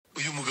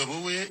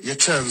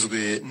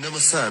yacanzwe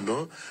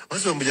n'amasano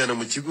maze bamujyana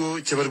mu kigo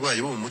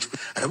cy'abarwayi bo mu mutwe.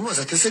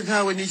 Aramubaza ati ese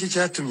nkawe niki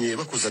cyatumye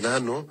bakuzana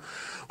hano?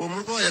 Uwo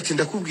murwayi ati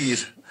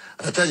ndakubwira.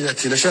 Aratangira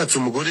ati nashatse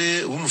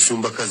umugore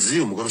w'umusumbakazi,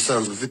 umugore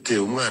usanzwe ufite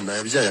umwana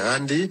yabyaye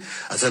ahandi,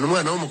 azana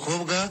umwana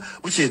w'umukobwa,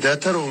 bukeye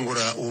data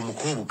arongora uwo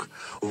mukobwa.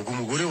 Ubwo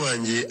umugore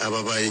wanjye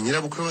ababaye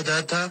nyirabukwe wa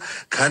data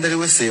kandi ari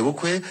we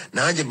sebukwe,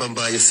 nanjye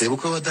mbambaye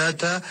sebukwe wa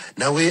data,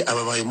 nawe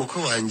ababaye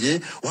umukwe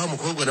wanjye. Wa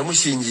mukobwa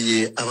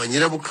namushyingiye aba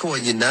nyirabukwe wa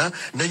nyina,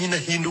 na nyina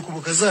hinduka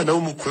umukazana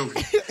w'umukwe we.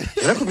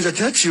 Yarakomeje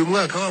ati haciye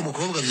umwaka wa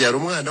mukobwa abyara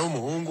umwana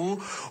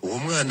w'umuhungu, uwo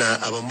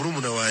mwana aba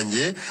murumuna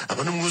wanjye,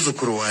 aba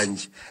n'umwuzukuru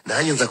wanjye.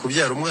 Nanjye nza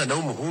kubyara umwana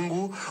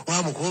w'umuhungu,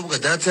 wa mukobwa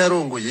data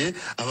yarongoye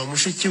aba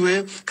mushiki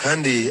we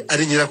kandi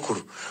ari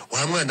nyirakuru.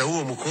 Wa mwana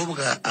w'uwo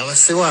mukobwa aba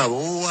se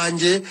wabo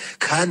wanjye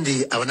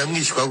kandi aba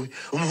namwishywa we.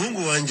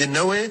 Umuhungu wanjye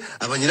nawe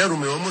aba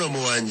nyirarume wa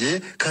muramu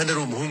wanjye kandi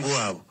ari umuhungu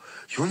wabo.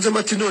 Yunzemo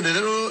ati none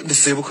rero ndi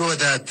sebukwe wa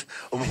data,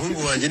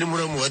 umuhungu wanjye ni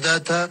muramu wa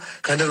data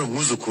kandi ari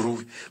umwuzukuru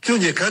we.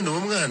 Byongeye kandi uwo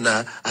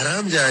mwana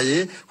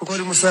arambyaye kuko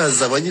ari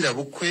musaza wa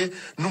nyirabukwe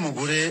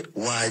n'umugore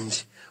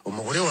wanjye.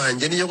 Umugore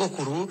wanjye ni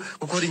nyogokuru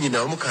kuko ari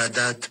nyina wa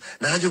mukadata,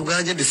 nanjye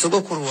ubwanjye ndi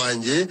sogokuru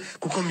wanjye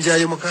kuko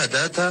mbyaye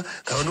mukadata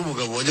kaba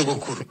n'umugabo wa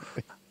nyogokuru.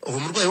 Uwo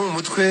murwayi wo mu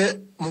mutwe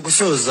mu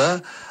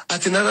gusoza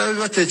ati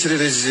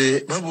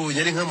narabibatekerereje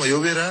babonye ari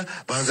nk'amayobera,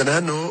 banzana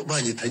hano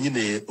banyita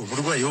nyine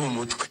umurwayi wo mu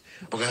mutwe.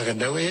 Muganga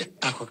nawe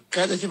ako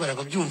kanya kibara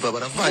kubyumva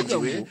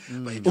baravangiwe.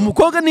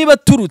 Umukobwa niba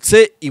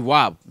turutse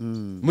iwabo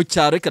mu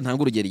cyaro, reka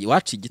ntanga urugero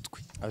iwacu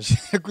igitwe,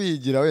 aje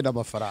kwigira we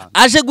n'amafaranga,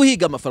 aje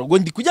guhiga amafaranga. Ngo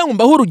ndi kugira ngo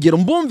mbaho urugero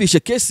mbumvishe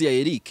kesi ya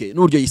Eric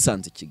n'uburyo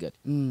yisanze i Kigali.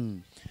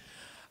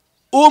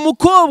 Uwo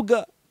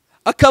mukobwa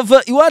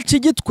akava iwacu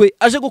igitwe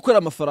aje gukora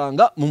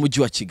amafaranga mu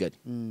mujyi wa Kigali.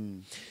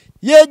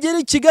 Yegera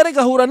i Kigali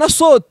gahura na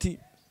Soti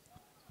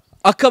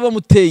akaba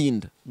muteye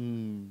inda.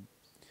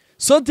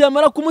 Soti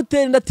yamara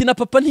kumutera inda ati na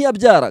papa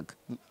ntiyabyaraga.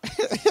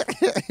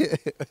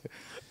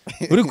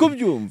 Uri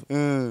kubyumva?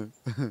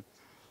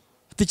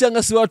 Ati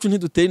cyangwa se iwacu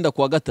ntidutera inda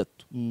kuwa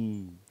gatatu.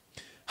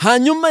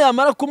 Hanyuma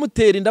yamara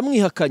kumutera inda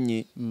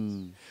mwihakanye.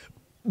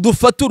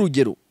 Dufata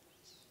urugero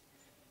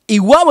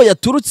iwabo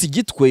yaturutse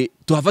igitwe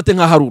tuhafate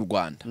nk'aho ari u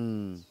Rwanda.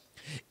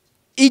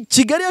 I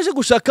Kigali yaje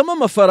gushakamo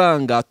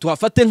amafaranga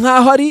tuhafate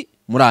nk'aho ari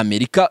muri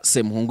Amerika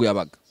Semuhungu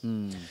yabaga.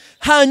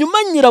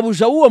 Hanyuma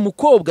nyirabuja w'uwo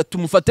mukobwa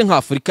tumufate nka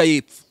Afurika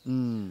y'Epfo.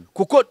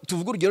 Kuko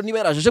tuvuga urugero niba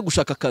yaraje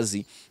gushaka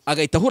akazi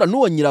agahita ahura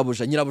n'uwo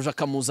nyirabuja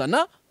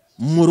akamuzana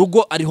mu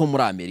rugo ariho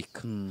muri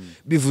Amerika.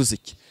 Bivuze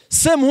iki?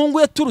 Semuhungu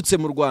yaturutse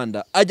mu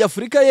Rwanda ajya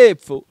Afurika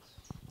y'Epfo,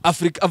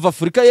 ava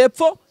Afurika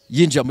y'Epfo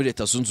yinjira muri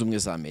Leta Zunze Ubumwe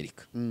za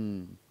Amerika.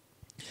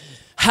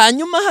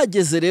 Hanyuma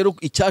hageze rero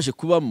icyaje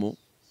kubamo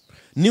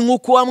ni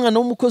nk'uko wa mwana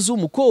w'umukozi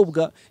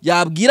w'umukobwa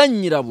yabwira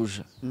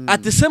nyirabuja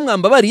ati se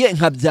mwambabariye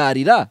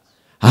nkabyarira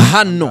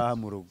hano.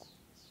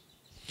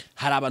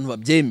 Hari abantu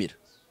babyemera,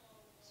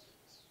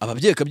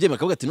 ababyeyi kabyemera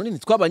kavuga ati none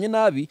ntitwabanye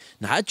nabi,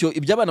 ntacyo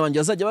ibyo abana banjye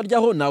bazajya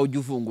baryaho nawe ujye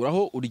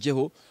uvunguraho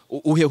uryeho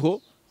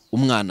uheho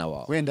umwana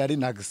wawe, wenda ari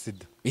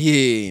nagisida.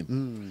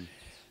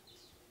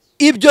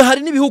 Ibyo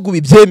hari n'ibihugu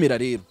bibyemera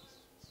rero,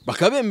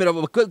 bakabemera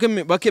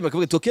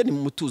bakemera toke ni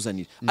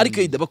mutuzanira.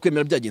 Ariko ida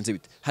bakwemera byagenze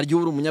bite? Hari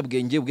igihe uri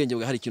umunyabwenge, ubwenge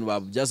bwa hari ikintu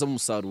babyaza mu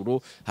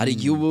musaruro, hari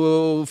igihe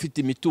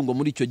ufite imitungo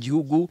muri icyo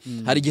gihugu,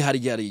 hari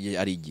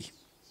igihe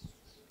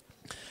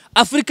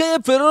Afurika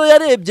y'Epfo rero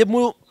yarebye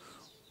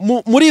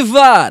muri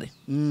vare,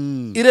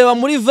 ireba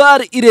muri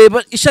vare,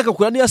 ireba ishaka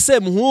kurana niya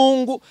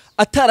Semuhungu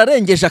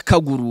atararengeje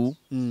akaguru,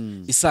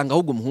 isanga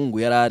ahubwo umuhungu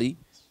yarari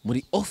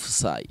muri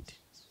offside.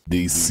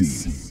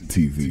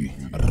 DCTV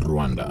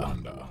Rwanda.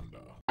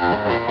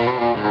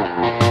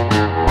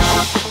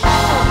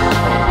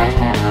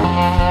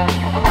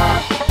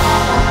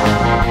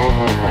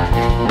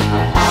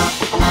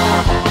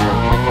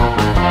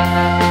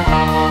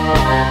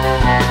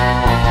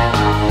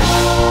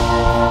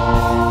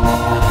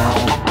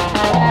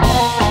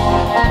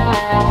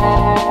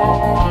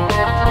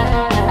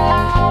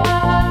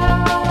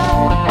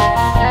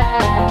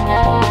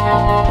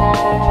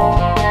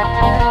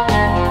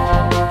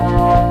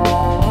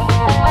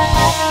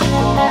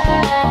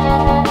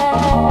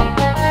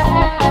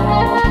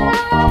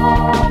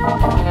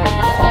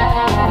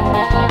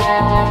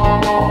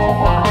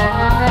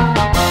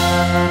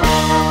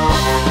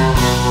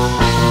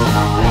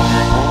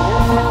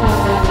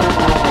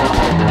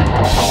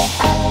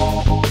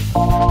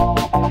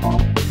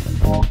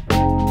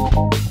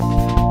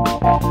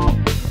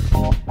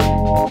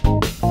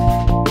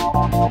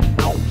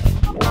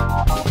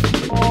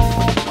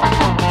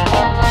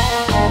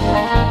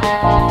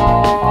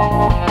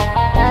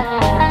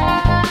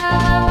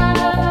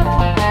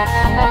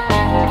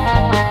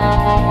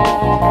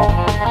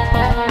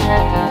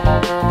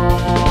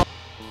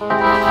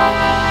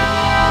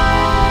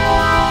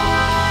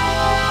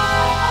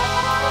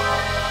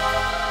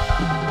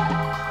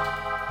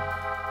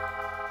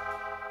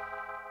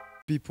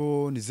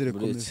 people nizere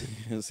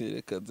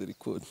reka ziri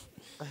kode.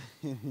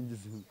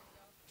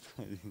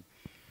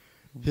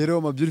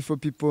 Hello my beautiful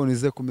people,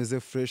 nize kumeze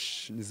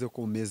fresh, nize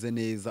kumeze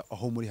neza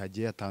aho muri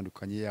hagiye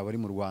hatandukanye, abari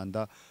mu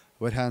Rwanda,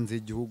 abari hanze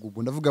y'igihugu,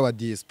 ubwo ndavuga aba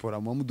diaspora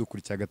mu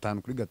mudukurikira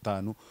 5 kuri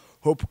 5.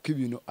 Hope ko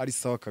ibintu ari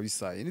sawa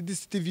kabisa. Ni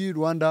DC TV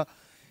Rwanda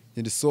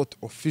and sort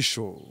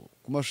official.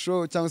 Kuma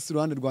show cyangwa se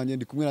Rwanda rwanje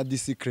ndi kumwe na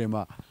DC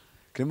Clement.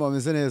 Clement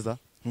ameze neza?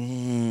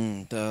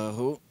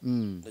 Ndaho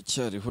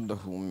ndacyariho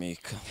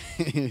ndahumeka.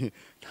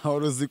 Ntaho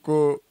ruzi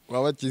ko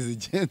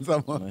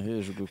wabakizigenzamo.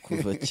 Nahejwe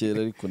kuva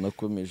kera ariko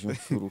nakomeje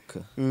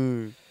imfuruka.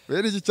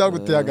 Bere iki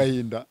cyaguteye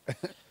agahinda?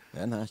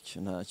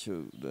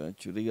 Ntacyo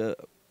riga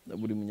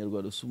buri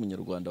munyarwanda si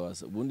umunyarwanda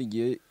wasa.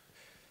 Ubundi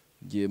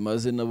giye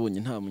maze nabonye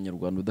nta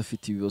munyarwanda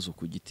udafite ibibazo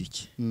ku giti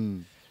cye.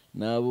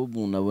 Nabo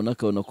umuntu abona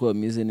akabona ko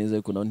bameze neza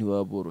ariko nabo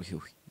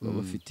ntibaborohewe. Baba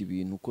bafite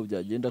ibintu uko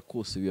byagenda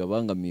kose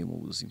bibabangamiye mu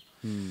buzima.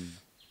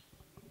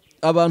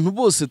 Abantu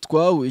bose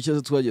twahuye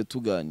icyo twagiye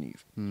tuganira.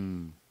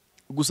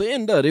 Gusa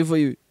yenda revo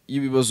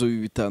y'ibibazo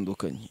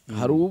bitandukanye.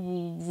 Hari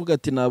uvuga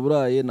ati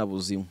naburaye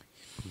nabuzimwe.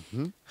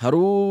 Hari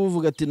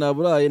uvuga ati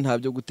naburaye nta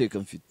byo guteka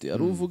mfite.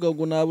 Hari uvuga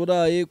ngo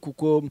naburaye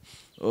kuko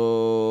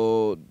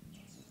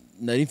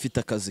nari mfite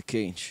akazi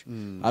kenshi.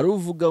 Hari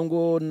uvuga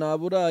ngo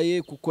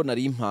naburaye kuko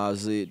nari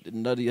mpaze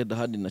nari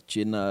handi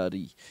naciye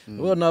nari.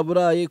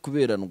 Naburaye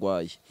kubera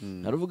ndwaye.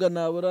 Hari uvuga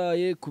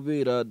naburaye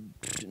kubera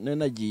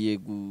nagiye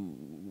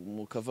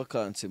mu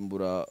kavakanse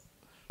mbura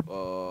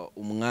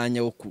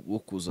umwanya wo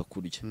kuza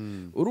kurya.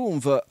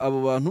 Urumva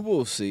abo bantu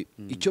bose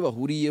icyo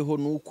bahuriyeho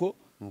nuko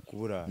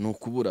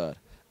nukuburara.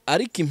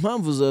 Ariko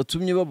impamvu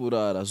zatumye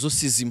baburara zo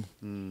sizimo.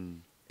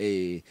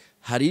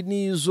 Hari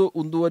nizo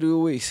undi wari we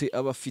wese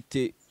aba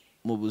afite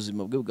mu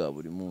buzima bwe bwa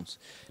buri munsi.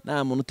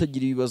 Nta muntu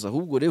utagira ibibazo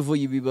ahubwo revo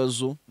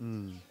y'ibibazo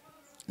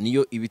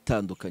niyo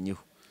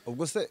ibitandukanyeho.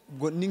 Ubwo se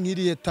ubwo ni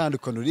nkiriye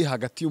tandukano uri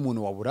hagati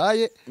y'umuntu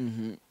waburaye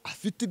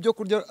afite ibyo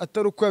kurya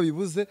atari uko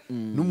yabibuze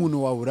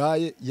n'umuntu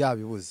waburaye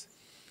yabibuze.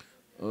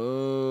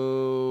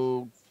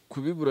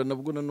 Kubibura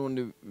nabwo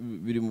nanone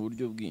biri mu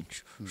buryo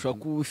bwinshi. Ushaka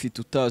kuba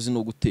ufite utazi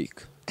no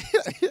guteka.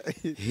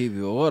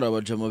 Hebe wara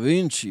abajama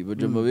benshi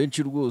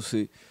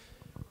rwose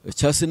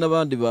cyase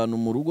n'abandi bantu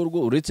mu rugo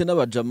rwo uretse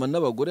n'abajama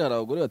n'abagore, hari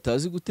abagore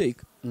batazi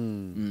guteka.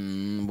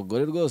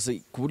 Umugore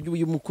rwose ku buryo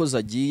uyu mukozi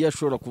agiye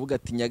ashobora kuvuga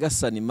ati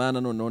nyagasani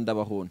Imana noneho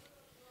ndabahone.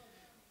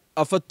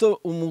 Afata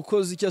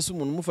umukozi cyase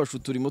umuntu umufasha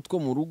uturimo two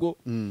mu rugo.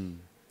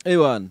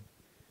 Ewana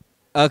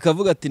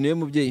akavuga ati niwe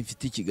mubyeyi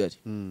mfite i Kigali.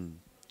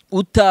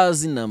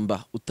 Utazi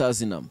namba.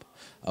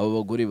 Abo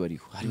bagore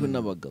bariho. Hariho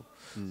n'abagabo.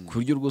 Ku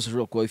buryo rwose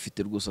ashobora kuba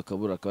bifite rwose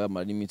akabura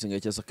akabamara n'iminsi ngaho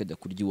cyangwa akajya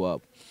kurya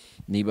iwabo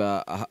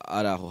niba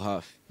ari aho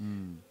hafi.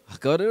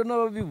 Hakaba rero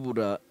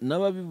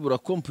n'ababibura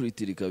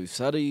completely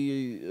kabisa.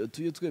 Hari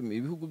twemeye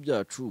ibihugu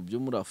byacu byo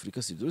muri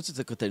Afurika si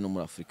uretse katari no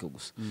muri Afurika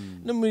gusa.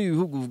 No muri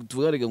ibihugu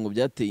tuvugarega ngo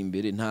byateye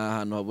imbere nta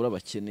hantu habura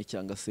abakene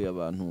cyangwa se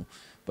abantu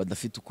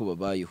badafite uko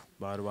babayeho.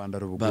 Ba rubanda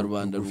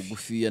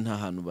rugufi nta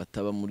hantu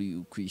bataba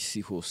muri ku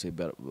isi hose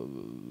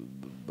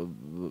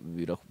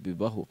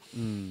bibaho.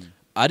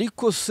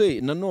 Ariko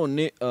se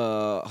nanone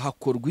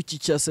hakorwa iki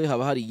cyase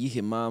haba hari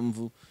iyihe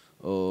mpamvu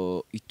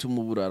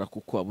ituma uburara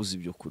kuko wabuze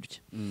ibyo kurya.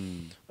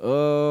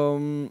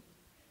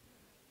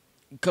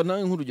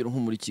 Kana nk'urugero nko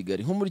muri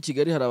Kigali. Nko muri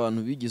Kigali hari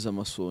abantu bigize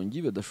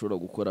amasongi badashobora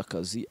gukora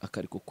akazi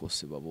akariko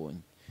kose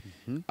babonye.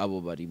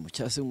 Abo barimo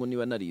cyase ngo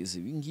niba narize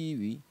ibi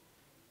ngibi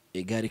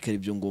egare kari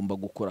byo ngomba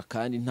gukora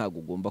kandi ntago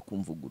ugomba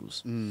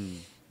kumvuguruza.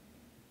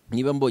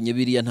 Niba mbonye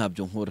biriya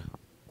ntabyo nkora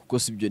kuko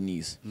sibyo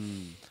nize.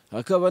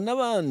 Hakaba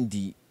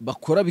n'abandi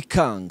bakora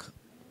bikanga.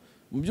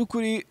 Mu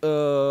byukuri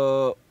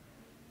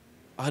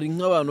hari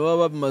nk'abantu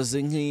baba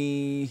bamaze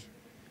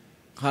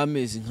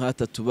nk'amezi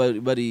nk'atatu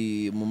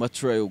bari mu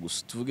matrial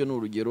gusa. Tuvuge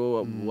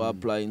n'urugero wa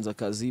applying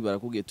akazi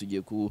barakubwiye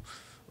tugiye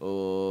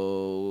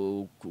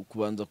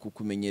kubanza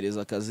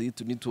kukumenyereza akazi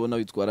nitubona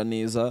bitwara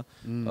neza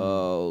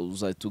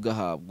uzahita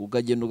ugahabwa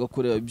ukagenda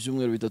ugakorera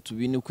ibyumweru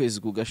 3-4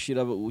 ukwezi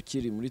kugashira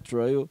ukiri muri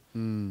trial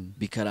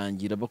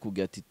bikarangira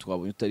bakubwira ati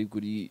twabonye utari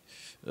kuri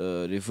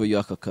level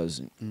y'aka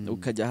kazi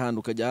ukajya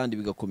ahandi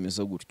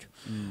bigakomeza gutyo.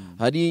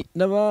 Hari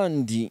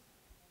n'abandi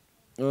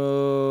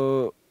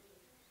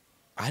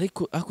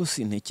ariko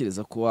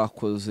sintekereza ko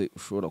wakoze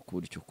ushobora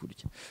kubura icyo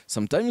kurya.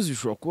 Sometimes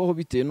bishobora kubaho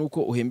bitewe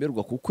nuko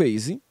uhemberwa ku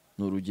kwezi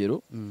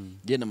n'urugero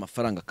genda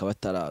amafaranga akaba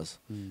ataraza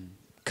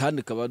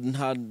kandi kaba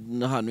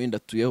n'ahantu wenda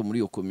tuyeho muri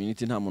iyo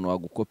community nta muntu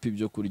wagukopa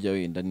ibyo kurya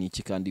wenda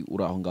niki kandi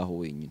uri aho ngaho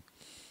wenyine.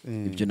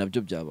 Ibyo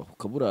nabyo byabaho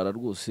ukaburara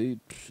rwose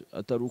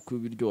atari uko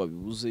ibiryo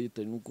wabibuze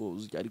itari nuko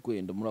ariko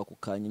wenda muri ako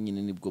kanya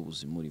nyine nibwo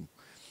buzima urimo.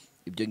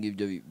 Ibyo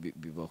ngibyo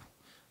bibaho.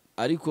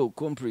 Ariko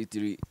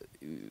completely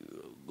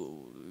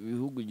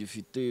ibihugu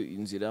gifite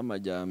inzira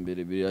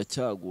y'amajyambere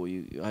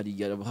biracyagoye.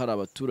 Hari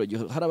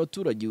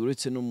abaturage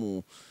uretse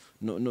no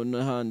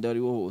n'ahandi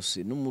ariho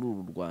hose no muri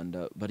uru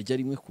Rwanda barya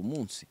rimwe ku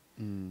munsi.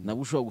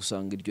 Nabwo ushobora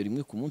gusanga iryo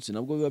rimwe ku munsi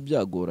nabwo biba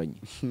byagoranye.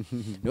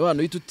 Niyo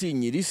bantu bita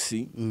utinyira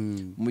isi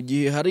mu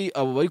gihe hari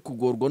abo bari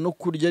kugorwa no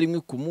kurya rimwe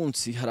ku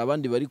munsi, hari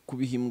abandi bari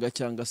kubihimbwa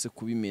cyangwa se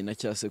kubimena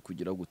cyangwa se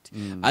kugira gute.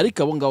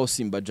 Ariko abo ngaho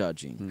simba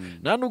judging.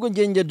 Nta nubwo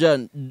ngenge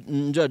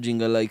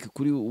judging like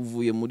kuri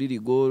uvuye muri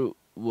rigo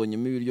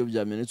ubonyemo ibiryo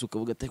byamenetse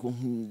ukavuga ati ko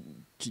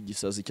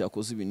nk'igisazi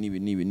cyakoze ibi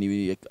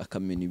nibi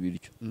akamena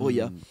ibiryo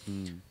oya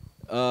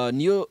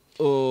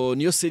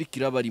niyo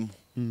serikira barimo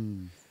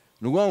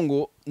nuvuga ngo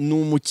ni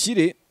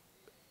umukire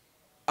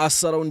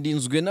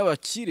asarondinzwe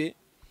n'abakire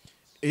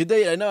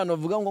edayira n'abantu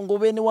bavuga ngo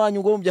bene wanyu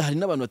ngo mu hari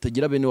n'abantu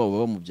batagira bene wabo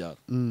baba mu byaro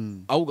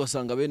aho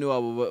ugasanga bene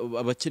wabo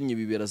abakennye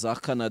bibera za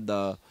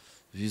Canada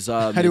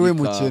za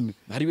Amerika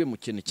hari we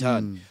mukene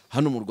cyane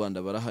hano mu Rwanda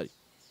barahari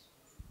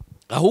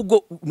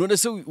ahubwo none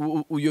se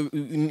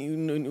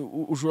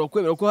ushobora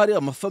kwemera ko hari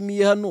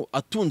amafamiye hano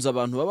atunze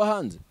abantu baba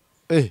hanze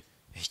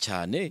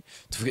cyane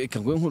tuvuge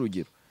ngo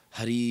nk'urugero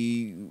hari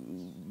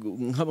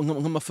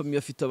nk'amafamiye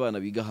afite abana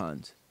biga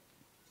hanze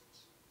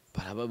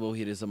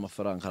barababohereza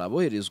amafaranga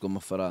haraboherezwa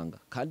amafaranga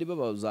kandi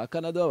baba za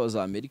Canada baba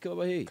za Amerika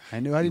baba hehe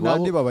hari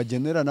nandi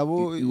babagenera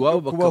nabo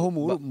kubaho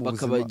mu buzima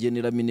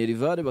bakabagenera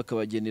minerivare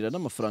bakabagenera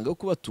n'amafaranga yo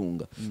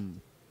kubatunga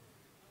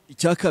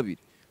icya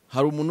kabiri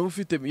hari umuntu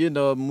ufite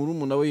yenda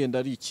murumuna we yenda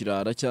ari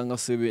ikirara cyangwa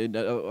se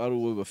ari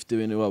uwo bafite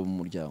bene wabo mu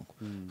muryango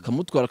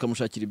akamutwara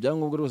akamushakira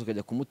ibyangombwa rwose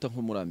akajya kumuta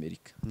nko muri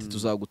Amerika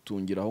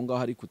tuzagutungira aho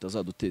ngaho ariko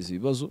utazaduteza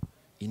ibibazo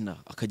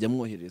akajya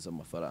amwohereza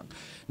amafaranga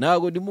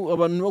ntago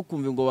abantu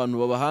bakumva ngo abantu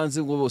baba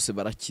hanze ngo bose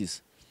barakiza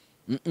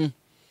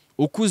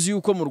ukuzi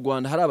yuko mu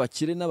Rwanda hari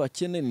abakire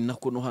n'abakene ni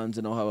nako no hanze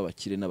naho haba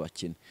abakire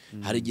n'abakene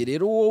hari igihe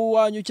rero wowe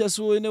wanyu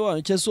cyase wowe ne wanyu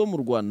cyase wo mu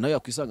Rwanda nayo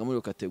yakwisanga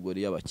muri kategori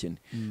y'abakene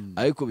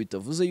ariko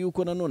bitavuze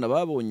yuko nanone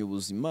babonye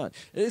ubuzima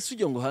ese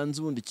ujye ngo hanze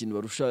ubundi ikintu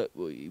barusha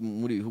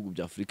muri ibihugu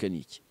bya Afrika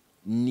niki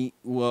ni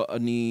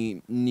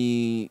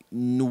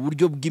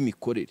uburyo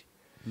bw'imikorere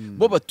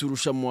bo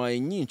baturusha mwaye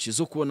nyinshi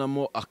zo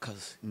kubonamo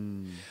akazi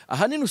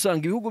ahanini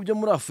usanga ibihugu byo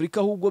muri Afrika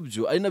ahubwo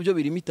byo ari nabyo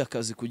birimita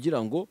akazi kugira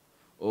ngo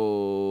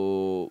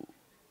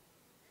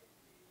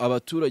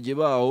abaturage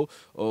baho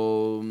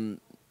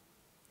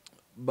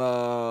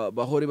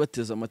bahore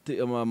bateza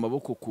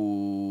amaboko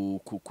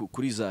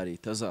kuri za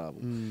leta zabo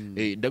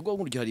ndagwa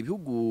ngo hari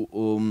ibihugu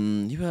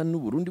niba n'u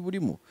Burundi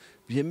burimo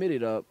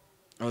byemerera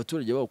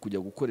abaturage babo kujya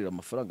gukorera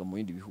amafaranga mu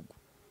bindi bihugu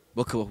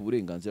bakabaha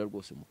uburenganzira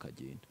rwose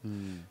mukagenda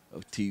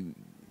uti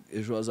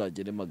ejo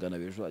azagende magana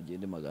ejo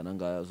agende magana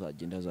ngaya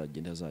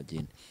azagenda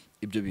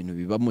ibyo bintu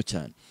bibamo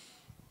cyane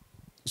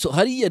so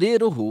hariya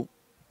rero ho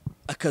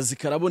akazi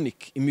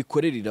karaboneka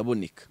imikorere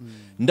iraboneka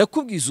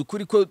ndakubwiza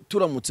ukuri ko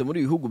turamutse muri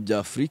ibihugu bya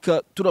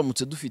Afrika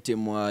turamutse dufite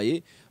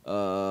mwaye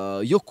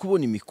yo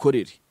kubona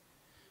imikorere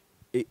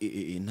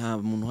nta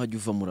muntu hajya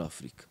uva muri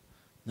Afrika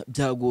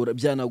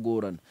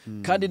byanagorana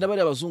kandi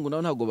n'abari abazungu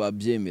nabo ntago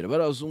babyemera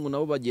bari abazungu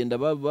nabo bagenda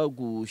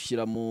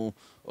bagushyira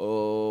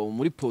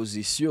muri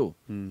position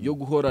yo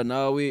guhora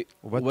nawe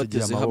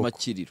ubatezeho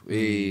amakiriro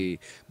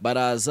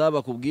baraza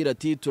bakubwira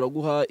ati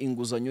turaguha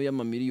inguzanyo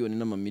y'amamiliyoni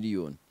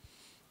n'amamiliyoni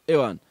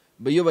ewana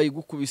iyo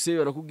bayigukubise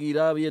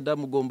barakubwira yenda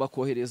mugomba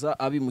kohereza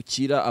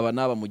abimukira aba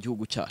naba mu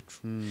gihugu cyacu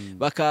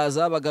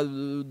bakaza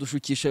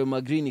bagadushukisha ayo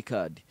green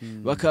card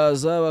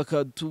bakaza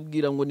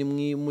bakatubwira ngo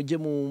ni mujye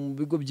mu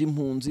bigo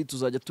by'impunzi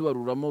tuzajya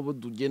tubaruramo bo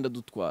tugenda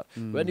dutwara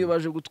bandi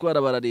baje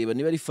gutwara barareba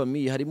niba ari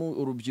famille harimo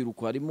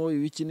urubyiruko harimo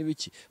ibiki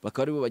n'ibiki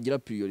bakaba aribo bagira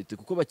priority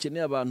kuko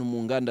bakeneye abantu mu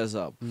nganda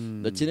zabo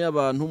bakeneye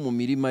abantu mu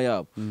mirima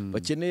yabo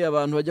bakeneye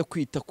abantu bajya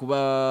kwita ku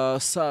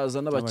basaza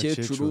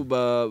n'abakecuru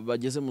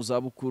bageze mu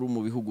zabukuru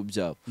mu bihugu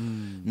byabo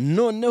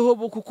noneho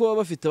bo kuko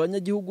baba bafite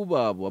abanyagihugu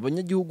babo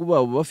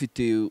bafite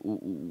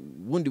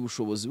ubundi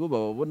bushobozi bo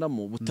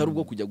babonamo butari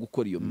ubwo kujya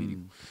gukora iyo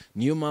mirimo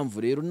niyo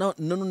mpamvu rero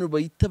none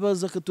bahita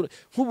baza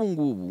nk'ubu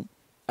ngubu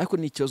ariko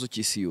ni ikibazo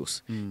cy'isi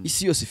yose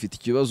isi yose ifite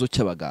ikibazo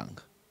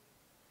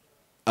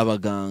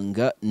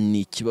cy'abaganga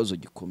ni ikibazo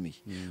gikomeye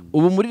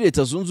ubu muri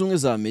Leta Zunze Ubumwe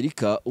za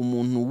Amerika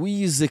umuntu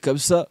wize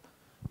kabisa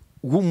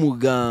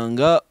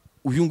w'umuganga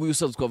uyu nguyu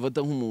usanzwe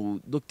twavata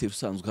nk'umudokiteri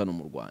usanzwe hano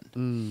mu Rwanda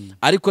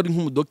ariko ari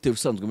nk'umudokiteri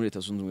usanzwe muri Leta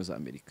Zunze Ubumwe za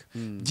Amerika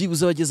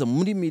byibuze abageza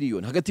muri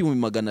miliyoni hagati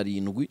y'ibihumbi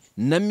 700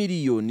 na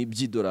miliyoni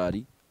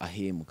by'idolari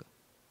ahembwa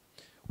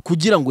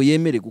kugira ngo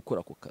yemere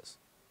gukora ako kazi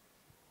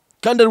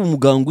kandi ari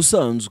umuganga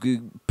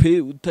usanzwe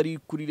pe utari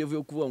kuri level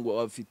yo kuvuga ngo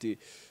afite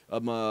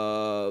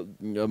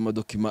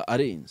amadokima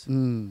arenze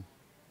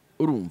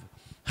urumva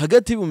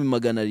hagati y'ibihumbi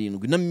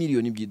 700 na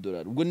miliyoni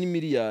by'idolari ubwo ni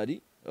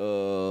miliyari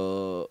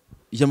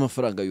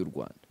y'amafaranga y'u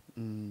Rwanda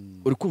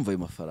uri kumva ayo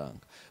mafaranga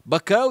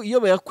iyo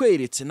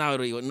bayakweretse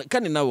nawe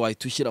kandi nawe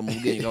wahita ushyira mu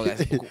bwenge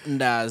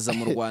ndaza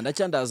mu Rwanda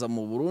cyangwa ndaza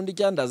mu Burundi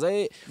cyangwa ndaza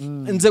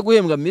nze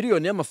guhembwa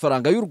miliyoni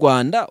y'amafaranga y'u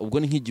Rwanda ubwo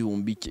ni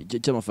nk'igihumbi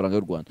cy'amafaranga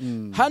y'u Rwanda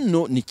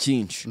hano ni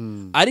cyinshi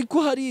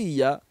ariko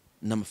hariya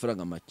ni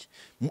amafaranga make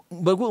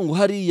bavuga ngo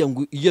hariya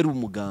ngo iyo ari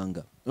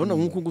umuganga none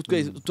nk'uko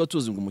tuba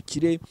tuzi ngo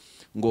umukire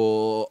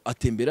ngo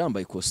atembera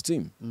yambaye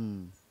costume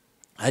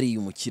hari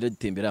umukire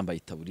atembera yambaye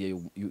itaburiya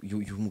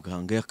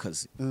y'umuganga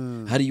y'akazi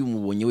hari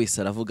umubonye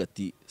wese aravuga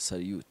ati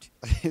salute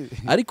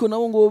ariko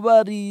nabo ngo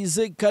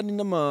barize kandi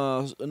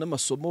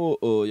n'amasomo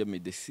ya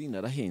medicine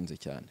arahenze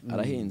cyane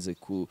arahenze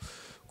ku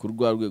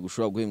rwa rwego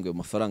ushobora guhembwa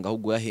amafaranga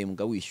ahubwo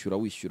yahembwa wishyura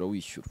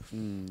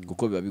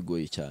kuko biba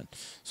bigoye cyane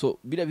so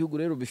biriya bihugu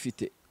rero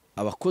bifite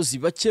abakozi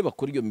bake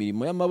bakora iyo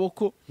mirimo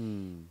y'amaboko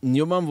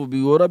niyo mpamvu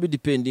bihora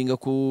bidependinga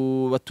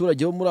ku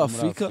baturage bo muri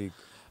Afrika.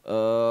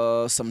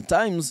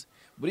 Sometimes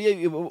buriya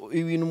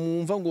ibintu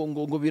mwumva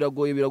ngo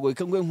biragoye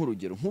kangwe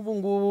nk'urugero nk'ubu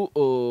ngubu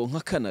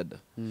nka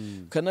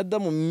Canada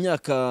mu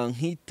myaka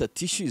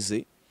nk'itatu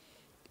ishize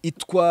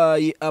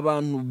itwaye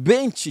abantu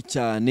benshi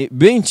cyane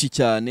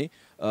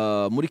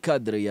muri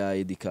cadre ya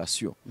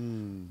education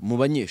mu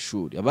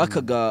banyeshuri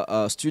abakaga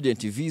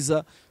student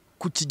visa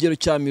ku kigero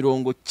cya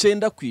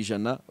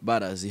 90%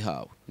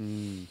 barazihawe.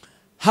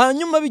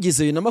 Hanyuma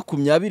bigeze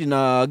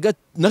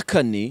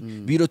 2024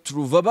 biro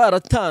turuva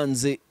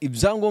baratanze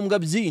ibyangombwa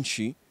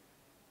byinshi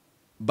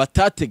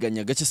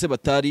batateganyaga cyangwa se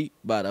batari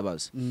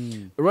barabaza.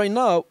 Right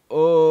now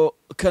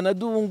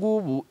Canada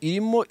ngubu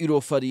irimo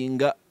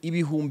irofaringa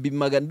ibihumbi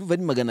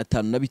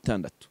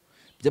 556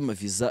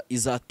 by'amaviza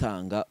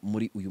izatanga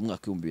muri uyu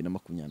mwaka wa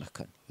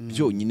 2024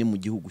 byonyine mu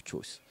gihugu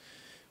cyose.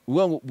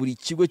 Uvuga ngo buri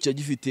kigo cya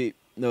gifite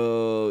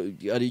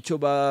ari icyo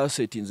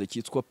basetinze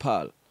cyitwa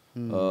PAL,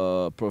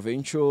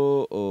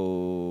 provincial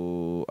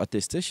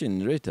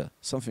attestation letter,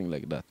 something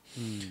like that,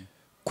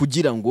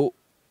 kugira ngo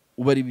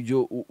ubari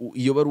byo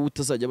iyo bari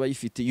utazajya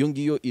bayifite iyo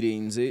ngiyo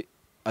irenze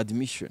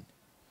admission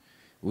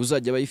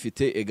uzajya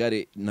bayifite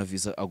egare na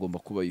visa agomba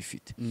kuba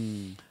yifite.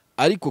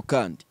 Ariko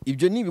kandi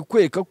ibyo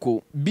nibikwereka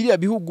ko biriya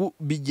bihugu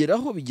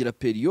bigeraho bigira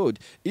period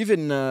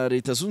even na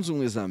Leta Zunze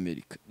Ubumwe za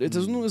Amerika. Leta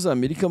Zunze Ubumwe za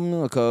Amerika mu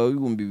mwaka wa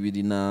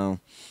 2000 na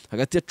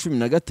hagati ya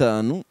 15 na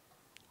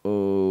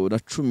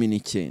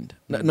 19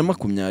 na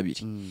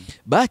 20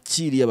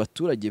 bakiriye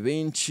abaturage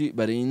benshi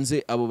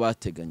barenze abo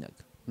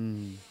bateganyaga.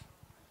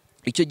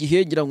 Icyo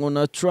gihe gira ngo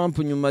na Trump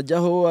nyuma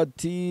ajyaho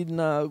ati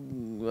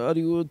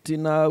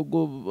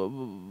ntabwo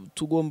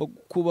tugomba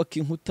kubaka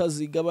inkuta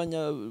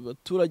zigabanya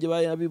abaturage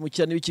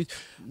bayabimukira n'ibiki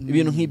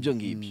ibintu nk'ibyo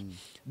ngibyo.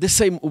 The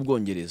same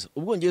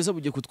Ubwongereza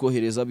bugiye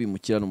kutwohereza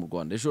bimukira no mu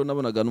Rwanda. Ejo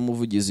nabonaga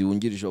n'umuvugizi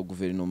wungirije wa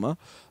guverinoma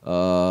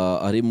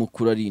ari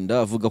Makuru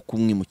arinda avuga ko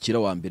umwimukira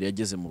wa mbere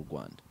yageze mu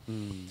Rwanda.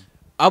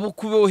 Abo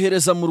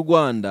kubohereza mu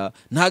Rwanda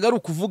ntago ari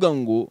ukuvuga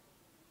ngo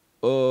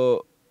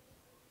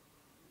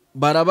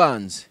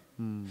barabanze,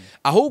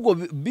 ahubwo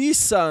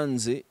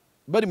bisanze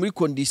bari muri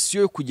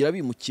condition yo kugira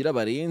bimukira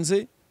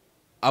barenze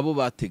abo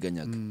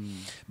bateganyaga.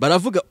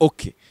 Baravuga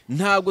okay,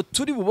 ntago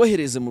turi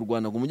bubohereze mu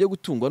Rwanda ngo mujye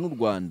gutungwa n'u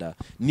Rwanda,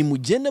 ni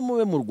mugende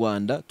mube mu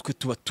Rwanda twe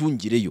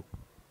tubatungireyo.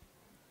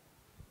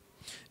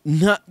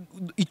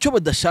 Icyo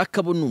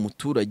badashaka bo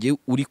n'umuturage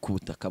uri ku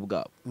butaka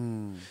bwabo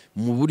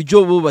mu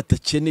buryo bo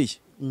batakeneye,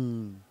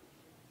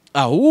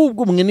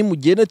 ahubwo mwe ni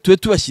mugende twe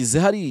tubashyize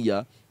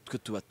hariya twe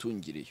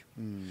tubatungireyo.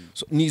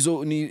 So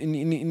nizo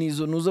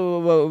nuza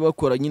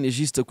bakora nyine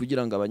juste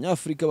kugira ngo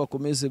abanyafrika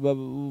bakomeze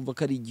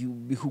bakari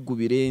ibihugu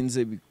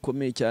birenze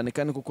bikomeye cyane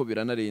kandi kuko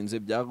biranarenze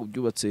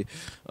byubatse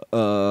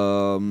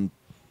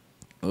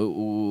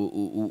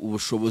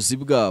ubushobozi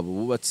bwabo,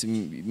 bubatse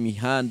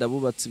imihanda,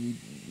 bubatse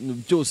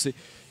byose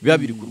biba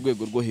biri ku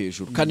rwego rwo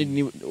hejuru.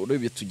 Kandi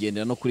urebye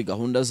tugendera no kuri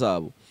gahunda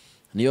zabo.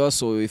 Niyo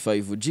wasohoye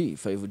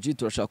 5G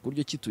turashaka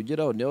uburyo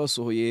kitugeraho. Niyo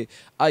wasohoye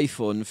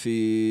iPhone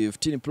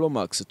 15 Pro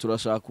Max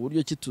turashaka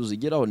uburyo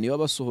kituzigeraho. Niyo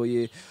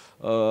basohoye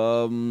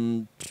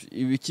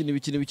ibiki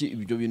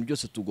ibyo bintu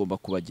byose tugomba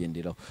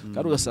kubagenderaho.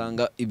 Kandi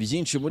ugasanga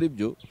ibyinshi muri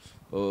byo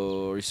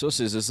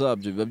resources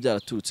zabyo biba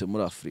byaraturutse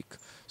muri Afrika.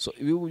 So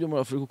ibihugu byo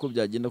muri Afrika uko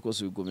byagenda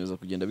kose bigomeza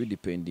kugenda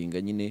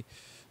bidependinga nyine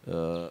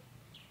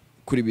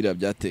kuri biriya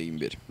byateye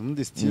imbere.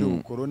 Undi style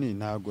ubukoroni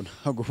ntago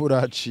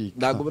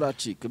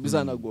buracika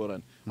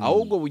bizanagorana,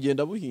 ahubwo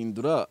bugenda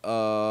buhindura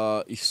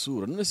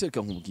isura. None se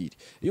reka nkubwire,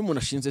 iyo umuntu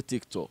ashinze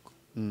TikTok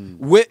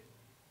we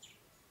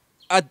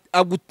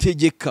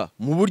agutegeka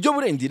mu buryo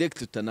bure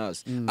indirect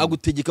utanazi,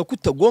 agutegeka ko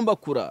utagomba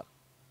kurara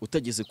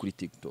utageze kuri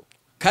TikTok,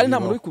 kandi nta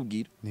muntu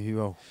ubikubwira.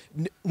 Nibibaho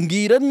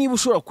mbwira niba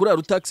ushobora kurara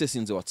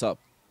utaccessinze WhatsApp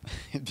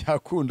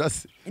byakunda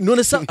se.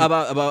 None se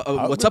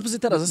WhatsApp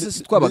zitaraza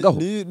se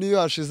twabagaho niyo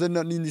hashize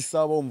n'indi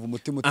saba wumva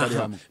umutima utari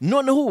hamwe.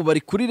 Noneho ubu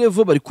bari kuri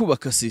level bari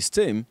kubaka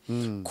system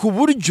ku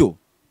buryo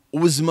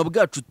ubuzima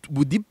bwacu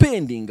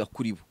budependinga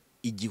kuri bo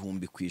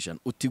 100%.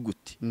 Uti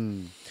gute?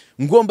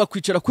 Ngomba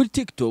kwicara kuri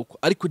TikTok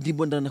ariko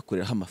ndimbo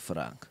ndanakoreraho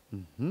amafaranga.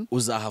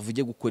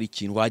 Uzahavuge gukora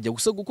ikintu, wajya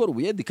gusa gukora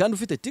ubuyedi kandi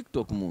ufite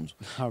TikTok mu nzu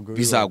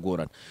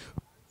bizagorana.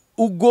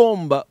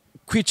 Ugomba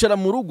kwicara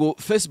mu rugo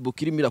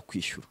Facebook irimo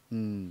irakwishyura.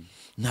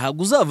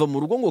 Ntabwo uzava mu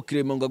rugo ngo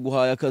Clement ngo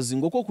aguhaye akazi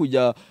ngo ko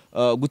kujya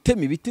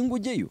gutema ibiti ngo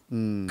ujyeyo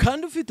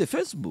kandi ufite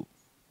Facebook,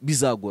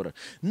 bizagora.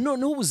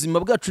 Noneho ubuzima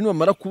bwacu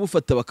nibamara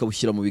kubufata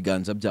bakabushyira mu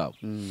biganza byabo,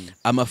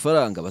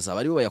 amafaranga bazaba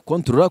ari bo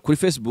bayakontorora kuri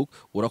Facebook.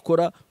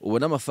 Urakora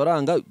ubona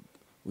amafaranga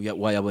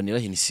wayabonera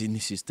ni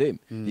system.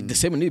 The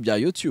same ni bya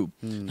YouTube.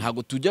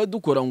 Ntago tujya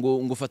dukora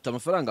ngo fata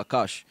amafaranga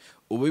cash.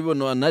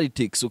 ubibona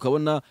analytics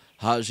ukabona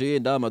haje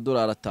yenda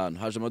amadolari 5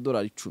 haje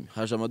amadolari 10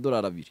 haje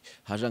amadolari 2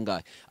 haje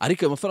angahe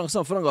ariko ayo mafaranga si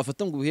amafaranga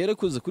bafata ngo ubihere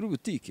kuze kuri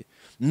butike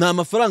ni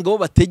amafaranga bo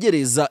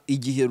bategereza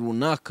igihe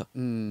runaka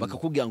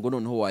bakakubwira ngo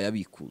noneho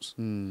wayabikuza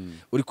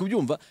uri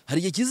kubyumva hari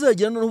igihe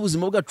kizagira noneho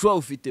ubuzima bwacu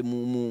ufite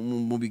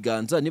mu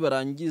biganza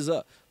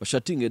nibarangiza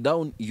bashatinge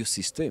down iyo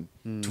system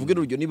tuvuge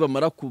urugero niba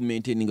mara ku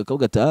maintaining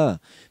akavuga ati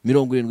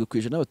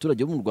 70%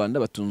 n'abaturage bo mu Rwanda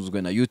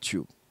batunzwe na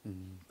YouTube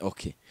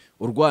okay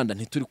u Rwanda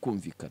ntituri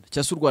kumvikana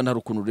cyase u Rwanda hari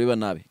ukuntu ureba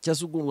nabe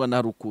cyase u Rwanda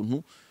hari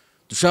ukuntu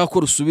dushaka ko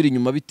rusubira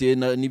inyuma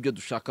bitewe n'ibyo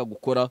dushaka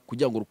gukora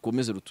kugira ngo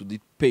rukomeze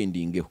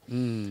rutudependingeho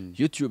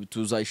YouTube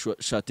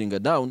tuzayishatinga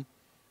down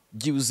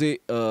gibuze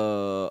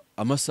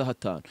amasaha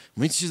 5 mu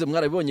minsi ishize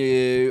mwarabibonye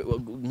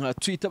nka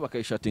Twitter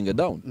bakayishatinga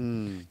down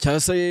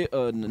cyase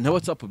na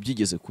WhatsApp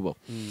byigeze kubaho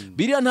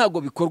biriya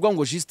ntago bikorwa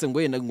ngo juste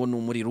ngo yenda ngo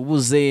numuriro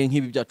ubuze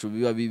nk'ibi byacu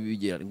biba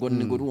bigera ngo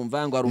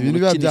urumva ngo ari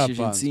umuntu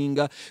ukinishije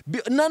insinga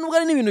nubwo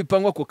ari n'ibintu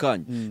bipangwa ko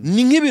kanya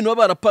ni nk'ibintu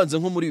baba barapanze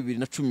nko muri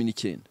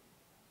 2019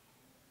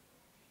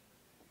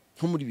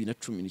 nko muri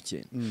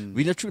 2019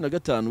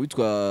 2015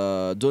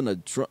 witwa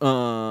Donald Trump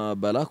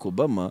Barack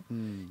Obama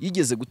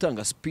yigeze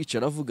gutanga speech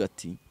aravuga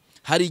ati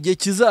hari igihe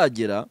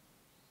kizagera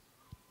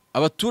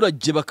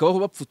abaturage bakabaho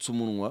bapfutse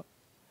umunwa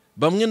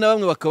bamwe na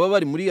bamwe bakaba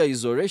bari muri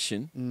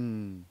isolation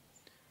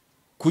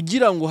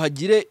kugira ngo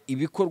hagire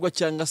ibikorwa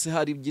cyangwa se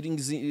hari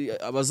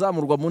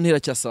abazamurwa mu ntera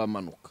cyasaba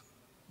amanuka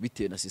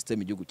bitewe na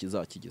system igihugu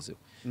kizakigezeho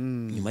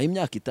nyuma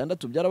y'imyaka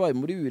 6 byarabaye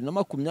muri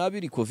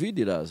 2020 covid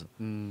iraza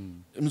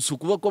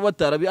nusukuva ko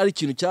batarabi ari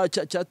ikintu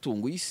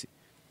cyatunguye isi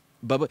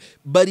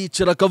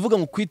baricara akavuga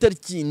ngo ku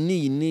itariki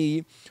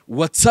ni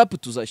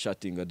WhatsApp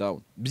tuzashatinga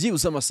down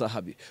byibuse amasaha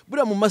 2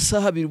 buriya mu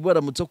masaha 2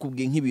 baramutse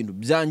kubwiye nk'ibintu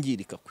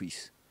byangirika ku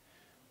isi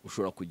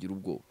ushobora kugira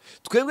ubwoba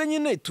twebwe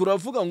nyine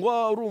turavuga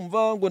ngo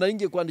urumva ngo nari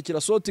ngiye kwandikira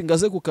soti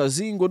ngaze ku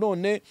kazi ngo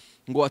none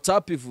ngo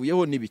WhatsApp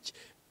ivuyeho nibiki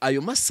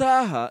ayo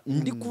masaha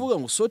ndi kuvuga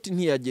ngo soti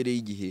ntiyagereye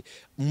igihe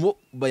mo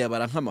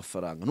bayabara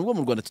nk'amafaranga nubwo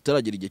mu Rwanda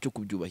tutaragera igihe cyo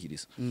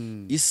kubyubahiriza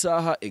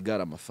isaha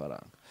egara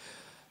amafaranga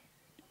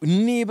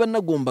niba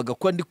nagombaga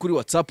ko ndi kuri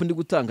WhatsApp ndi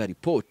gutanga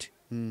report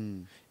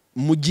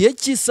mu gihe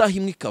cy'isaha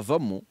imwe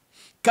kavamo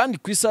kandi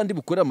ku isaha ndi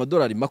bukorera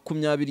amadolari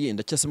 20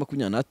 yenda cyase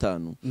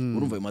 25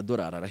 urumva ayo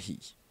madolari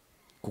arahiye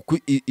kuko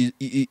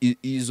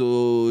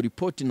izo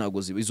report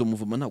ntago ziba izo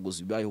muvuma ntago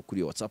zibayeho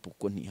kuri WhatsApp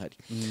kuko ntihari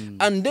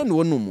and then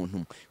wo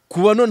n'umuntu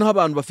kuba noneho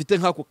abantu bafite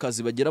nk'ako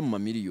kazi bagera mu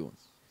mamiliyoni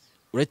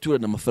uratura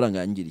n'amafaranga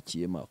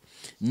yangirikiyemo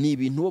ni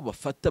ibintu bo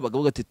bafata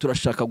bagavuga ati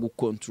turashaka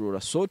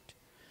gukontrola sort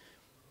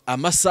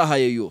amasaha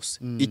ye yose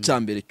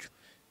icyambere cyo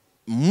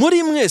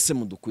muri mwese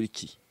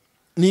mudukurikiye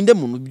ninde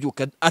muntu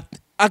byuka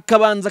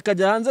akabanza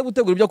akajya hanze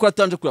gutegura ibyo akora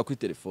atanje kuri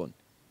telefone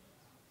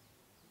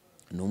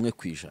n'umwe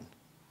kwijana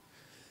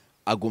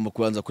agomba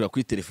kubanza kurira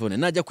kuri telefone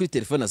najya kuri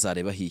telefone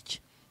azareba hiki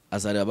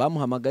azareba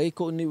bamuhamagaye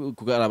ko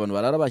kugara abantu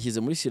barara bashyize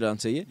muri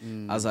silence ye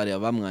azareba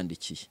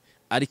bamwandikiye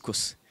ariko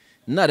se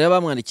nareba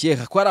bamwandikiye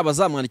ko ari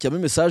abazamwandikira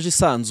muri message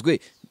isanzwe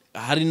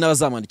hari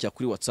n'abazamwandikira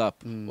kuri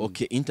WhatsApp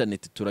okay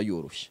internet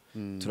turayoroshya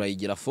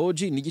turayigira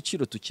 4G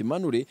n'igiciro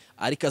tukimanure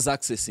ariko az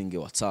accessing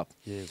WhatsApp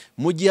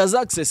mu gihe az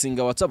accessing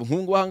WhatsApp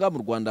nk'ungu hanga mu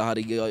Rwanda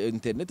hari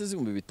internet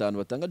z'ibihumbi 5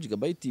 batanga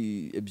gigabyte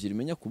 2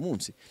 menya ku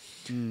munsi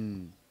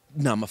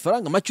na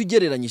mafaranga make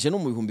ugereranyije no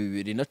mu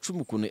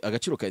 2010 kuntu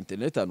agaciro ka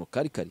internet hano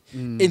kari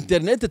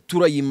internet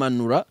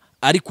turayimanura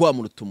ariko wa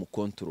muntu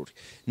tumukontrole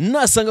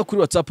nasanga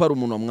kuri WhatsApp hari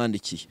umuntu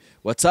wamwandikiye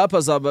WhatsApp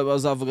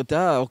azavuga ati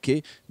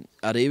okay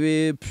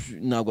arebe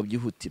ntabwo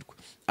byihutirwa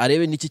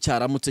arebe niki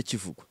cyaramutse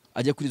kivugwa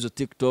ajya kuri zo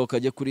TikTok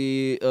ajya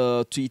kuri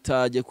Twitter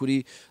ajya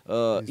kuri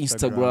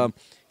Instagram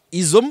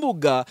izo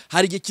mbuga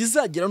hari igihe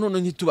kizagira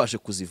none ntitubashe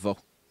kuzivaho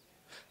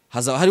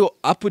hazaba hariho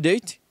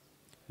update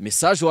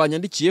message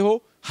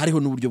wanyandikiyeho hariho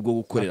n'uburyo bwo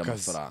gukorera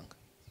amafaranga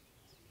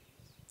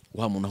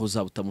wa muntu aho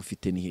uzaba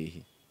utamufite ni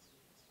hehe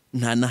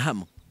nta na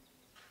hamwe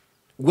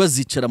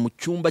wazicara mu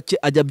cyumba cye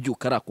ajya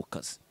byuka arako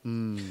kazi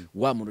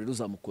wa muntu rero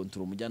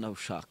uzamukontrola umujyana aho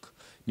ushaka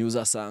ni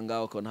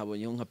uzasanga ukabona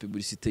habonyeho nka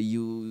publicité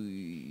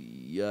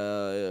ya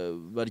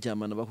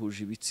baryamana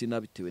bahuje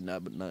ibitsina bitewe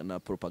na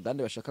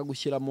propaganda bashaka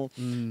gushyiramo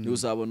ni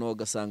uzabona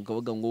ugasanga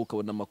bavuga ngo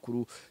ukabona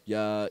amakuru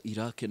ya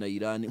Iraq na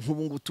Iran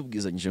nk'ubu ngubu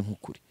tubwizanyije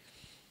nk'ukuri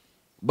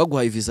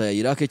baguhaye visa ya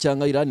Iraq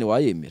cyangwa Iran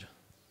wayemera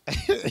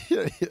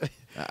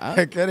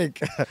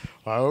kareka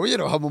wawe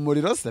wiroha mu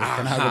muriro se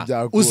ntabwo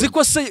byakora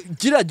uziko se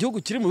gira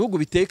gihugu kiri mu bihugu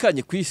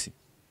bitekanye ku isi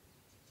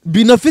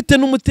binafite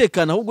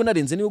n'umutekano ahubwo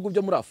narenze n'ibihugu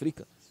byo muri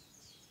Afrika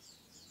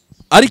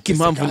ariko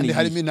impamvu ni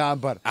harimo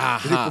intambara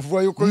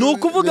ni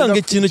ukuvuga ngo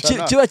ikintu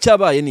kiba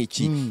cyabaye ni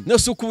iki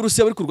nose uko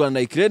Uburusiya bari kurwana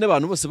na Ukraine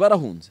abantu bose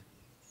barahunze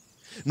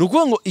ni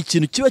ukuvuga ngo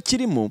ikintu kiba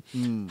kirimo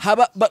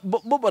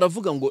bo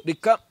baravuga ngo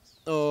reka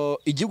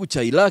igihugu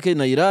cya Iraq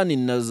na Iran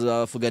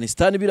na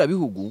Afghanistan bira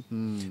bihugu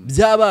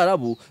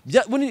by'abarabu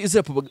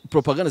izo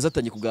propaganda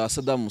zatangiye kuga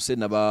Saddam Hussein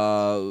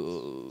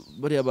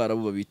bari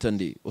abarabu babita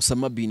ndi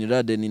Osama bin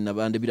Laden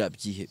n'abandi bira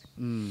byihebe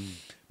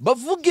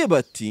bavuge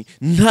bati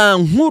nta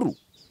nkuru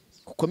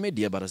kuko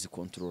media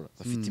barazikontorora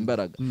bafite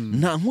imbaraga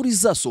nta nkuru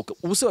izasohoka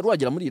ubu se wari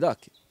wagera muri Iraq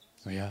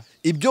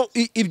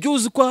ibyo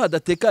uzi ko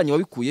hadatekanye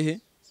wabikuye he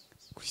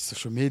kuri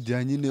social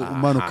media nyine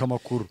umanuka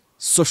amakuru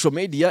social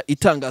media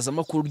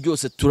itangazamakuru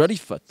ryose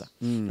turarifata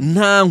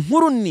nta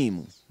nkuru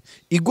nimwe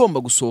igomba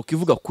gusohoka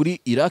ivuga kuri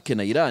Iraq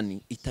na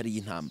Iran itari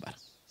y'intambara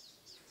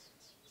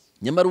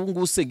nyamara ubu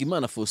ngubu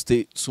Segimana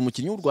Faustin si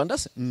umukinnyi w'u Rwanda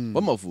se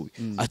w'Amavubi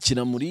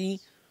akina muri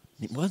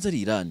mwanza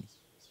ari Iran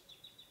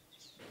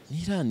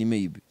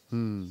maybe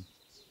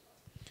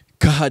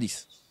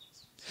Kaharisa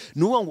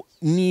nuwango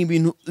ni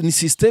ibintu ni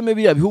systeme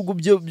bya bihugu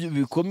byo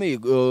bikomeye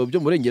byo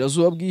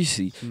murengerazuba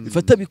bw'isi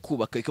bifata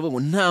bikubaka ikavuga ngo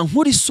nta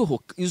nkuru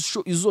isohoka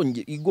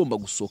izonge igomba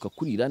gusohoka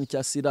kuri Iran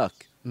cyangwa Iraq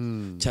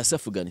cyangwa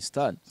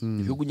Afghanistan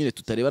ibihugu nyine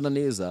tutarebana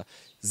neza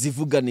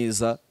zivuga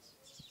neza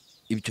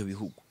ibyo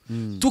bihugu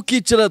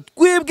tukicara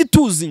twebwe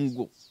tuzi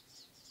ngo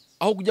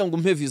aho kugira ngo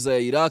mpe visa ya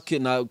Iraq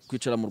na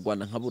kwicara mu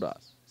Rwanda nka burara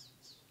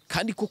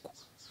kandi koko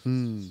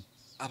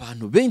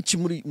abantu benshi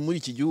muri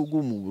iki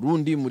gihugu mu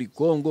Burundi muri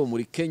Kongo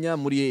muri Kenya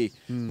muri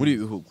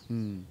bihugu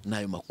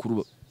nayo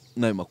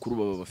makuru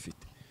baba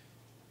bafite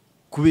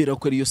kubera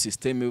ko ariyo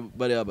systeme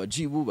bari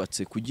abajibu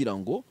batse kugira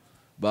ngo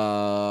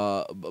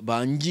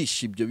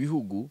bangisha ibyo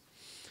bihugu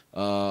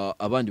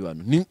abandi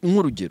bantu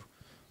nk'urugero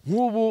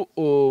nk'ubu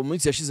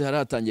munsi yashize hari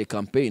hatangiye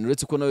campaign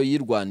uretse ko nayo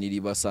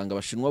yirwanira basanga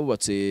abashinwa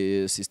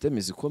bubatse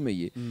systeme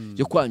zikomeye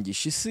yo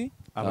kwangisha isi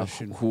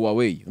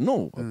Huawei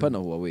apana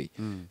Huawei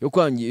yo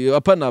kwangisha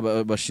apana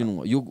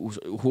abashinwa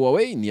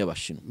Huawei ni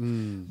abashinwa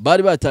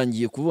bari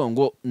batangiye kuvuga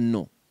ngo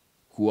no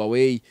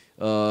Huawei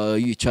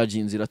yi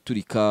charging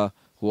ziraturika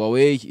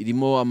Huawei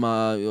irimo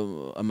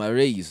ama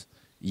rays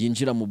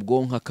yinjira mu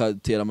bwonko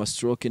akatera ama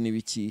stroke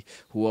n'ibiki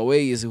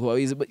Huawei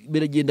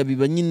biragenda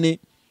biba nyine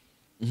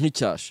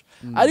nk'icyasha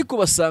ariko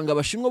basanga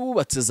abashinwa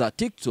bubatse za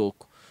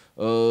TikTok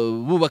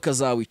bubaka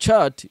za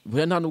WeChat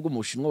buriya nta nubwo mu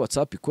Bushinwa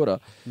WhatsApp ikora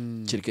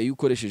kereka iyo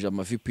ukoresheje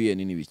ama VPN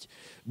n'ibiki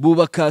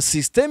bubaka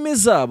systeme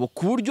zabo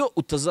ku buryo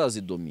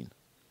utazazidomina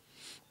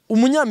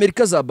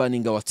umunyamerika za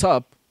baninga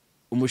WhatsApp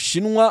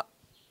umushinwa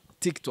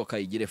TikTok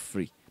ayigire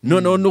free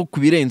noneho no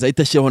kubirenza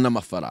itashyiraho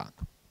n'amafaranga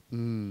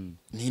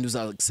ninde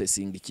uza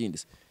accessing ikindi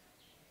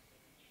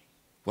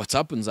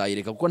WhatsApp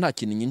nzayireka kuko nta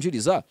kintu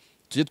nyinjiriza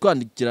tuje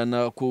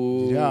twandikirana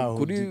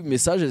kuri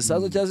message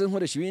zisazo cyaze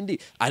nkoresha ibindi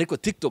ariko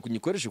TikTok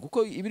nyikoreshe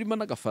kuko ibirimo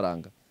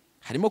n'agafaranga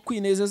harimo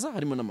kwinezeza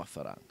harimo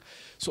n'amafaranga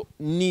so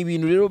ni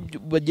ibintu rero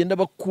bagenda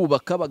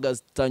bakubaka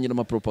bagatangira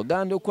ama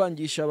propaganda yo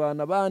kwangisha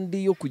abantu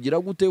abandi yo kugira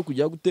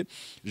gute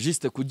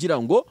juste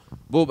kugira ngo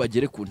bo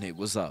bagere ku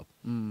ntego zabo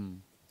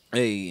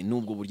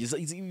nubwo buryo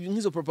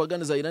nk'izo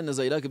propaganda za Iran na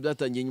za Iraq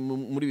byatangiye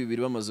muri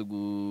 2000 bamaze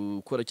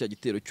gukora cya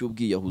gitero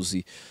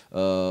cy'ubwiyahuzi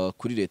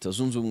kuri leta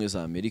zunze ubumwe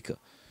za Amerika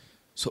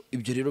so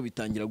ibyo rero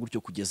bitangira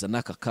gutyo kugeza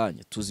n'aka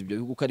kanya tuzi ibyo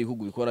bihugu kari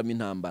bihugu bikoramo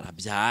intambara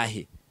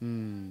byahe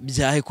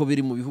ko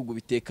biri mu bihugu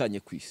bitekanye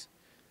kwisi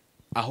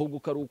ahubwo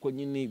kari uko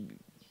nyine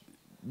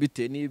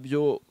bite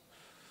n'ibyo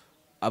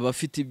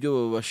abafite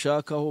ibyo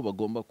bashakaho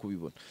bagomba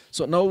kubibona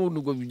so naho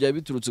nubwo byari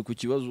biturutse ku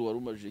kibazo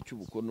warumajije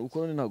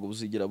cy'ubukoroni ntabwo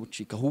buzigera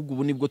bucika ahubwo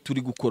ubu nibwo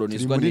turi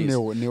gukoronizwa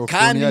neza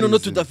kandi none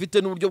tudafite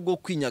n'uburyo bwo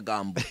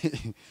kwinyagamba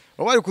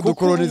bari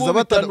kudukoroniza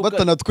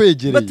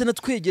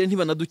batanatwegereye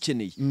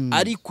ntibanadukeneye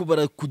ariko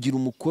barakugira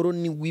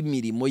umukoroni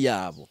w'imirimo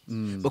yabo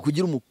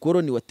bakugira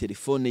umukoroni wa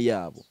telefone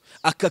yabo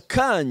aka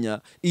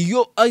kanya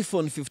iyo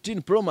iPhone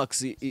 15 Pro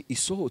Max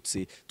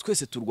isohotse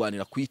twese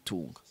turwanira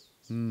kwitunga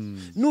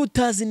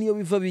nutazi niyo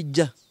biva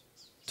bijya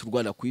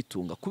turwana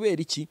kwitunga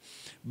kubera iki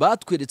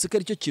batweretse ko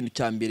ari cyo kintu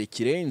cya mbere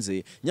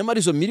kirenze nyamara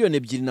izo miliyoni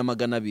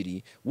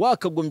 2,200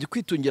 wakagombye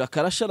kwitungira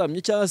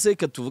karasharamye cyangwa se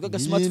katuvuga ga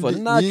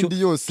smartphone nacyo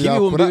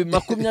k'ibihumbi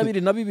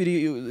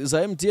 22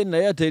 za MTN na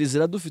Airtel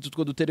ziradufite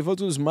utwo dutelefone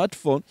tu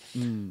smartphone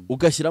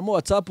ugashyiramo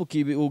WhatsApp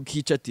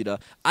ukicatira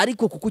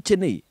ariko kuko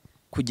ukeneye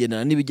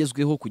kugendana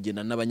n'ibigezweho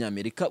kugendana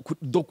n'abanyamerika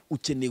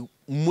ukeneye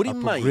muri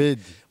mayi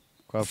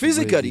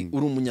physically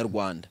uri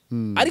umunyarwanda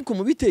ariko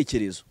mu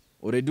bitekerezo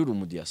already uri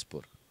mu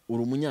diaspora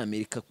uri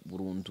umunyamerika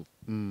burundu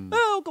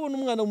ukabona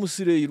umwana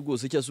w'umusireye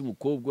rwose cyangwa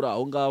umukobwa uri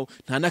aho ngaho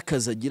nta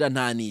nakazagira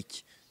nta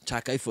niki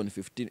nshaka iPhone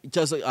 15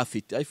 cyangwa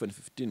afite iPhone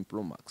 15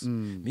 Pro Max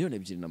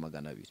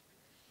 2,200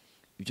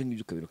 ibyo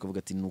ngibyo kabiri ukavuga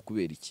ati ni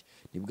ukubera iki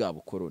ni bwa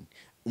bukoroni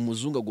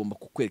umuzungu agomba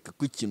kukwereka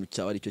ko ikintu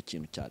cyawe ari cyo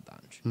kintu cya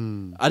danje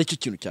ari cyo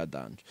kintu cya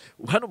danje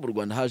hano mu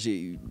Rwanda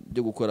haje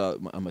byo gukora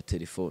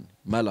amatelefone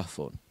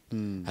marathon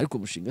ariko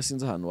umushinga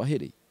sinzi ahantu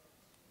wahereye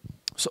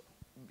so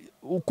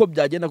uko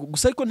byagenda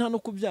gusa ariko nta no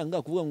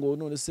kubyanga kuvuga ngo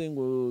none se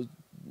ngo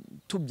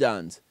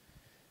tubyanze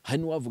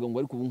hani wavuga ngo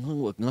ariko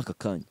nk'aka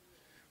kanya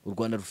u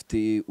Rwanda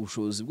rufite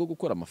ubushobozi bwo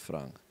gukora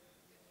amafaranga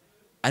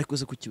ariko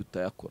se kuki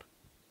utayakora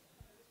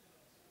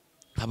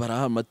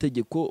habara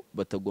amategeko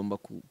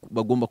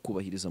bagomba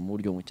kubahiriza mu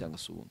buryo mu cyangwa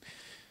se ubundi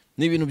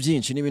ni ibintu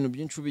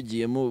byinshi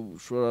ubigiyemo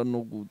ushobora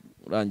no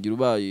kurangira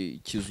ubaye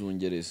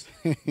ikizungereza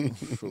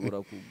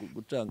ushobora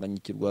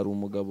gucanganyikirwa ari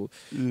umugabo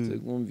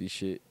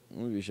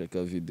mwumvishe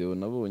ka video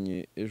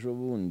nabonye ejo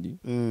bundi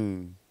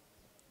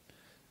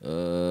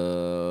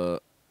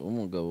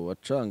umugabo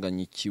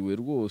wacanganyikiwe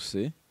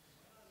rwose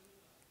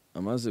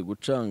amaze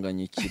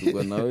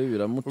gucanganyikirwa nawe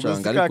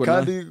biramucanga ariko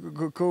kandi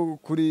ko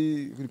kuri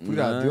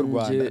radio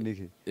Rwanda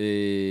niki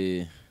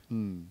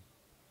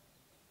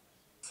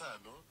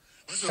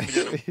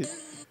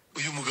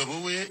uyu mugabo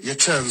we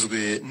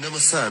yacanzwe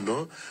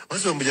n'amasano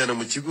maze bamujyana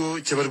mu kigo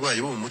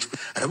cy'abarwayi bo mu mutwe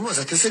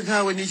aramubaza ati ese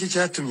nkawe niki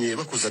cyatumye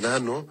bakuzana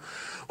hano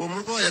uwo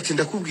murwayi ati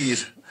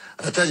ndakubwira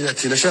aratangira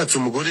ati nashatse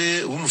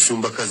umugore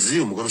w'umusumbakazi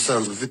umugore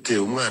usanzwe ufite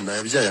umwana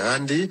yabyaye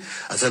ahandi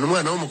azana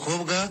umwana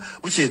w'umukobwa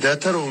bukeye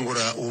data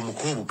arongora uwo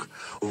mukobwa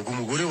ubwo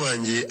umugore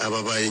wanjye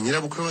ababaye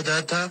nyirabukwe wa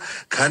data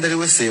kandi ari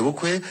we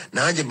sebukwe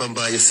nanjye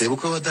mbambaye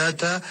sebukwe wa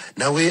data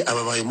nawe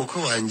ababaye umukwe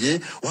wanjye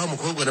wa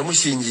mukobwa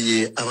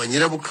namushyingiye aba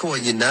nyirabukwe wa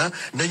nyina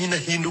na nyina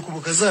hinduka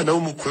umukazana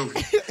w'umukwe we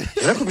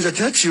yarakomeje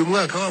ati haciye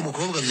umwaka wa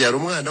mukobwa abyara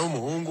umwana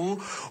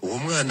w'umuhungu uwo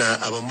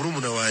mwana aba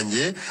murumuna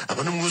wanjye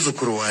aba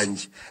n'umwuzukuru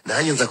wanjye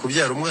nanjye nza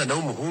kubyara umwana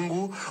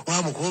w'umuhungu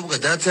wa mukobwa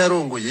data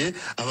yarongoye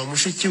aba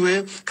mushiki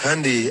we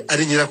kandi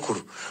ari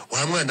nyirakuru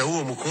wa mwana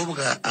w'uwo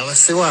mukobwa aba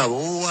se wabo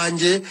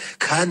w'uwanjye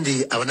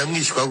kandi aba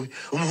namwishywa we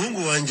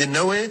umuhungu wanjye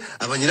nawe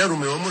aba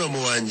nyirarume wa muramu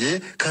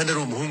wanjye kandi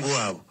ari umuhungu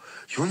wabo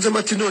yunzemo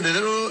ati none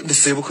rero ndi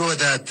sebukwe wa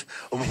data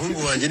umuhungu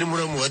wanjye ni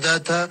muramu wa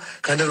data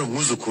kandi ari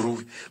umwuzukuru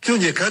we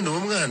byongeye kandi uwo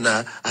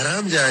mwana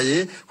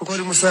arambyaye kuko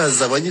ari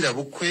musaza wa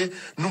nyirabukwe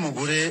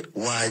n'umugore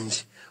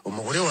wanjye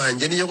umugore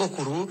wanjye ni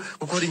nyogokuru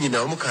kuko ari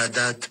nyina wa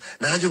mukadata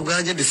nanjye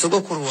ubwanjye ndi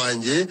sogokuru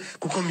wanjye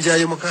kuko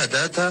mbyaye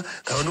mukadata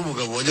nkaba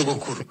n'umugabo wa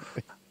nyogokuru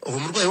uwo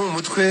murwayi wo mu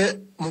mutwe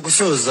mu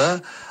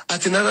gusoza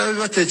ati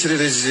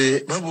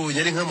narabibatekerereje babonye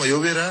ari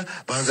nk'amayobera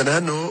banzana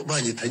hano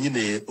banyita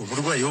nyine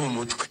umurwayi wo mu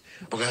mutwe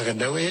muganga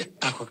nawe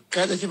ako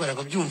kanya akimara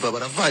kubyumva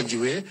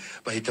baravangiwe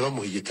bahita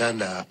bamuha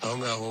igitanda aho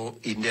ngaho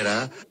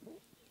Indera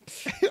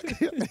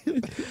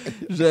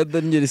Jean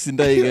Daniel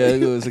Sindayigaya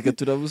rwose ka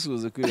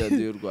turabusuze kuri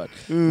radio Rwanda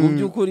mu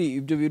byukuri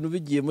ibyo bintu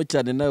bigiyemo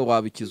cyane nawe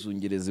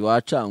wabikizungerezi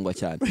wacangwa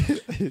cyane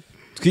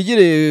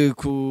twigire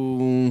ku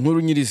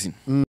nkuru nyirizina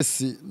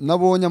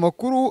nabonye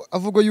amakuru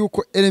avuga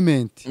yuko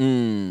Element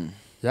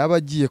yaba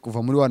agiye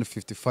kuva muri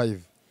 155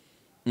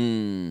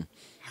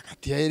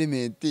 hagati ya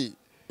Element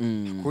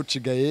Coach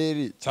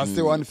Gaël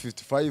cyase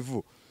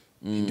 155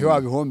 ndi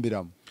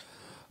wabihombiramo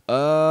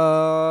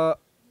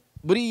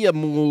buriya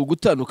mu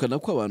gutandukana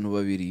kw'abantu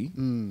babiri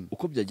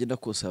uko byagenda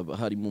kose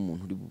harimo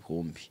umuntu uri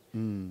buhombi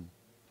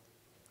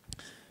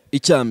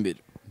icyambere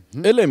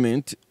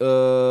Element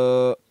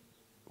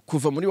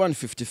kuva muri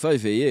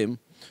 155 AM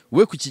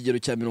we ku kigero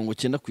cya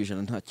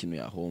 90% nta kintu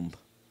yahomba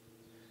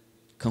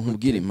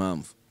kankubwira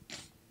impamvu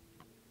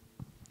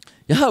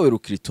yahawe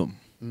rukritoma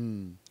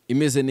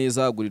imeze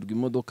neza agurirwa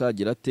imodoka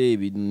agira ate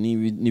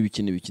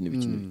n'ibiki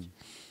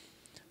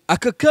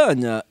aka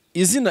kanya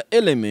izina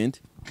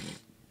Element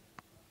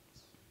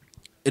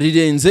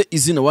rirenze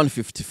izina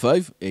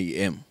 155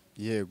 AM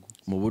yego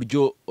mu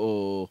buryo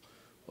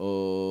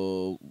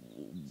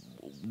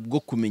bwo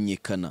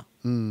kumenyekana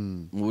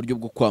mu buryo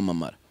bwo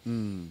kwamamara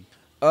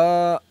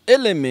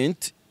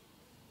Element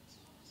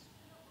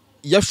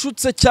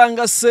yashutse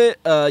cyangwa se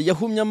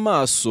yahumye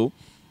amaso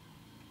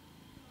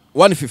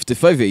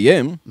 155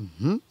 AM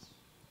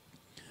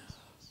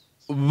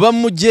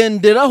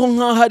bamugenderaho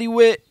nk'aho ari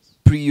we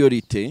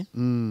priority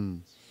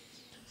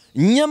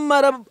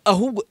nyamara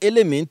ahubwo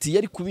Element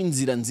yari kuba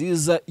inzira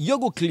nziza yo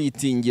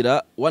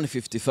guklitingira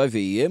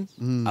 155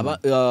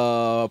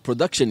 AM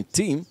production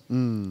team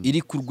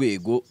iri ku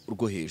rwego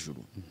rwo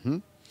hejuru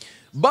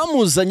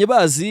bamuzanye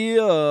bazi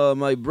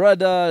my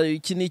brother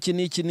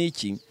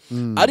iki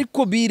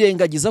ariko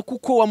birengagiza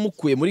kuko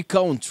wamukuye muri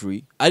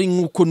country ari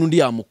nkuko nundi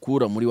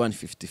yamukura muri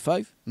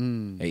 155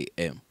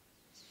 AM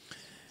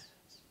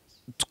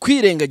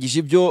twirengagije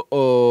ibyo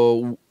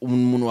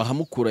umuntu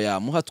wahamukura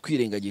yamuha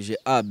twirengagije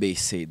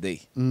ABCD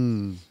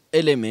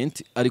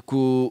Element ari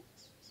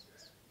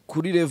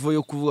kuri level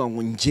yo kuvuga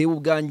ngo njyewe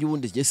ubwanjye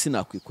ubundi njye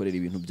sinakwikorera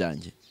ibintu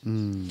byanjye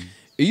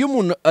iyo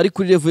umuntu ari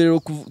kuri level yo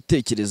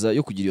gutekereza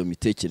yo kugira iyo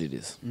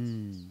mitekerereza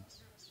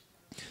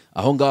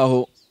aho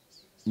ngaho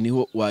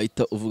niho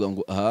wahita uvuga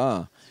ngo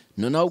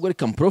none ahubwo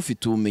reka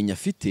profit umenya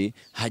afite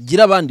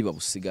hagira abandi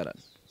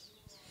babusigarana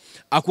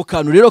ako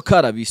kantu rero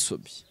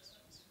karabisobye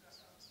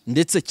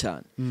ndetse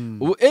cyane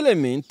ubu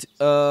Element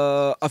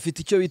afite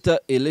icyo bita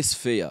less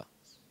fair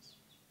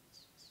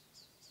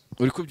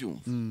uri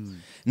kubyumva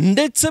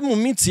ndetse mu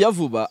minsi ya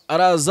vuba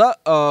araza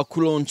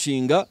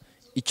kuronshinga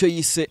icyo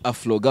yise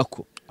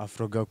Afrogako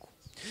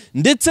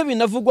ndetse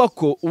binavugwa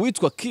ko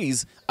uwitwa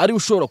Keys ari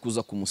ushobora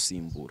kuza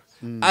kumusimbura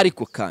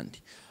ariko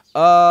kandi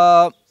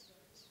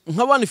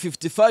nka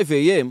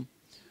 155 AM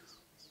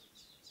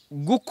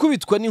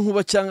gukubitwa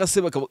n'inkuba cyangwa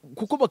se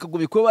kuko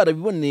bakagomba kuba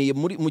barabiboneye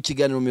mu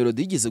kiganiro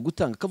Melody yigeze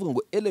gutanga kavuga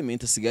ngo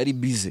Element asigaye ari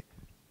busy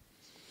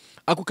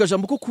ako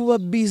kajambo ko kuba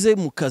busy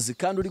mu kazi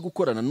kandi uri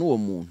gukorana n'uwo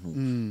muntu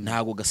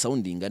ntago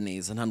gasoundinga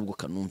neza nta nubwo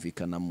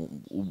kanumvikana mu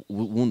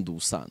wundi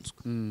usanzwe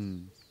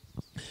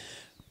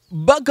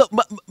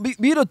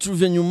biro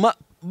tuve nyuma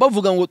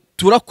bavuga ngo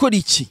turakora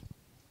iki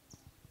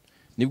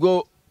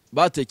nibwo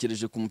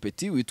batekereje ku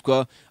mupeti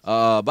witwa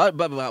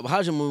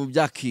haje mu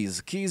bya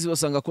Keys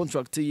basanga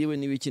contract yiwe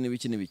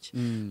n'ibiki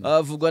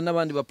avugwa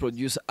n'abandi ba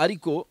producer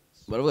ariko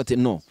baravuga ati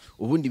no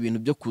ubundi ibintu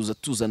byo kuza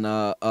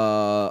tuzana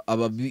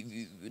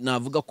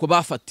navuga ko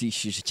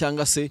bafatishije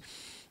cyangwa se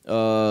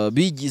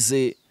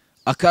bigize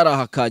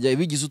akaraha kajya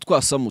bigize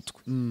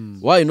utwasamutwe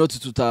why not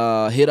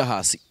tutahera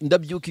hasi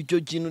ndabyuka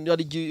icyo kintu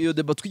ari iyo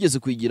deba twigeze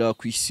kwigira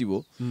ku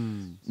isibo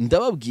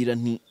ndababwira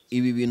nti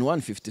ibi bintu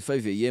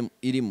 1:55 am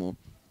irimo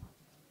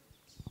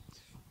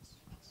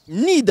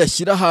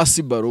nidashyira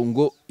hasi baro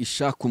ngo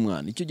ishaka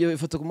umwana icyo gihe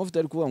ifata ku mavuta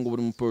ari kuvuga ngo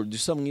buri mu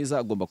producer mwiza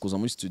agomba kuza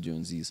muri studio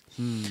nziza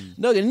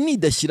ndaga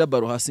nidashyira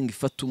baro hasi ngo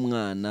ifata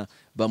umwana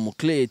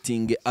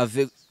bamucreating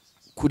ave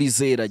kuri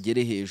zera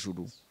agere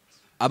hejuru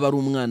aba ari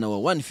umwana wa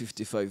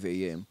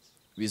 1:55 am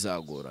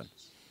bizagorana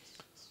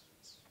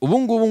ubu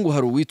ngubu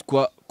hari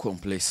uwitwa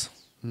Compressor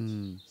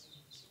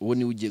uwo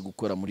ni ugiye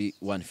gukora muri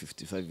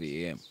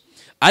 1:55 am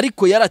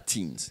ariko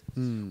yaratinze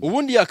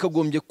ubundi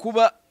yakagombye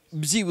kuba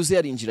byibuze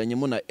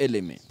yarinjiranyemo na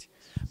Element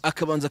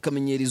akabanza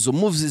akamenyera izo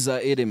moves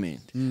za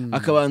Element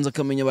akabanza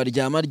akamenya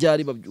baryama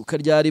ryari babyuka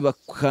ryari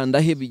bakanda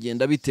he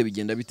bigenda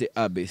bite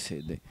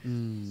ABCD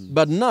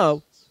but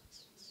now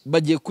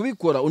bagiye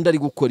kubikora undi ari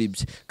gukora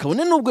ibye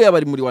kabone nubwo yaba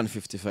ari muri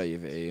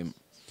 1:55 am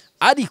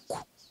ariko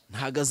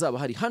ntago azaba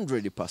hari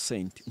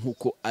 100%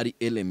 nkuko ari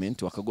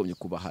Element wakagombye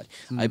kuba hari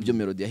ibyo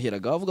Melody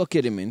yaheraga avuga ko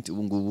Element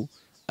ubu ngubu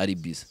ari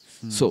busy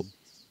so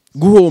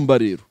guhomba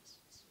rero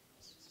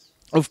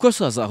of course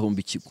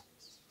hazahomba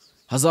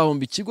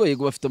ikigo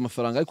yego bafite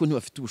amafaranga ariko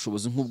ntibafite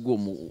ubushobozi nk'ubwo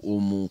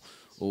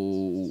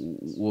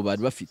uwo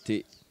bari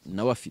bafite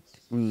nawe afite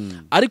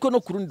ariko no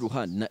ku rundi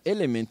ruhande na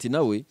Element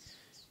nawe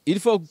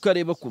irifa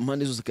kukareba ku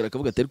mpande zose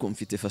karakavuga ati ariko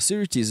mfite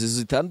facilities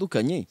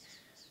zitandukanye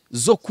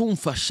zo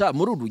kumfasha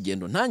muri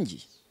urugendo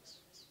ntangiye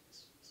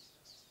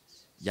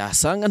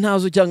yasanga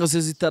ntazo cyangwa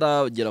se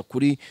zitaragera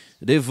kuri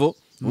level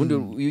ubundi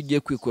iyo ugiye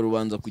kwikora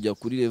ubanza kujya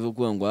kuri level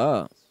kuvuga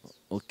ngo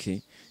okay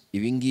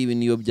ibi ngibi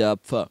niyo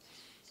byapfa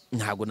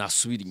ntago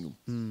nasubira inyuma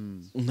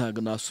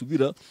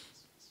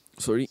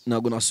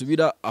ntago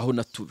nasubira aho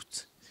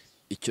naturutse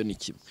icyo ni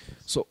kimwe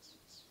so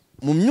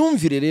mu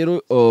myumvire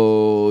rero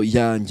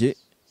yanjye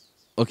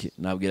okay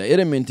nabwira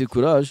Element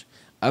courage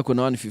ariko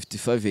na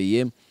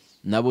 1:55 am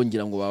nabo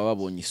ngira ngo baba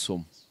babonye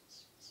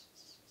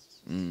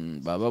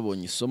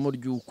isomo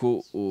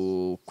ry'uko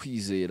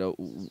kwizera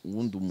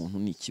ubundi umuntu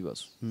ni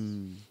ikibazo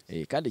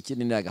kandi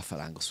ikindi ni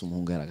agafaranga se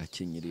umuhungu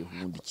yaragakenyereye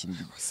ubundi ikindi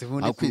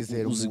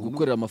uzi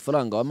gukorera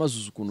amafaranga wamaze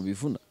ukuntu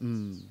bivuna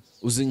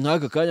uzi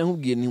nk'aka kanya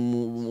nkubwiye ni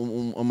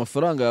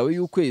amafaranga yawe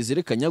y'ukwezi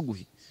reka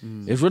nyaguhe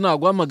ejo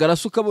naguhamagara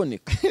se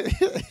ukaboneka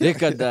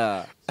reka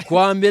da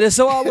kwa mbere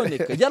se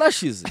waboneka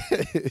yarashize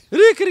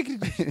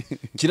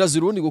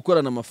kirazira ubundi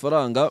gukorana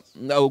amafaranga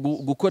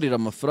gukorera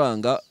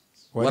amafaranga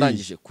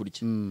warangije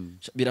kurya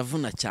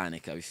biravuna cyane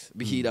kabisa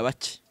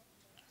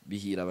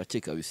bihira bake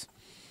kabisa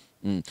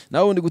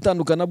nawe undi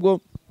gutandukana bwo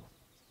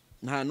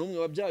nta numwe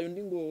wabyaye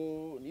undi ngo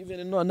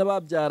even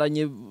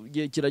n'ababyaranye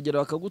kiragera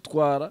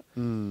bakagutwara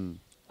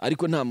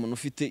ariko nta muntu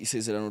ufite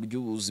isezerano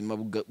ry'ubuzima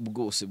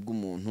bwose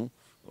bw'umuntu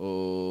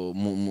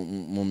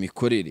mu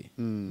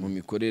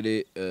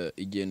mikorere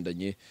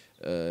igendanye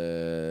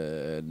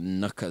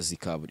n'akazi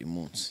ka buri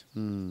munsi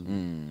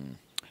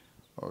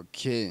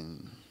okay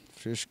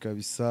fresh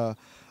kabisa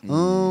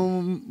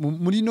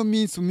muri no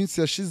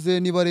minsi yashize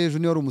niba rejo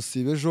niba ari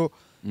umusibe ejo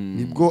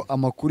nibwo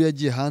amakuru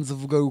yagiye hanze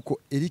avuga yuko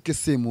Eric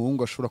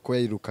Semuhungu ashobora kuba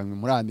yirukanywe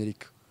muri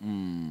Amerika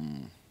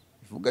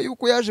ivuga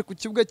yuko yaje ku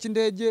kibuga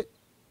cy'indege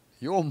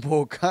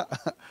yomboka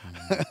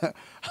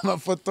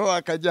amafoto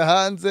akajya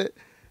hanze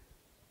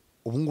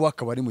ubu ngubu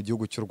akaba ari mu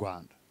gihugu cy'u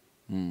Rwanda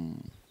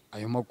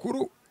ayo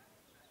makuru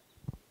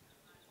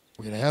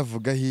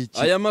yavuga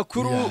iki aya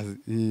makuru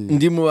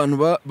ndi mu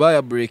bantu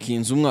baya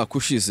breakinze umwaka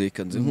ushize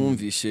kanze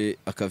nkumvishe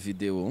aka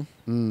video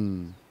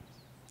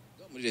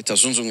muri Leta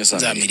Zunze Ubumwe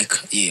za Amerika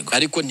yego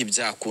ariko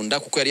ntibyakunda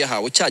kuko yari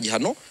yahawe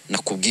cyagihano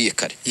nakubwiye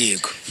kare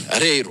yego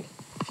rero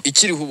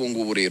ikiriho ubu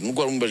ngubu rero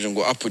nubwo arumbaje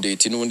ngo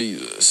update n'ubundi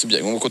sibya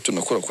nko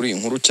tunakora kuri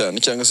inkuru cyane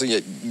cyangwa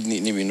se ni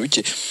ibintu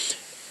bike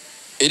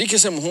Eric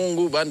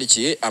Semuhungu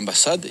bandikiye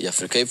ambassade ya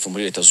Afrika y'Epfo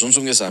muri Leta Zunze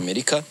Ubumwe za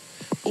Amerika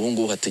ubu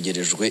ngubu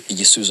hategerejwe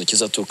igisubizo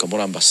kizaturuka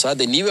muri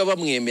ambassade niba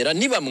bamwemera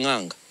niba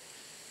mwanga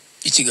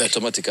ikigali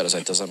automatically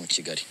azahita mu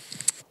Kigali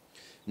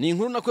ni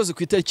inkuru nakoze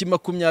ku itariki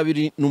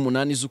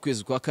 28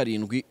 z'ukwezi kwa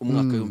karindwi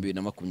umwaka wa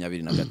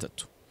 2023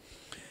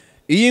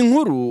 iyi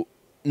nkuru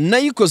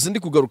nayikoze ndi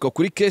kugaruka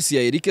kuri case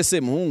ya Eric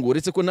Semuhungu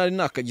uretse ko ntari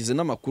nakagize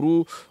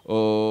n'amakuru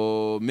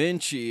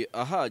menshi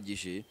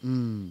ahagije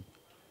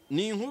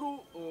ni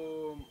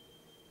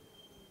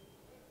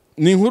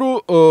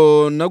inkuru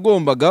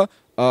nagombaga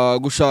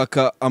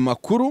gushaka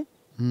amakuru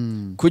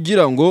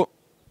kugira ngo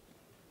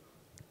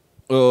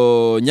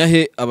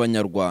nyahe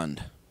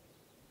abanyarwanda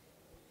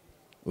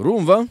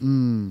urumva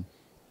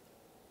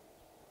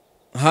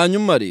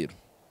hanyuma rero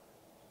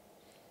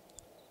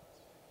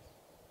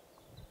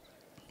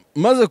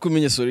maze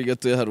kumenya sori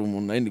gato hari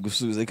umuntu nari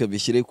gusubiza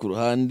ikabishyire ku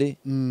ruhande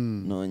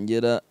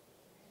nongera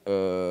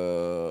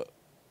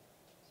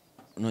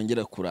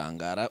nongera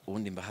kurangara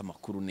ubundi mbaha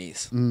amakuru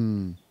neza.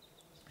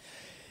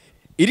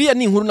 Iriya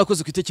ni inkuru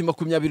nakoze ku itariki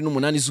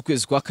 28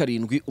 z'ukwezi kwa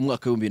karindwi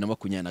umwaka wa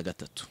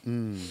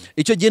 2023.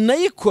 Icyo gihe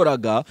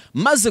nayikoraga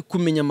maze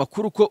kumenya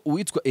amakuru ko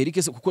uwitwa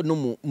Eric se kuko no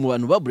mu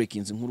bantu ba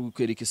breakings inkuru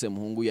ko Eric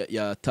Semuhungu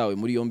yatawe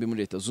muri yombi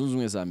muri Leta Zunze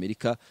Ubumwe za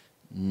Amerika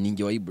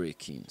ninge wa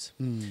breakings.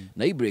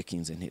 Na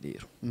breakings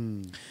nterero.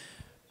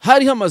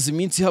 Hari hamaze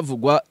iminsi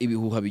havugwa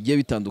ibihuha bigiye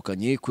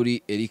bitandukanye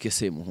kuri Eric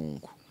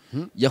Semuhungu.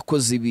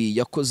 Yakoze ibi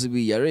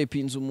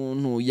yarepinze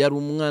umuntu yari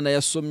umwana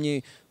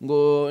yasomye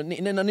ngo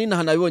nina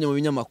hanabibonye mu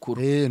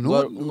binyamakuru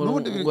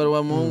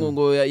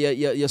ngo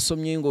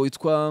yasomye ngo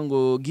witwa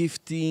ngo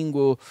gifting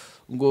ngo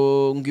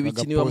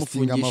ibikini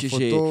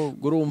bamufungishije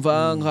ngo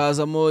urumva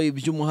nkazamo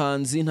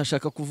iby'umuhanzi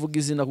ntashaka kuvuga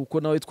izina kuko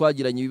nawe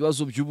twagiranye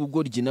ibibazo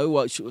by'ubugoryi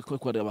nawe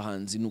wakora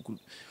abahanzi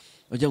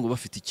bajya ngo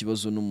bafite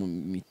ikibazo no mu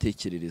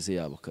mitekerereze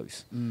yabo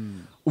kabisa.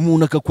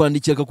 Umuntu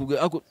akakwandikira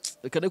akakubwira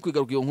reka ne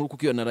kwigaruka iyo nkuru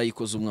kuko iyo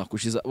narayikoze umwaka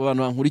ushize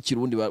abantu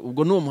bankurikira ubundi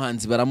ubwo n'uwo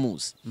muhanzi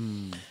baramuzi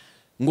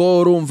ngo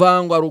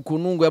urumva ngo ari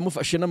ukuntu ngo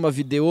yamufashe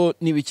n'amavideo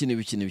n'ibiki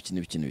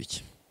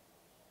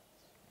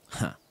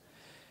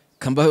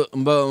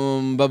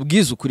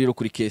mbabwiza ukuri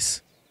kuri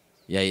case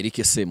ya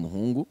Eric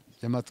Semuhungu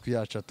y'amatwi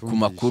yacu atumvise ku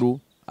makuru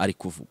ari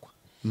kuvugwa.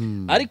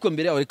 Ariko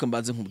mbere yaho reka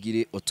mbanze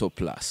nkubwire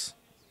Autoplus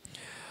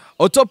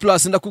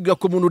ndakubwira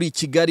ko umuntu uri i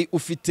Kigali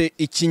ufite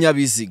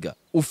ikinyabiziga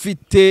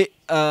ufite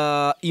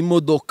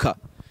imodoka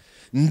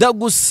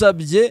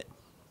ndagusabye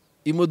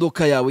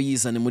imodoka yawe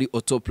yizane muri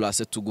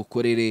Autoplus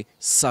tugukorere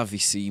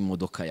service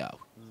y'imodoka yawe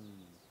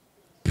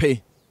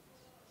pe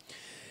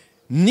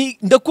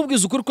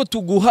ndakubwiza ukuri ko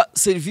tuguha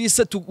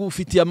service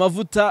tugufitiye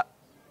amavuta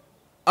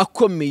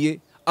akomeye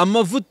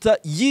amavuta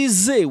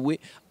yizewe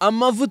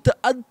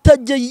amavuta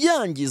atajya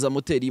yangiza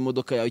moteri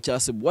y'imodoka yawe cyangwa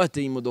se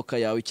boîte y'imodoka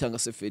yawe cyangwa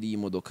se feri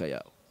y'imodoka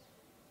yawe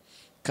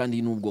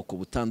kandi n'ubwoko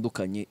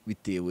butandukanye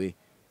bitewe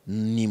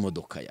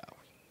n'imodoka yawe.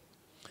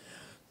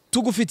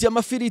 Tugufitiye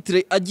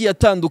amafiltre agiye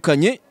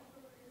atandukanye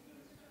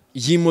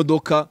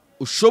y'imodoka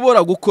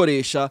ushobora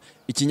gukoresha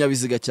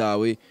ikinyabiziga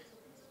cyawe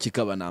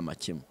kikaba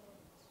namakemo.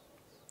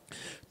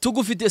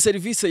 Tugufitiye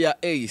service ya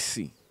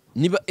AC.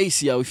 Niba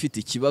AC yawe ifite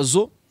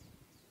ikibazo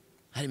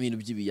hari ibintu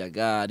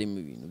by'ibiyaga hari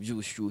ibintu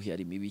by'ubushyuhe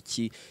hari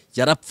ibiki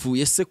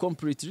yarapfuye se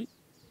completely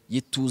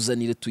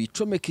yituzanire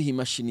tuyicomeke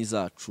imashini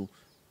zacu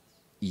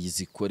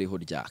izikoreho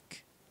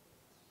ryake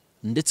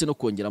ndetse no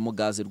kongeramo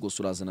gaze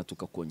rwose urazana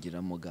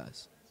tukakongeramo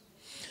gaze.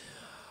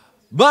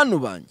 Bantu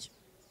banjye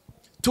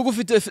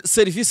tugufite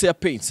service ya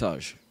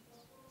paintage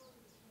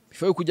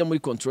bifite kujya muri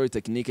control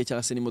technique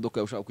cyangwa se n'imodoka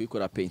yawe ushaka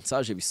kuyikora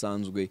paintage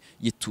bisanzwe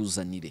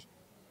yituzanire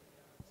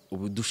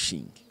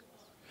ubudushinge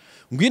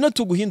ngwino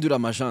tuguhindura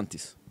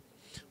amajantis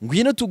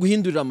ngwino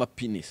tuguhindurira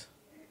amapine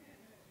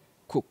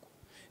koko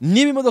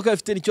niba imodoka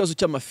ifite n'ikibazo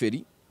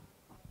cy'amaferi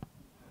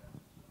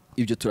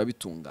ibyo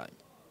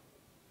turabitunganya.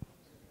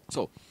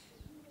 So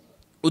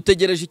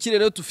utegereje iki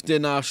rero tufite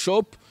na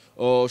shop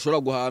ushobora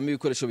guhama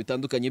ibikoresho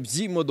bitandukanye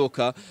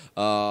by'imodoka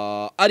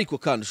ariko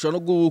kandi ushobora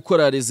no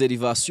gukora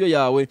reservation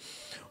yawe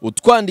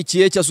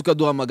utwandikiye cyangwa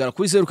ukaduhamagara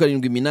kuri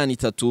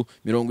 0783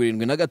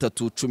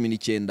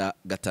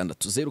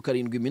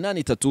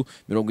 73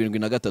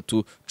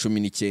 19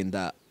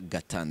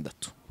 06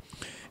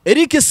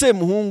 Eric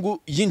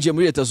Semuhungu yinjiye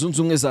muri Leta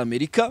Zunze Ubumwe za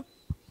Amerika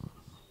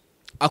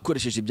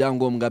akoresheje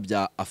ibyangombwa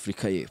bya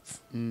Afrika y'Epfo.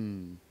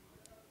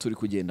 Turi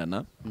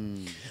kugendana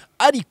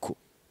ariko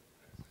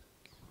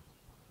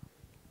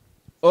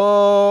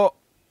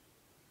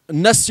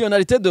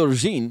nationalité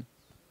d'origine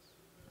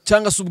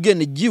cyangwa se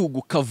ubwene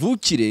gihugu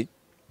kavukire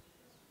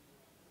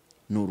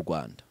n'u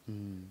Rwanda.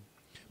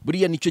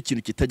 Buriya nicyo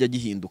kintu kitajya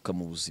gihinduka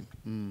mu buzima.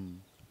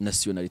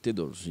 Nationalité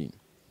d'origine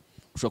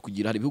ushobora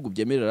kugira hari ibihugu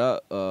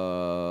byemerera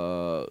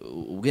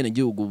ubwene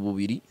gihugu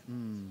bubiri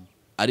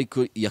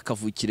ariko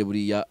yakavukire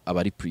buriya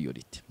abari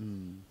priority.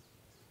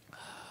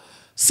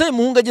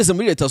 Semuhungu ageze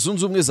muri Leta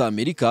Zunze Ubumwe za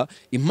Amerika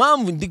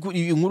impamvu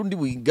inkuru ndi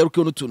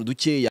bugarukeho n'utuntu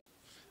dukeya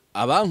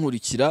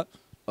abankurikira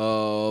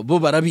bo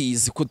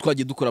barabizi ko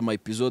twagiye dukora ama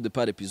episode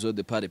par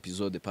episode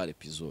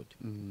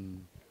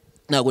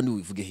ntabwo ndi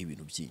wivugeho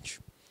ibintu byinshi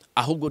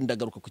ahubwo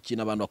ndagaruka ku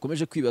kintu abantu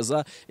bakomeje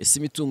kwibaza ese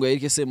imitungo ya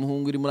Eric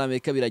Semuhungu iri muri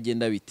Amerika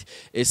biragenda bite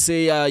ese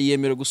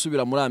yemerewe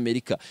gusubira muri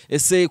Amerika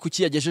ese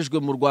kuki yagejejwe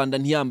mu Rwanda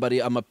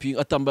ntiyambare amapingu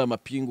atambaye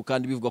amapingu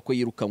kandi bivuga ko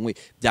yirukanywe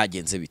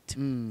byagenze bite.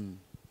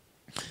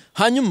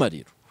 Hanyuma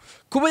rero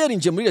kuba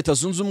yarinjiye muri Leta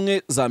Zunze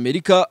Ubumwe za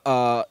Amerika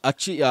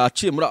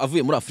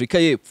avuye muri Afrika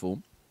y'Epfo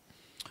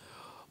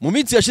mu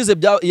minsi yashize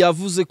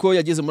yavuze ko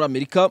yageze muri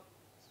Amerika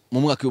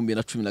mu mwaka wa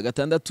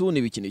 2016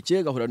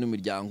 n'ibikinike gahura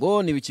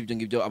n'imiryango n'ibiki byo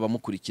ngibyo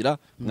abamukurikira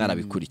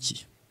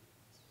mwarabikurikiye.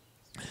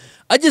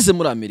 Ageze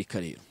muri Amerika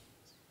rero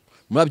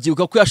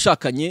murabyibuka ko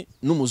yashakanye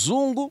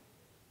n'umuzungu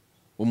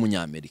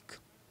w'umunyamerika.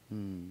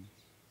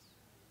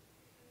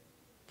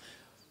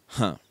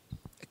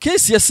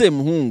 Case ya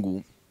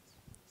Semuhungu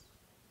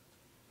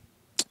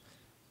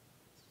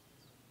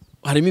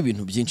harimo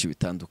ibintu byinshi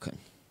bitandukanye.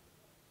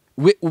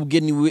 We ubwe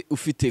niwe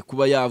ufite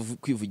kuba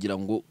kwivugira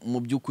ngo mu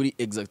byukuri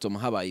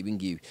exactement habaye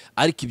ibingibi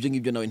ariko ibyo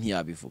ngibyo nawe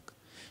ntiyabivuga.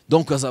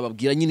 donc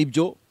azababwira nyine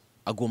ibyo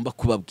agomba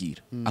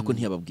kubabwira ako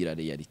ntiyababwira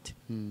reality.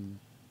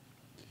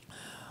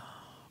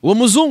 Uwo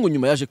muzungu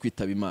nyuma yaje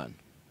kwitaba Imana.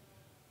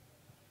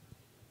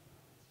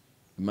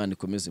 Imana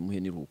ikomeze imuhe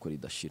n'iruhuko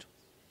ridashira.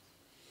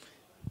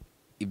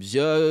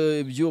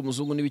 Ibyo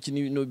muzungu n'ibiki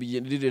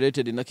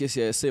related na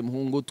case ya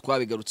SEMUHUNGU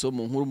twabigarutseho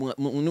mu nkuru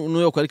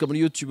n'uyo kwarika muri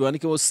YouTube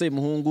bandikeho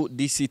SEMUHUNGU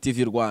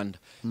DCTV Rwanda.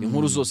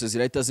 Inkuru zose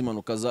zirahita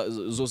zimanuka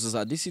zose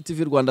za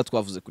DCTV Rwanda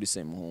twavuze kuri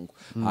SEMUHUNGU.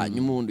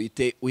 Hanyuma ubundi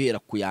ite uhera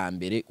ku ya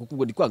mbere kuko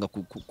ubwo ndikwanga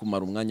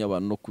kumara umwanya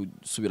abantu no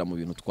kusubira mu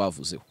bintu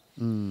twavuzeho.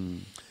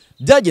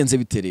 Byagenze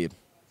bite rero?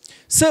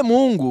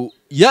 SEMUHUNGU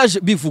yaje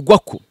bivugwa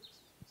ko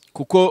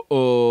kuko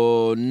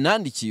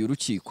nandikiye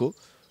urukiko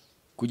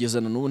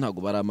kugeza na n'ubu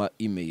ntago barama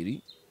email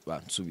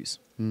bansubiza.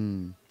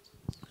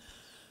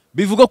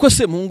 Bivuga ko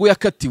SEMUHUNGU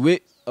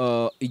yakatiwe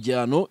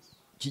igihano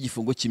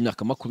cy'igifungo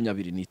cy'imyaka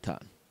 25.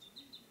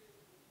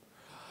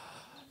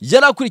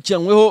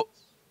 Yarakurikiranyweho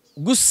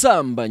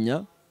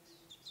gusambanya,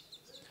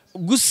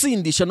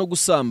 gusindisha no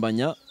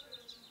gusambanya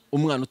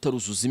umwana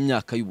utaruzuza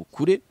imyaka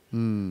y'ubukure.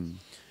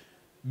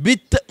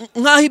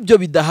 Nkaho ibyo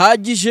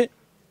bidahagije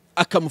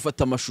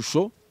akamufata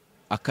amashusho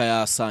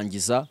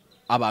akayasangiza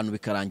abantu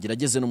bikarangira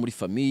ageze no muri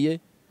famiye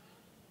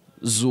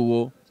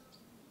z'uwo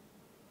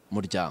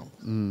muryango.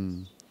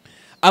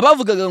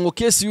 Abavugaga ngo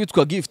case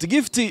yitwa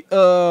Gift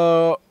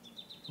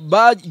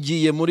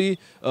bagiye muri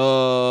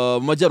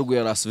majyaruguru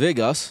ya Las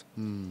Vegas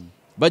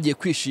bagiye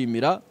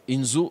kwishimira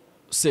inzu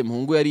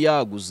SEMUHUNGU yari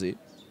yaguze.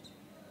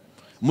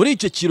 Muri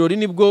icyo kirori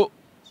nibwo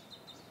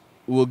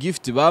uwo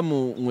Gift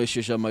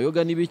bamunywesheje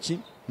amayoga n'ibiki.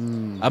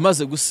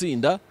 Amaze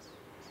gusinda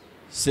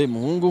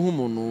SEMUHUNGU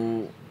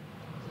nk'umuntu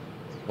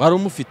wari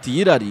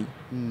umufitiye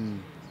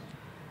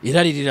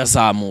irari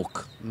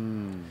rirazamuka.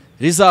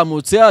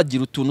 Rizamutse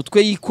yagira utuntu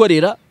twe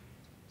yikorera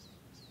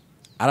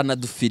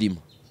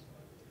aranadufirima.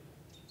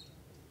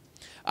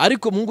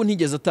 Ariko MUHUNGU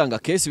ntigeze atanga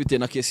case bitewe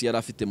na case yari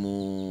afite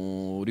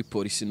muri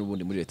polisi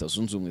n'ubundi muri Leta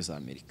Zunze Ubumwe za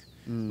Amerika.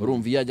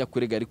 Urumva yajya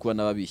kurega ari kuba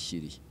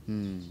nababishyiriye.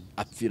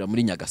 Apfira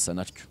muri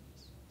Nyagasana atyo.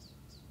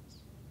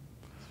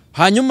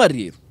 Hanyuma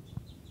rero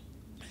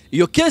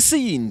iyo case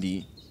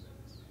yindi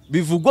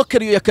bivugwa ko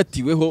ariyo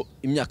yakatiweho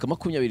imyaka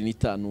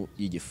 25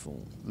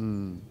 y'igifungo.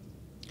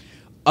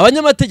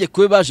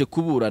 Abanyamategeko be baje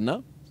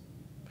kuburana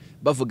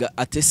bavuga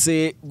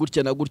atese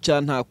gutya na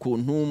gutya nta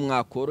kuntu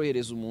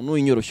mwakorohereza umuntu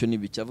inyoroshyo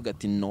n'ibiki. Avuga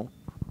ati no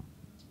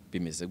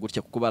bimeze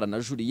gutya kuko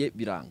baranajuriye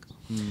biranga.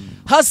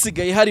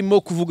 Hasigaye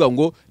harimo kuvuga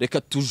ngo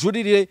reka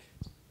tujurire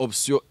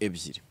option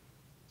ebyiri.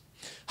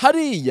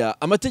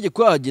 Hariya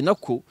amategeko yagena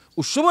ko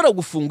ushobora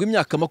gufunga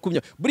imyaka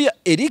 20. Buriya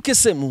Eric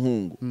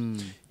SEMUHUNGU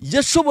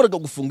yashoboraga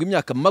gufunga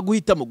imyaka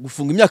maguhitamo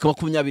gufunga imyaka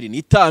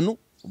 25.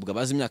 Ubwo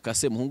abazi imyaka ya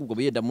SEMUHUNGU ubwo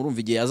biyenda murumva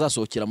igihe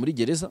yazasohokera muri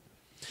gereza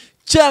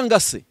cyangwa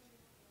se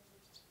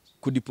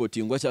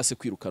kudipotingwa cyangwa se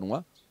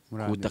kwirukanwa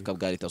ku butaka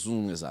bwa Leta Zunze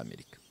Ubumwe za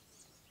Amerika.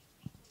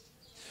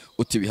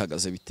 Uti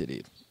bihagaze bite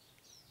rero?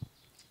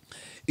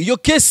 Iyo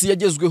case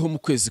yagezweho mu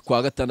kwezi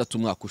kwa gatandatu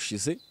umwaka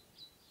ushize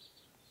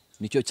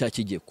nicyo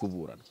cyakigiye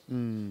kuburana.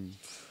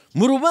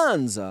 Mu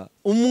rubanza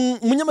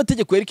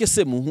umunyamategeko Eric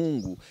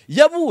SEMUHUNGU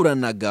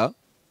yaburanaga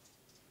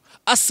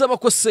asaba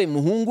ko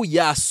SEMUHUNGU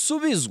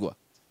yasubizwa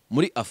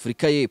muri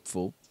Afrika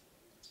y'Epfo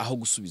aho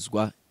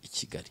gusubizwa i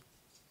Kigali.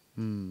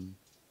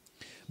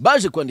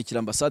 Baje kwandikira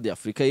ambasade ya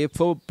Afrika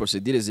y'Epfo,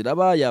 procedure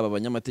ziraba yaba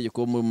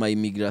abanyamategeko mu ma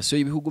immigration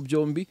y'ibihugu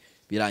byombi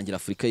birangira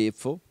Afrika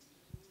y'Epfo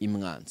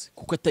imwanze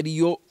kuko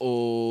atariyo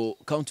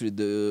country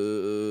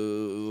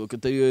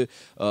de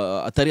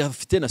atari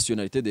afite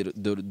nationalité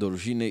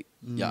d'origine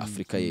ya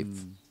Afrika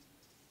y'Epfo.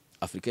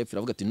 Afrika y'Epfo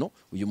iravuga ati no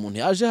uyu muntu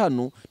yaje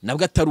hano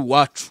nabwo atari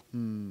uwacu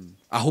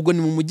ahubwo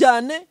ni mu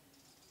mujyane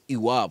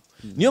iwabo.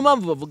 Niyo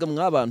mpamvu bavuga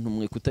mw'abantu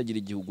mwe kutagira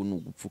igihugu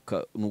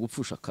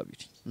n'ugupfusha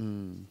kabiri.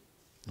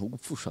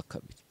 Ntugupfusha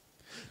kabiri.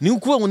 Ni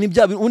ukuvuga ngo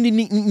nibya undi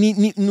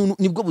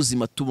nibwo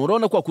buzima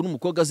tumurona kwa kuntu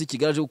umukobwa azi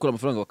Kigali aje gukora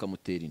amafaranga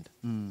bakamutera inda.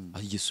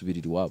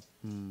 Ayigisubirira iwabo.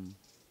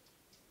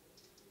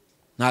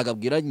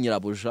 Ntagabwira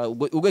nyirabuja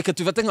ubwo reka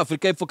tufate nka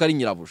Afrika y'Epfo kari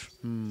nyirabuja.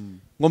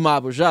 Ngo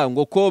mabuja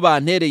ngo ko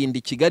bantereye inda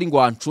Kigali ngo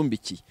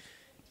wancumbikiye.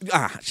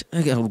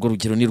 Urwo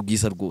rugero ni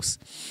rwiza rwose.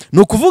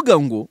 Nukuvuga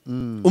ngo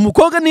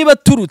umukobwa niba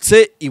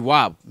turutse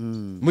iwabo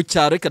mu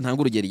cyaro reka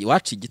ntanga urugero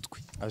iwacu igitwe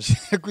aje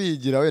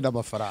kwigira we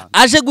n'amafaranga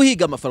aje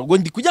guhiga amafaranga ngo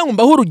ndi kugira ngo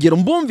mbaho urugero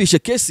mbumvishe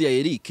case ya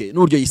Eric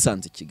n'uryo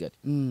yisanze i Kigali.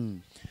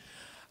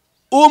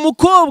 Uwo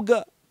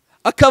mukobwa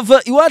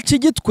akava iwacu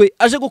igitwe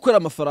aje gukora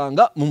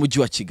amafaranga mu mujyi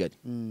wa Kigali.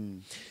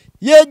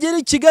 Yegera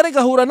i Kigali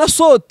gahura na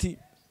Soti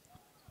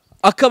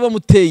akaba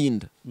muteye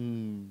inda.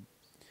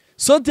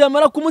 Soti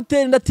yamara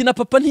kumutera inda ati na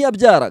papa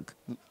ntiyabyaraga.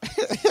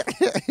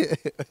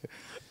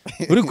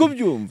 Uri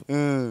kubyumva?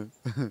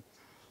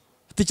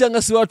 Ati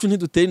cyangwa se iwacu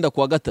ntidutera inda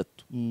kwa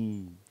gatatu.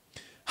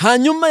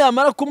 Hanyuma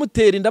yamara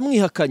kumutera inda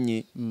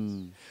mwihakanye.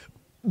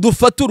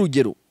 Dufata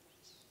urugero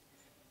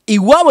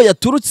iwabo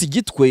yaturutse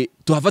igitwe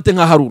tuhafate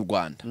nka hari u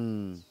Rwanda.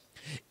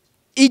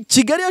 I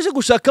Kigali yaje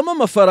gushakamo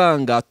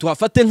amafaranga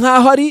tuhafate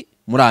nka hari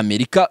muri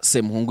Amerika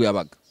SEMUHUNGU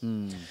yabaga.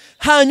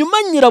 Hanyuma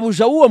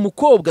nyirabuja w'uwo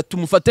mukobwa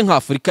tumufate nka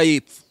Afrika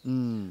y'Epfo.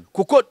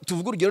 kuko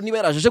tuvuga urugero niba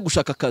yaraje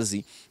gushaka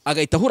akazi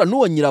agahita ahura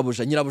n'uwo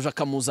nyirabuja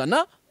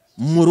akamuzana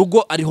mu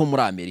rugo ariho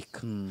muri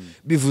Amerika.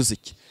 Bivuze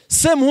iki?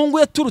 Semuhungu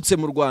yaturutse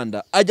mu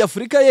Rwanda ajya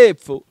Afurika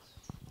y'Epfo,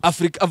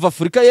 ava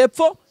Afurika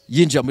y'Epfo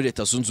yinjira muri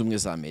Leta Zunze Ubumwe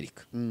za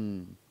Amerika.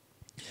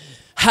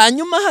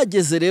 Hanyuma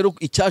hageze rero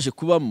icyaje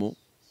kubamo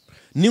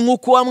ni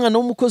nk'uko wa mwana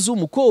w'umukozi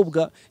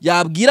w'umukobwa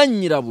yabwira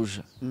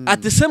nyirabuja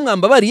ati se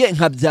mwambabariye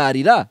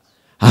nkabyarira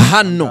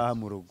hano.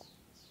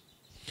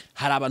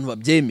 Hari abantu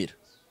babyemera,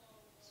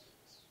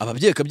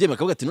 ababyeyi kabyemera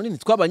kavuga ati none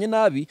ntitwabanye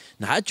nabi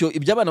ntacyo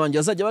ibyo abana banjye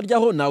bazajya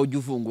baryaho nawe ujye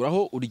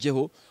uvunguraho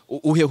uryeho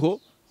uheho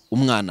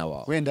umwana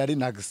wawe, wenda ari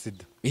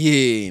nagisida.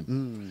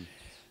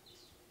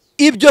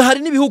 Ibyo hari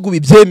n'ibihugu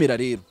bibyemera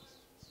rero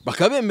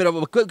bakabemera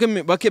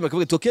bakemera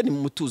kavuga ati okay ni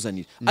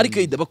mutuzanire. Ariko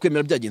yida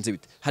bakwemera byagenze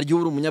bite? Hari igihe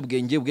uri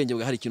umunyabwenge, ubwenge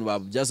bwa hari ikintu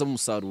babyaza mu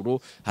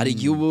musaruro, hari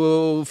igihe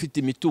ufite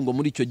imitungo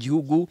muri icyo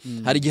gihugu,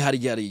 hari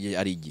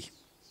igihe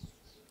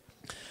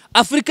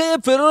Afurika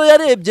y'Epfo rero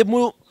yarebye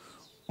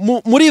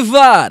muri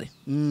VAR,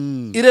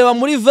 ireba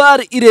muri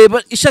VAR,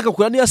 ireba ishaka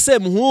kurana niya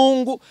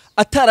Semuhungu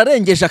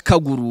atararengeje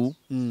akaguru,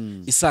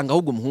 isanga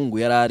ahubwo umuhungu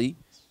yarari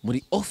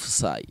muri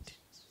offside,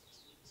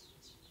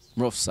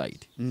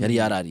 yari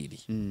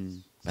yaraririye.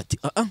 Ati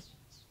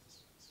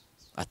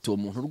ati uwo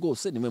muntu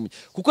rwose nimwe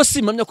kuko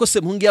simamya ko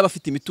Semuhungu yaba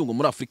afite imitungo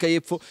muri Afurika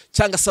y'Epfo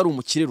cyangwa se ari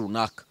umukire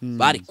runaka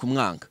bari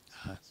kumwanga,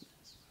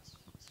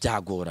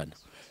 byagorana.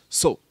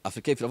 So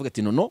Afurika y'Epfo iravuga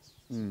ati no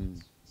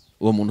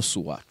uwo muntu si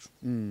uwacu.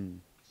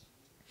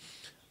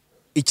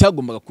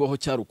 Icyagombaga kubaho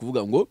cyari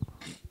ukuvuga ngo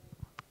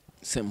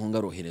Semuhungu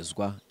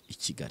aroherezwa i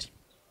Kigali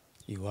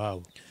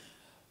iwabo.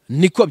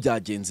 Niko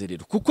byagenze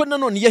rero, kuko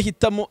nanone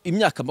yahitamo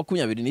imyaka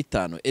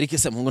 25. Eric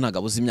Semuhungu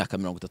ntagabuze imyaka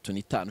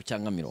 35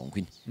 cyangwa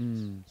 40,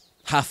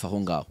 hafi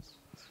aho ngaho,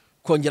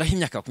 kongeraho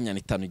imyaka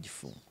 25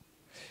 igifungo.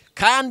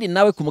 Kandi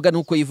nawe ku mugani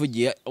uko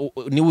yivugiye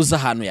ni uza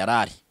ahantu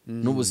yarari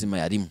n'ubuzima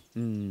yarimo,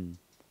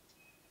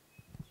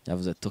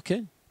 yavuze ati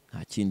okay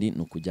nta kindi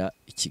no kujya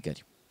i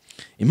Kigali.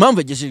 Impamvu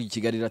yagejeje i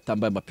Kigali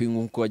ratambaye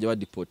amapingu nkuko bajya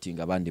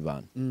badipotinga abandi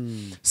bantu.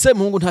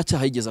 Semuhungu nta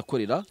cyaha yigeze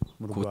akorera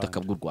ku butaka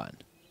bw'u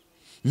Rwanda,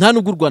 nta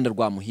n'ubwo u Rwanda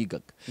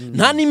rwamuhigaga,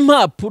 nta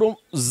n'impapuro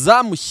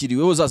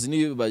zamushyiriweho zazi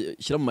ni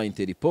bashyira mu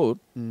Interpol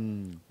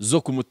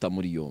zo kumuta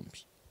muri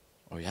yombi.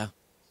 Oya,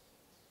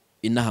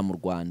 inaha mu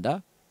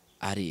Rwanda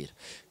arera.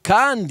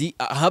 Kandi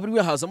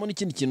haburiwe hazamo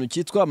n'ikindi kintu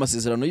cyitwa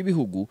amasezerano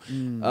y'ibihugu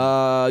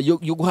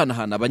yo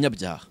guhanahana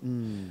abanyabyaha.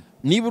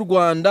 Niba u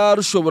Rwanda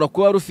rushobora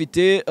kuba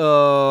rufite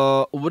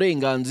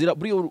uburenganzira,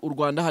 buri u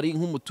Rwanda hari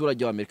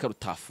nk'umuturage wa Amerika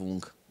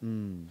rutafunga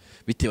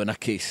bitewe na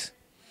case,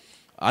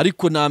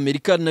 ariko na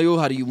Amerika nayo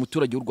hari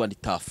umuturage w'u Rwanda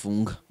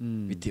itafunga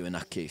bitewe na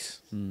case.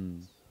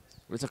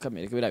 Uretse ko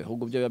Amerika bira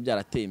bihugu byo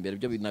byarateye imbere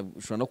byo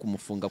binashobora no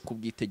kumufunga ku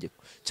bw'itegeko,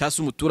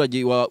 cyase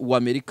umuturage wa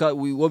Amerika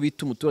wo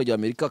bita umuturage wa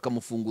Amerika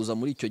akamufunguza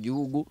muri icyo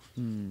gihugu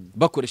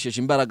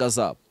bakoresheje imbaraga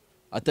zabo,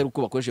 atari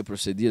uko bakoresheje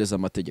procedure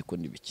z'amategeko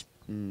n'ibiki.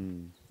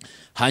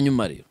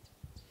 Hanyuma rero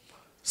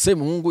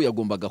Semuhungu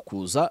yagombaga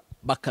kuza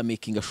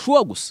bakamakinga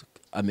sure gusa,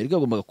 Amerika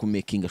yagombaga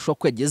kumakinga sure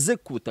ko yageze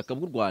ku butaka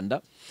bw'u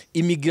Rwanda,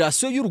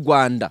 immigration y'u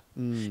Rwanda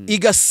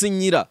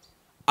igasinyira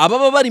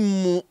ababa bari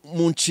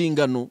mu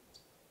nshingano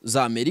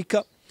za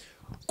Amerika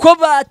ko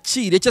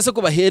bakire cyangwa se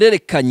ko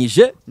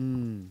bahererekanyije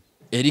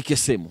Eric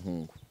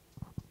Semuhungu.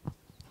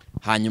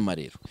 Hanyuma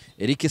rero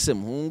Eric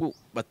Semuhungu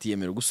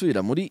batiyemera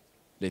gusubira muri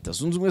Leta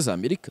Zunze Ubumwe za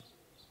Amerika.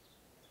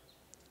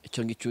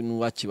 Icyo ngicyo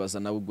n'uwakibaza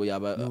nawe ubwo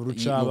yaba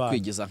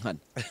kwigiza nkana,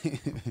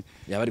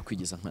 yaba ari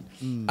kwigiza nkana.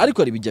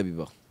 Ariko ari bijya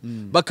bibaho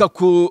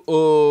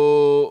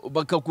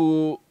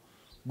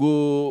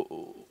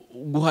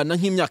guhana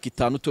nk'imyaka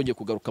 5 utongeye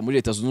kugaruka muri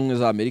Leta Zunze Ubumwe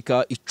za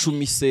Amerika,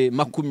 10 se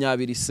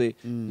 20 se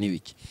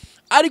n'ibiki.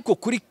 Ariko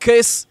kuri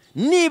case,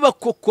 niba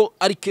koko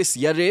ari case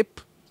ya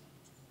rape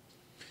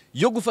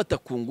yo gufata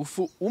ku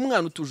ngufu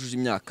umwana utujuje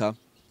imyaka,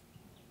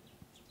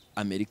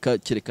 Amerika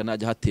kereka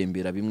najya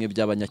hatembera bimwe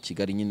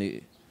by'abanyakigali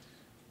nyine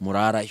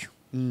murarayo,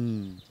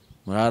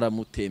 murara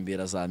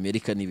mutembera za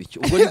Amerika n'ibiki.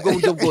 Ubwo nibwo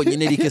buryo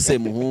bwonyine Eric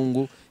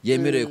Semuhungu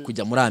yemerewe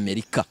kujya muri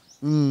Amerika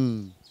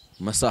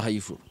masaha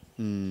y'ijoro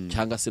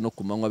cyangwa se no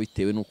kumanywa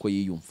bitewe nuko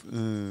yiyumva,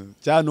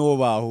 cyane uwo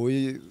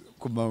bahuye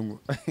kumanywa.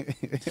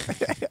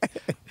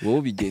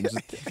 Wowe bigenze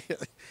ute?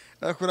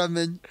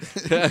 Akuramenye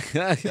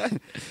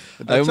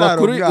ayo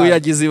makuru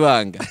uyagize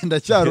ibanga,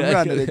 ndacyari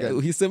umwana rega,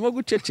 uhisemo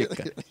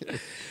guceceka.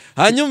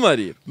 Hanyuma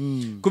rero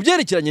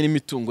kubyerekeranye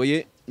n'imitungo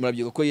ye,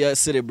 murabyiga ko ya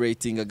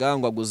celebrating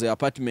agangwa aguze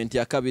apartment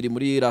ya 2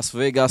 muri Las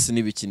Vegas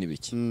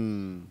n'ibiki.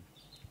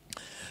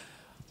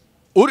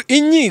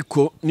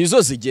 Inkiko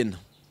nizo zigena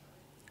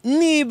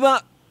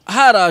niba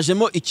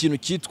harajemo ikintu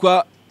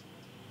cyitwa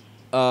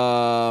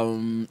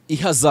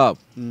ihazabu,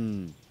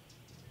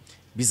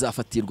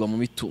 bizafatirwa mu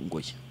mitungo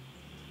ye.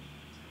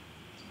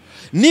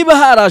 Niba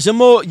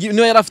harajemo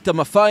niyo yarafite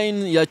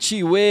amafine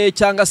yaciwe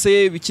cyangwa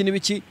se biki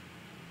n'ibiki,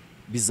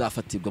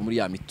 bizafatirwa muri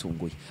ya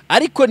mitungo ye.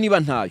 Ariko niba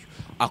ntayo,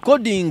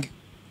 according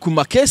ku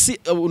makesi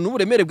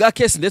n'uburemere bwa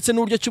case ndetse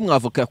n'uburyo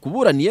cy'umwavoka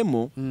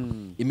yakuburaniyemo,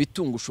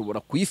 imitungo ushobora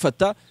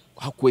kuyifata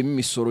hakuwemo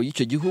imisoro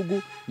y'icyo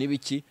gihugu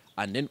n'ibiki,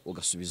 and then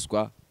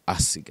ugasubizwa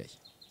asigaye.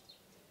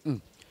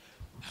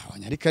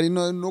 Ariko ari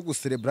no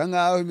guserebra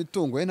nkaho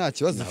imitungo ye nta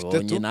kibazo ifite tu.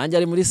 Nabonye nanjye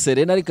ari muri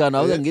Serena ariko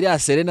navuga ngo iriya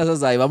Serena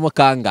zazayibamo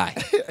kangahe.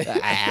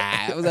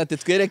 Uzate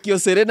twereke iyo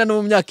Serena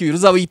no mu myaka 2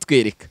 uzaba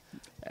yitwereka.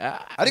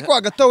 Ariko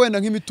hagati wenda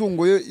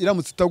nk'imitungo ye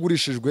iramutse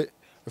itagurishijwe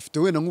afite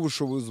wenda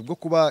nk'ubushobozi bwo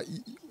kuba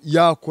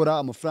yakora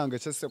amafaranga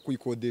cyangwa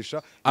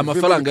kuyikodesha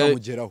amafaranga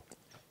amugeraho.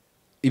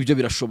 Ibyo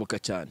birashoboka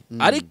cyane.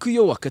 Ariko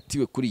iyo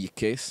wakatiwe kuri iyi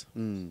case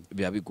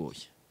biba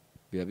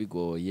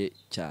bigoye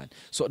cyane.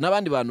 So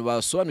nabandi bantu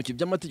basobanukiye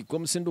by'amategeko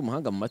mu sindi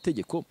umuhanga mu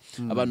mategeko,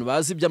 abantu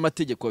bazi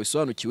by'amategeko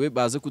babisobanukiwe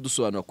baze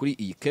kudusobanura kuri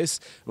iyi case.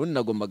 Rundi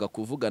nagombaga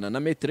kuvugana na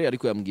metre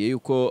ariko yambwiye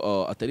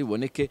yuko atari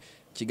boneke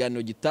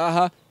kiganiro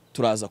gitaha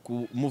turaza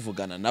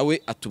kumuvugana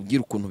nawe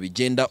atubwira ukuntu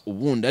bigenda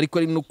ubundi, ariko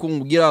ari no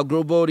kumubwira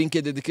Global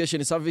Linked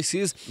Education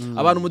Services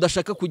abantu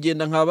mudashaka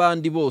kugenda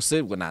nk'abandi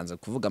bose, ubwo nanza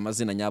kuvuga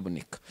amazina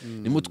nyaboneka.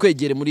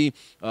 Nimutwegere muri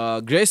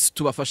Grace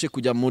tubafashe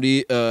kujya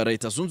muri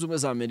Leta Zunze Ubumwe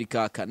za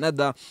Amerika,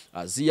 Canada,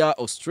 Asia,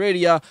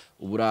 Australia,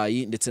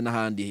 Uburayi ndetse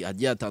n'ahandi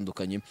hagiye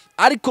hatandukanye,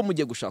 ariko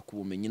mujye gushaka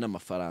ubumenyi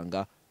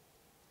n'amafaranga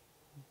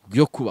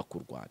byo kubaka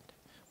u Rwanda.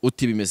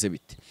 Uti bimeze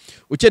bite?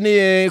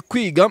 Ukeneye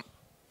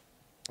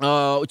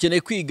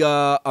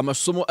kwiga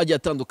amasomo agiye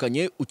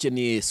atandukanye,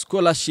 ukeneye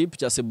scholarship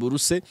cyangwa se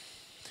buruse,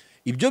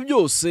 ibyo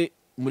byose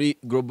muri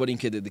Global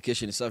Linked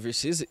Education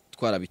Services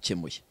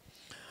twarabikemuye.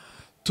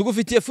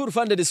 Tugufitiye full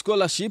funded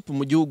scholarship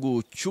mu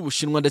gihugu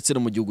cy'Ubushinwa ndetse no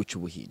mu gihugu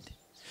cy'Ubuhinde.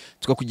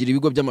 Tukakugira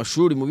ibigo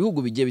by'amashuri mu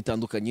bihugu bigiye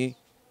bitandukanye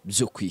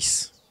byo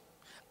kwisi.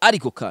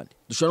 Ariko kandi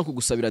dushobora no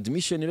kugusabira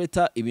admission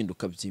letter ibindi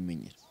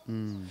ukabyimenyera.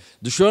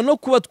 Dushobora no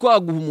kuba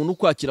twaguha umuntu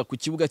kwakira ku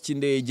kibuga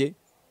cy'indege,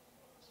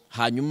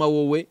 hanyuma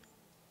wowe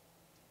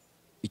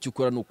icyo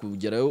ukora nuko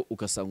ugerayo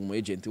ugasanga umu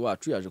agent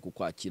wacu yaje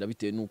kukwakira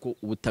bitewe nuko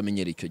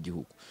ubutamenyera icyo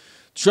gihugu.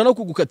 Dushobora no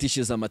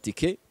kugukatishiriza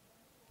amatike,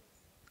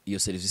 iyo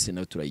service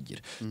nayo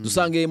turayigira.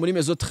 Dusange muri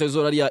Maison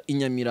Trésor ari ya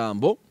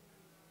Inyamirambo,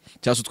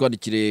 cyangwa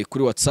twandikire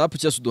kuri WhatsApp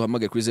cyangwa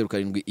duhamagare kuri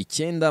 079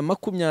 20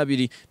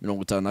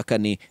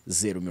 54 032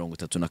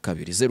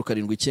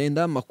 079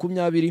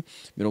 20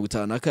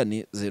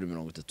 54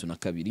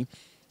 032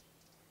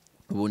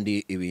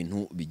 ubundi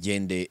ibintu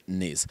bigende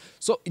neza.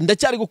 So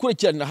ndacyari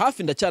gukurikirana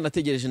hafi,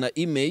 ndacyanategereje na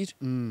email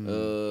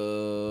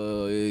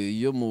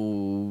yo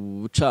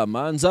mu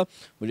bucamanza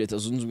muri Leta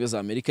Zunze Ubumwe za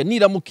Amerika.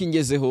 Niramuka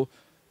ingezeho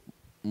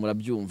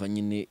murabyumva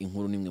nyine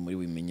inkuru nimwe muri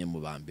wimenye mu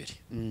bambere.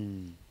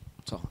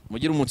 So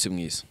mugira umunsi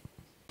mwiza.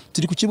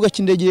 Turi ku kibuga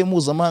cy'indege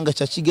mpuzamahanga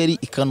cya Kigali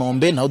i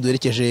Kanombe, naho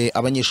duherekeje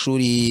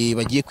abanyeshuri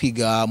bagiye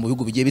kwiga mu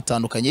bihugu bigiye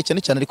bitandukanye,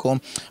 cyane cyane ariko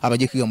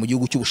abagiye kwiga mu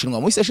gihugu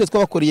cy'Ubushinwa. Muri session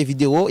twabakoreye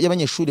video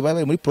y'abanyeshuri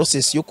bari muri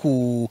process yo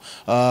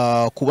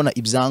kubona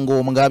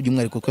ibyangombwa,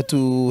 by'umwihariko ko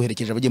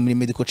tuherekeje abagiye muri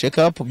medical check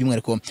up,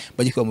 by'umwihariko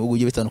bagiye kwiga mu bihugu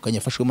bigiye bitandukanye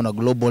yafashwemo na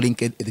Global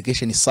Linked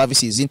Education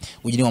Services.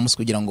 Ugire wa musi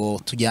kugira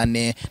ngo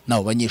tujyane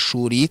nabo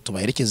banyeshuri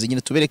tubaherekeze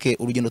nyine tubereke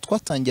urugendo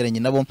twatangiranye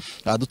nabo,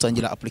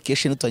 dutangira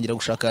application, dutangira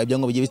gushaka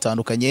ibyangombwa bigiye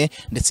bitandukanye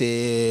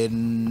ndetse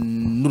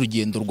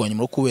n'urugendo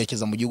rwanyuma rwo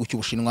kuberekeza mu gihugu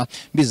cy'Ubushinwa.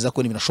 Bizeza ko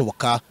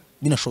binashoboka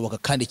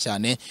kandi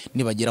cyane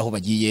nibagera aho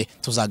bagiye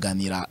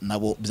tuzaganira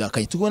nabo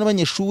byakanye. Tugubona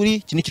abanyeshuri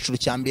kino cyiciro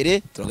cya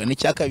mbere, turagana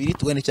icya kabiri,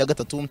 tugana icya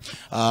gatatu,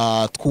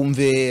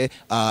 twumve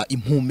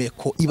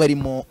impumeko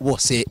ibarimo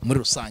bose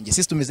muri rusange.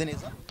 Sisi tumeze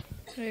neza?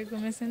 Yego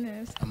meze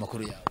neza.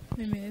 Amakuru yawe?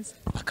 Ni meza.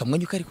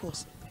 Akamwenyu kari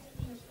kose?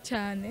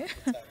 Cyane.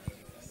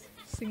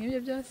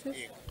 Singibyo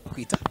byose?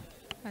 Kwita?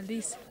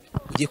 Alice.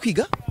 Ugiye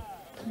kwiga?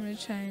 Muri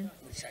China.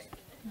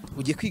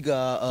 Ugiye kwiga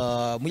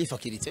muri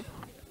faculty?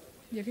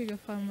 Ugiye kwiga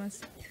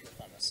pharmacy.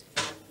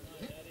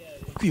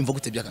 Kwiyumva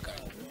gute byaka kare?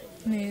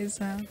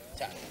 Neza.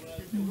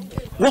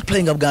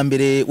 Waplayinga bwa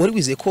mbere wari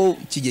wizeye ko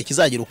kigiye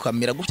kizagira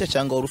ukamera gutya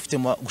cyangwa wari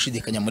ufitemo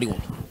gushidikanya muri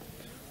wowe?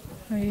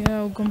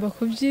 Oya, ugomba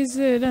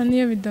kubyizera,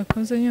 niyo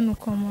bidakonze nyine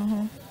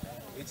ukomaho.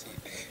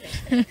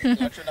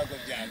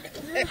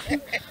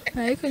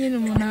 Ariko nyine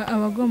umuntu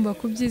aba agomba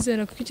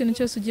kubyizera kuko ikintu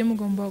cyose ugiye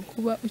mugomba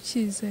kuba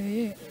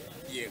ukizeye.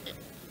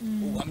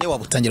 Uhamye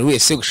wabutangira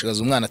wese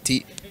gushagaza umwana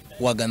ati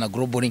wagana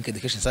Global Linked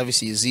Education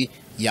Services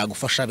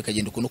yagufasha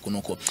bikagenda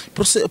uko.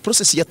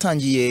 Process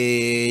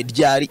yatangiye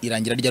ryari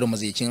irangira ryari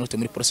umaze ikintu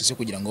muri process yo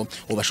kugira ngo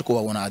ubashe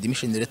kubabona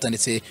admission letter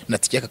ndetse na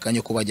tike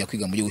akakanyo ko bajya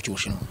kwiga mu gihugu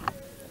cy'Ubushinwa?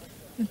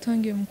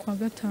 Natangiye mu kwa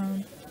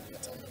gatanu.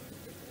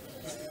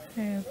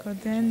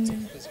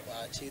 Then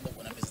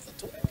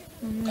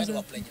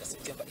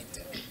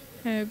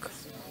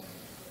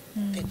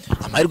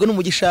amahirwe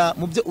n'umugisha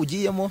mu byo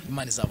ugiyemo,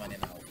 Imana izabane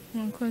nawe.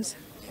 Mwakoze.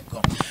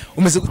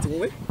 Umeze gute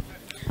wowe?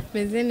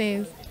 Meze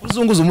neza.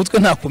 Uzunguza umutwe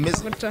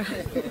ntakomeze.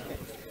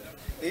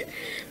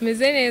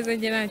 Meze neza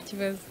nge nta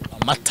kibazo.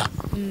 Amata.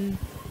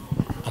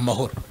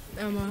 Amahoro.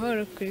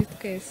 Amahoro kuri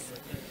twese.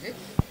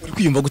 Uri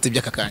kwiyumva gute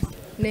byaka kanya?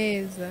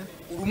 Neza.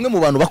 Umwe mu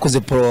bantu bakoze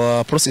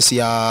process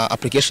ya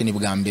application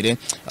bwa mbere,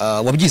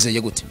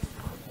 wabyizeye gute?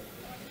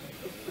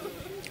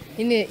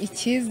 Ine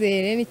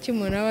icyizere n'icyo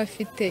umuntu aba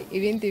afite,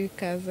 ibindi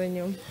bikaza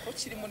nyuma.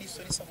 Kirimo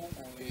n'isoni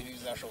sabungu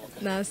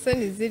bizashoboka. Nta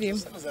soni zirimo.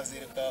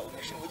 Uzazereka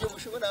umushinga ujye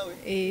gushobora nawe.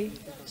 Eh.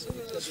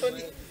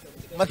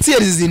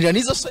 Matsieri zinjira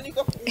nizo soni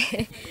ko?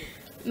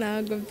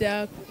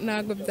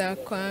 ntago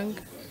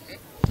byakwanga.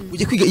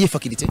 Ugiye kwiga iyi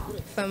faculty?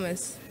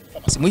 Pharmacy.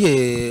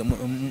 Pharmacy.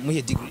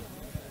 Muhe degree?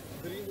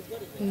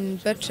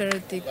 Bachelor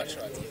degree.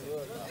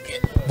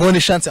 Bonne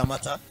chance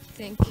amata.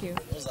 Thank you.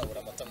 Uzabura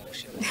amata mu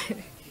Bushinwa.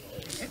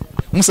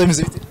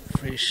 Musamize bite?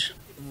 Fresh.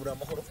 Muri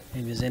amahoro.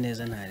 Imeze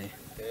neza ntare.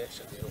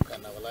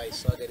 Shadirukana wallahi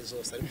swagari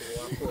zose ariko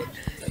wakora.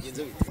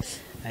 Nagenze bite?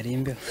 Ari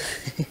imbeho.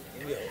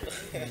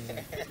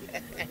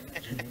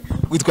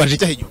 Witwaje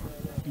icyahe inyuma?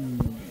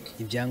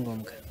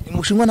 Ibyangombwa. Ni mu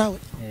Bushinwa nawe?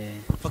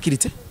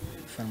 Faculty?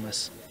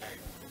 Pharmacy.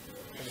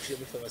 Umushinwa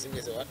muri pharmacy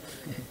mweze wa?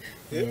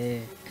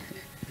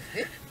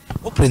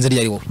 Upurenze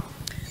ryari wowe?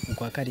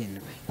 Kwa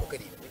karindwi.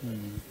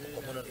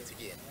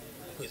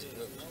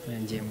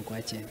 Ngiye mu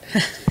kwa cyenda.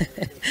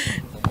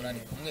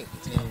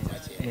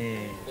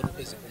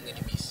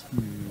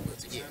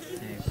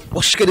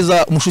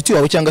 Washikariza umushuti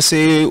wawe cyangwa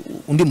se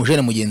undi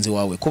mujene mugenzi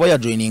wawe kuba ya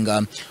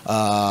joininga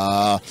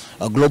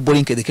Global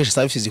Link Education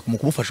Services mu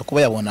kumufasha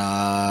kuba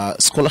yabona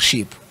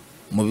scholarship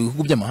mu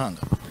bihugu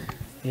by'amahanga?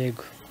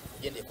 Yego.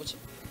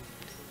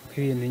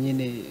 Ibintu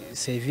nyine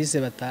service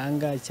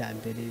batanga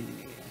cyambere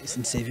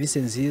service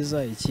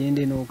nziza,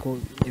 ikindi nuko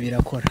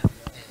birakora.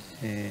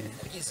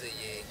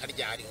 Kugizeye nka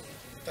ryari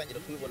utangira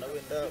kubibona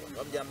wenda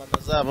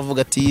babyamamaza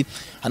bavuga ati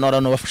hano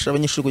abantu bafasha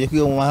abanyeshuri kujya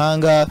kwiga mu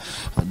mahanga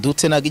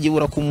dute naga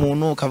igibura ku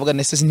muntu kavuga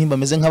nese ntimba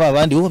meze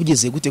nk'abandi wowe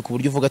byizeye gute ku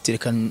buryo uvuga ati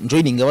reka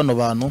joining bano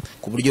bantu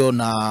ku buryo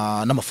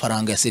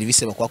n'amafaranga ya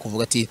service bakwa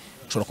kuvuga ati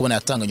nshobora kubona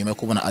yatanga nyuma yo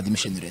kubona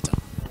admission letter?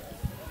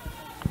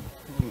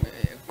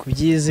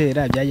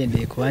 Kubyizera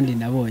byagendeye ku bandi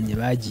nabonye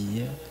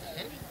bagiye,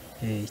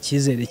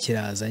 icyizere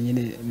kiraza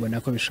nyine mbona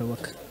ko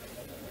bishoboka.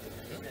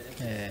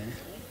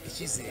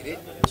 Icyizere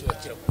kiba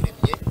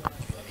kirakuremye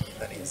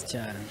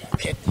cyane.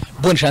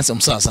 Bonne chance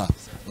umusaza,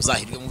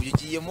 uzahirwe mu byo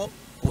ugiyemo,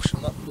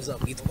 Ubushinwa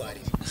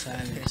uzabwitwarira.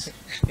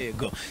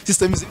 Yego.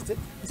 System is it?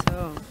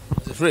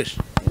 So. Fresh.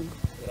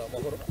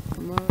 Uramahoro.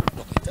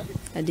 Bakita?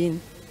 Adin.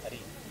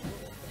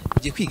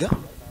 Ugiye kwiga?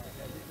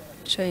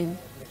 China.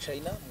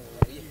 China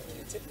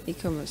mu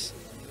e-commerce.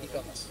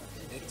 E-commerce.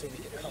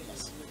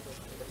 E-commerce.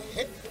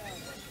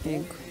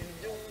 Yego.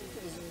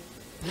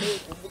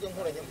 Uvuga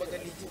nkoranyambaga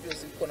n'iki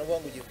byose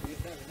ikoranabuhanga ugiye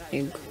kwiga?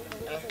 Yego.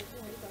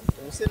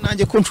 Ubuse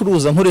nanjye ko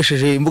ncuruza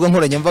nkoresheje imbuga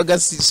nkoranyambaga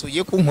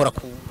sisuye kunkora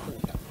ku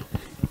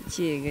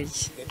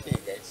Kigaki.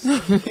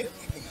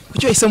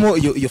 Kucyo hisemo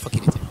iyo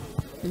faculty?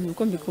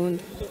 Nuko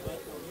mbikunda.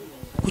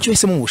 Kucyo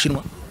hisemo mu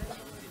Bushinwa?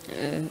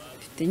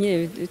 Mfite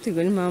nyine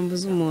biterwa n'impamvu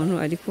z'umuntu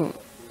ariko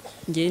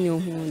ngiye niyo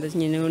nkunda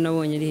nyine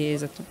nabonye ari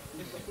heza tu.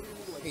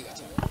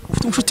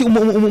 Ufite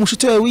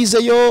umushuti wawe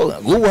wizeyo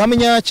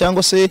ubuhamenya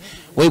cyangwa se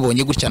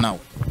wayibonye gutya nawe?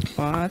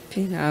 Wapi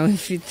nawe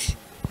mfite.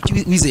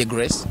 Wizeye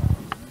Grace?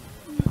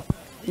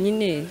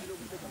 Nyine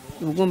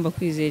ugomba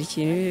kwizera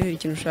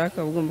ikintu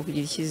ushaka, ugomba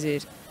kugira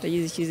icyizere.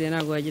 Utagize icyizere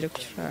ntabwo wagira ku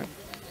ushaka.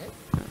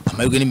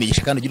 Amahirwe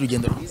n'imigisha kandi ugira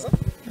urugendo rwiza.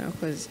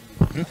 Nakoze.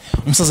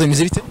 Umusaza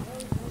bimeze bite?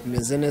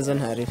 Bimeze neza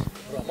ntari.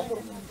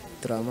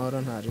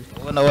 Turamahoro ntari.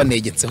 Ubona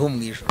wanegetseho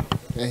mu ijoro.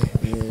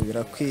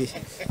 Birakwiye.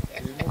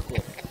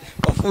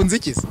 Wafunze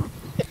iki se?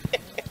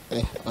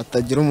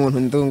 Atagira umuntu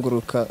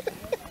ndunguruka.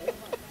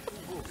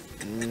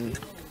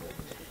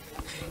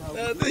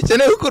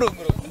 Dukeneye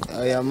kurunguruka.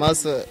 Aya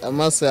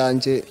amaso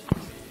yanjye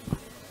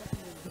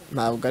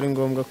ntabwo ari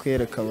ngombwa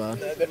kwereka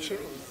abantu.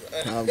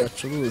 Ntabwo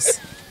acuruza.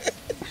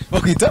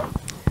 Bakwita?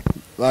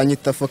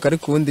 Banyita Foko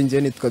ariko ubundi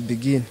njye nitwa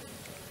Begin.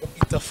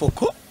 Bakwita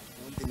Foko?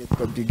 Ubundi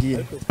nitwa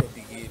Begin.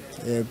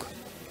 Yego.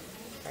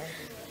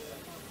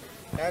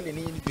 Kandi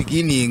ni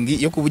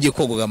beginning yo kubugiye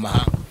kogoga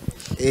amahanga.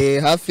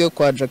 Hafi yo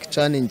kwa Jack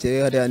Chan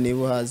ngewe hariya niba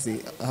uhazi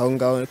aho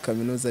ngaho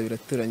kaminuza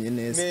biraturanye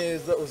neza.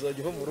 Neza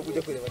uzajya uva mu rugo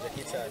ujya kureba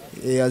Jack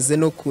Chan. Yaze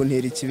no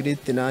kuntera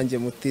ikibiriti nanjye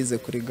mutize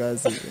kuri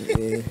gazi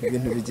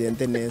ibintu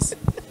bigende neza.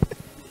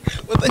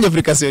 Watangiye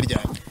application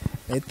ryanjye?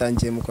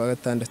 Nayitangiye mu kwa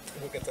 6.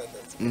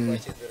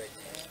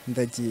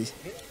 Ndagiye.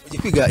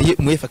 Ugiye kwiga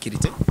mu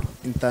faculty?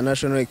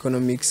 International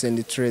Economics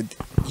and Trade.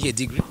 Iye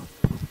degree?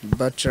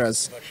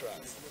 Bachelor's.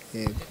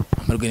 Yego.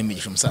 Amarwe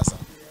n'imigisha umusaza.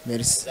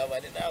 Merci.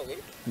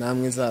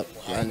 Namwe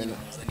zabane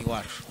ni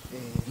wacu.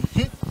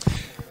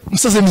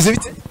 Umusaza mwize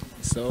bite?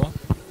 So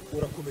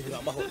urakomeye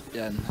amahoro.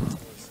 yana.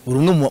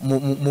 Urumwe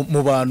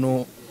mu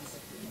bantu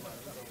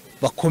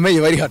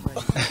bakomeye bari hano.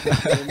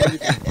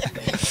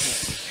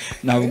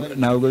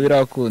 Ntabwo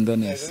birakunda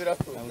neza.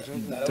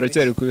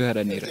 Turacyari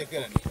kubiharanira.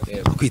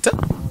 Kwita?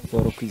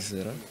 Paul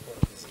Kwizera.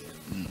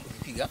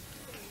 Kwiga?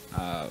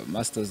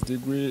 Master's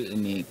degree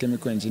in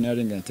chemical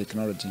engineering and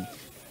technology.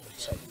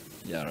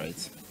 Yeah, right.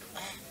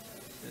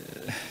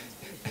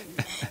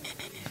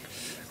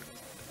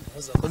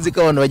 Nzi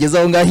ko abantu bageze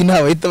aho ngaho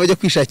nta bahita bajya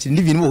kwishakira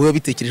indi bintu wowe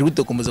bitekereje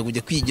gute komeza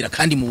kujya kwigira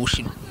kandi mu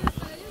Bushinwa?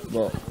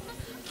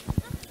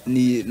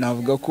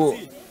 Navuga ko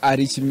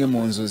ari kimwe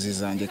mu nzozi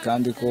zanjye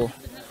kandi ko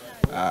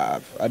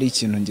ari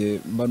ikintu nge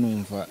mba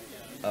numva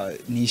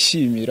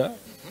nishimira,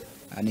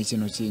 ni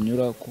ikintu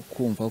kinyura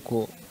kumva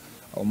ko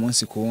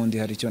umunsi ku wundi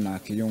hari icyo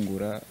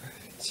nakiyungura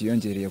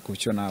kiyongereye ku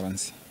cyo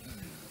nabanze.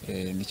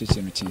 Nicyo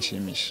kintu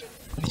kinshimisha.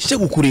 Nicyo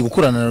gukuriye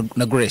gukorana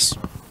na Grace?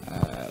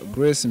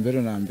 Grace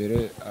mbere na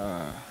mbere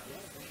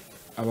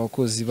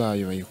abakozi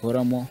bayo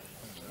bayikoramo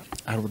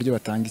hari uburyo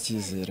batanga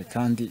icyizere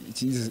kandi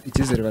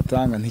icyizere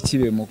batanga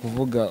ntikibe mu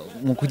kuvuga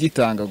mu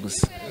kugitanga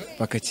gusa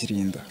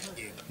bakakirinda.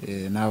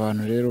 Ni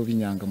abantu rero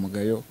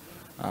b'inyangamugayo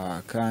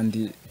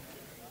kandi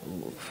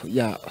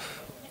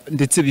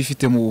ndetse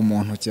bifitemo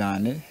ubumuntu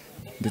cyane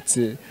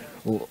ndetse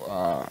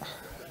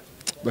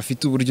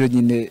bafite uburyo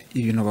nyine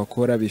ibintu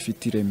bakora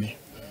bifite ireme.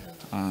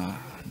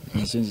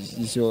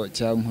 Nicyo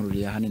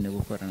cyankururiye ahanini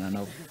gukorana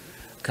nabo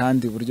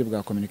kandi uburyo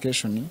bwa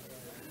communication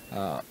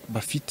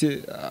bafite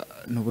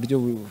n'uburyo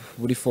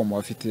buri form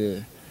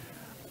bafite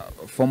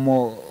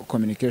formal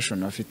communication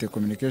bafite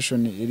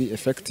communication iri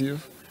effective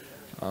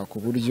ku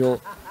buryo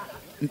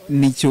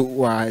nicyo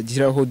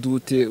wagiraho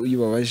dute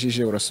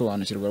uyibabajije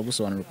urasobanukirwa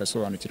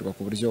ugasobanukirwa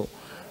ku buryo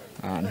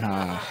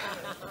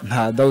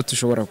nta doubt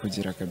ushobora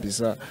kugira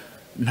kabisa,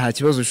 nta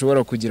kibazo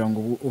ushobora kugira ngo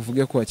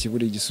uvuge ko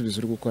wakibura igisubizo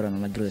uri gukorana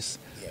na Grace.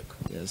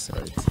 Yes,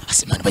 right.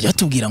 Asimana bajya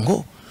batubwira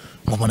ngo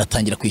umuntu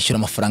atangira kwishyura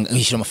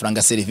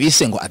amafaranga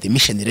service ngo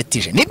admission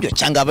retije nibyo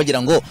cyangwa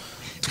bagira ngo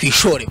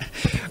twishore.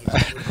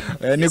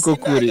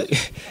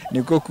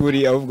 niko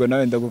kuri ahubwo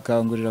nawe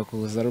ndagukangurira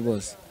kuza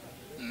rwose.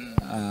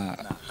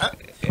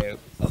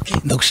 Okay,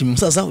 ndagushimira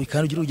musaza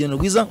wikandi ugira urugendo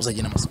rwiza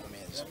uzagenda amasomo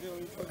meza.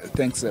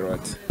 Thanks a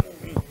lot.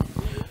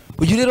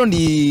 Uyu rero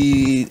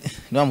ni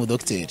mu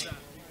docteur.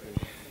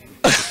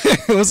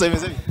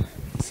 Musabimeze bi?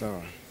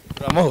 Sawa.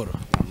 Amahoro.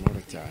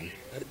 Amahoro cyane.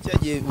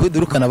 Cyagiye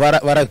wedurukana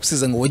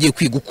baragusize ngo wagiye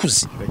kwiga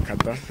ukuze. Reka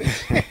da.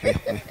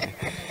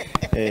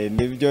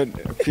 Nibyo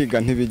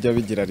kwiga ntibijya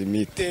bigira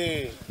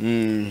limite.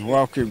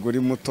 Wakwiga uri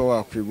muto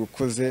wakwiga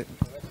ukuze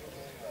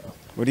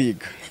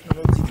uriga.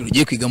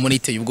 Ugiye kwiga muri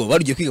iteye ubwoba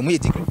ugiye kwiga muri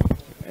degree?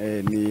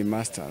 Ni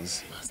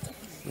masters.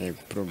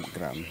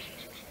 Program.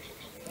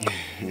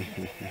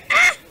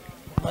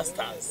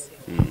 Masters.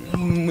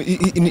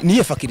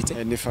 Ni faculty?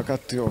 Ni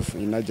faculty of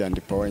Energy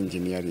and Power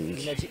Engineering.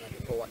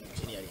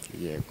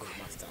 Yego.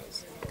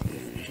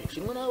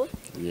 Ubushinwa nawe?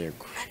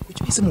 Yego.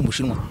 Kuki bise mu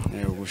Bushinwa?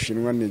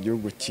 Ubushinwa ni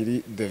igihugu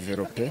kiri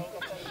develope.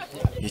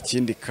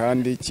 Ikindi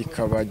kandi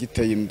kikaba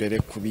giteye imbere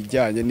ku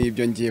bijyanye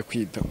n'ibyo ngiye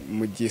kwita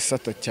mu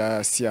gisata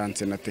cya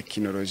science na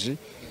technology.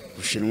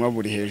 Ubushinwa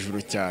buri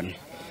hejuru cyane.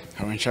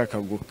 Nkaba nshaka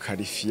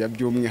gukarifiya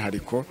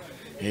by'umwihariko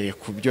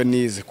ku byo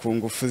nize ku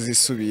ngufu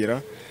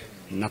zisubira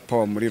na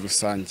power muri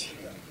rusange.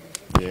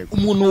 Yego.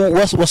 Umuntu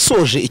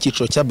wasoje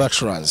icyiciro cya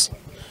bachelors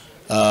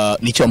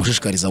nicyo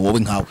amushishikariza wowe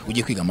nkawe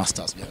ugiye kwiga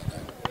masters?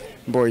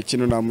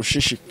 Ikintu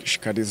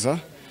namushishikariza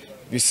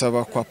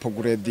bisaba kwa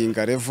upgrading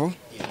level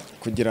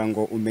kugira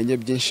ngo umenye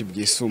byinshi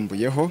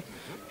byisumbuyeho,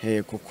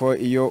 kuko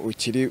iyo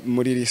ukiri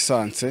muri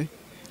lisanse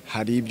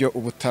hari ibyo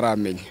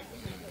ubutaramenya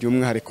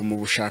by'umwihariko mu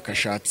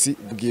bushakashatsi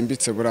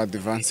bwimbitse buri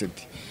advanced.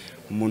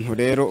 Umuntu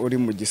rero uri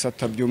mu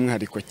gisata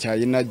by'umwihariko cya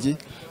Energy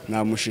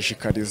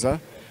namushishikariza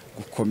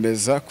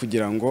gukomeza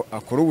kugira ngo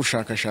akore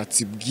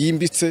ubushakashatsi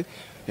bwimbitse,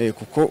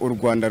 kuko u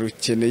Rwanda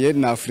rukeneye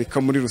na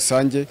Afrika muri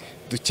rusange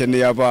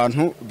dukeneye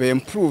abantu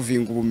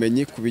b'improving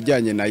ubumenyi ku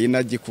bijyanye na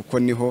Energy, kuko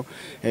niho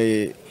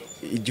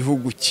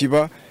igihugu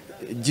kiba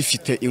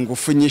gifite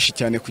ingufu nyinshi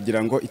cyane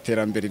kugira ngo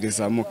iterambere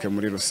rizamuke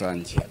muri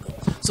rusange.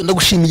 So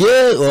ndagushimiye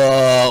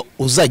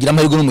uzagira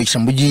amahirwe n'umugisha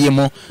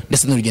mbugiyemo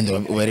ndetse n'urugendo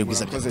ubare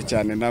rwiza. Murakoze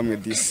cyane namwe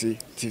DC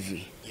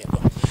TV.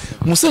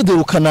 Umusore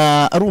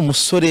durukana ari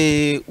umusore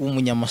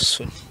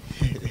w'umunyamasoni.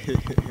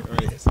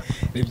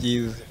 Ni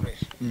byiza.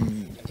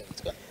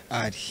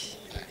 Ari.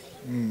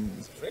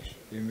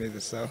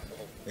 Bimeze sawa.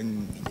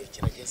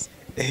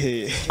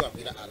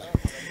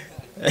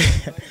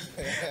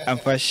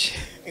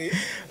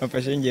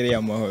 Amfashe ngereye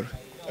amahoro.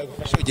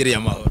 Ugereye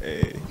amahoro.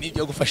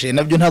 Nibyo gufashe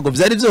nabyo ntago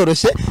byari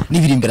byoroshye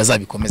n'ibiri imbere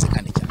azabikomeze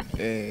kandi cyane.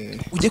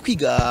 Ujye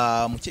kwiga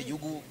mu cyo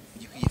gihugu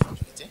ugiye kwiga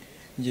faculty?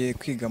 Ngiye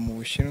kwiga mu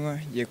Bushinwa,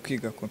 ngiye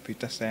kwiga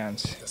computer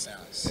science.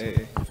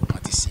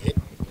 Matisiye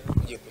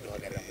ugiye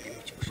kuduhagarara mu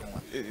gihugu cy'Ubushinwa.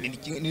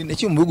 Ni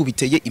cyo mu bihugu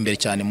biteye imbere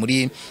cyane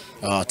muri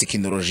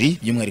technology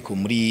by'umwihariko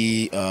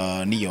muri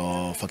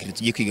niyo faculty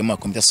tugiye kwiga mu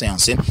computer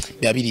science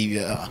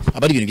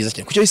abari ibintu byiza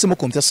cyane. Kucyo hisemo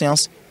computer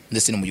science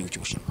ndetse no mu gihugu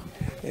cy'Ubushinwa?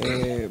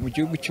 Mu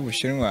gihugu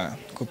cy'Ubushinwa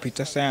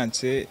computer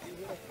science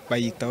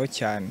bayitaho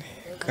cyane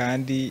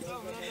kandi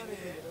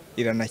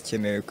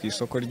iranakenewe ku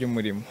isoko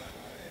ry'umurimo.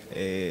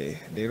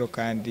 Rero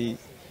kandi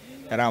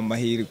ari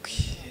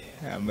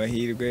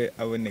amahirwe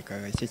aboneka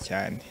gake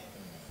cyane.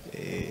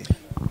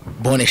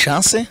 Bonne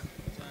chance.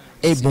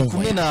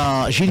 Kumwe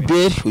na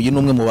Gilbert uyu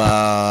numwe mu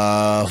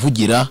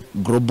bavugira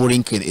Global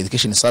Link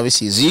Education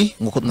Services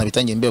nguko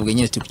tunabitangiye mbebwe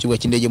nyine ku kibuga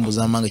cy'indege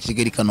mpuzamahanga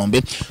Kigali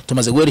Kanombe.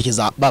 Tumaze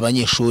guherekeza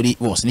babanyeshuri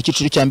bose ni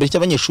cyiciro cya mbere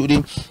cy'abanyeshuri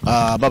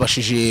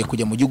babashije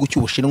kujya mu gihugu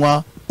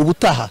cy'Ubushinwa.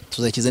 Ubutaha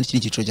tuzakiza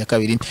n'ikindi cyiciro cya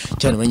kabiri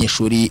cyane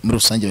abanyeshuri muri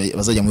rusange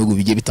bazajya mu bihugu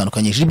bigiye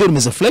bitandukanye. Gilbert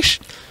umeze fresh?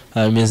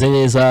 Ameze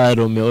neza.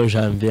 Romeo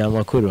Janvier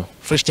Makuru.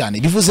 fresh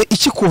cyane. Bivuze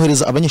iki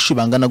kohereza abanyeshuri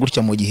bangana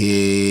gutya mu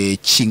gihe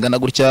kingana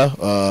gutya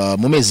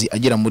mu mezi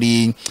agera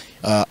muri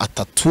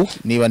atatu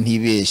niba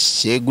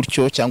ntibeshye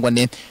gutyo cyangwa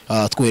ne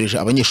twohereje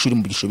abanyeshuri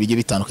mu byiciro bigiye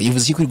bitandukanye.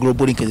 Bivuze iki kuri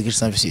Global Link Education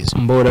Services?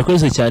 Mbora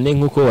kwese cyane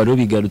nkuko wari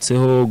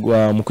ubigarutseho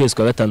mu kwezi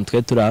kwa gatanu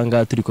twe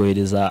turanga turi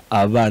kohereza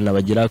abana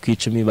bagera ku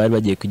 10 bari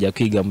bagiye kujya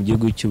kwiga mu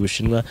gihugu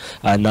cy'Ubushinwa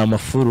na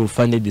Makuru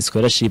funded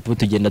scholarship.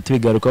 Tugenda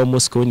tubigarukaho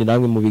umunsi ku wundi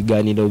namwe mu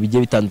biganiro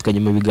bigiye bitandukanye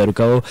mu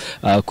bigarukaho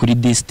kuri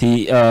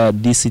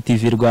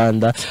DCTV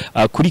Rwanda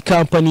kuri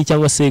company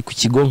cyangwa se ku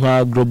kigo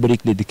nka Global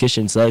Link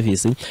Education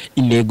Service.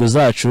 Intego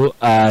zacu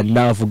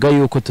navuga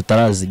yuko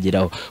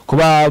tutarazigiraho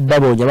kuba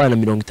babonye abana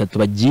 30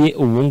 bagiye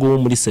ubungu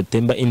muri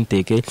September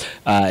intake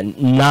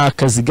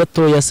nakazi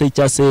gatoya se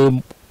cyase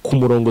ku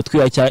murongo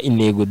twiya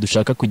intego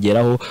dushaka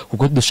kugeraho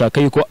kuko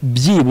dushaka yuko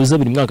byibuze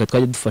buri mwaka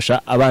twaje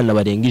dufasha abana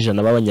barenga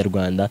 100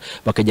 b'abanyarwanda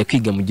bakajya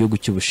kwiga mu gihugu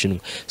cy'Ubushinwa.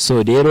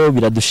 So rero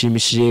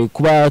biradushimishije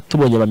kuba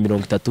tubonye aba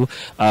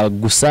 30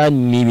 gusa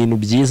ni ibintu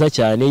byiza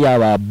cyane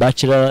yaba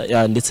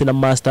bachelor ndetse na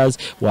masters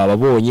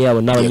wababonye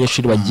abo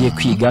n'abanyeshuri bagiye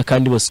kwiga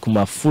kandi bose ku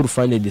ma full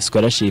funded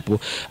scholarship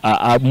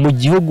mu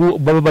gihugu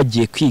baba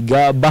bagiye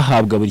kwiga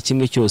bahabwa buri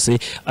kimwe cyose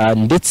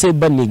ndetse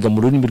baniga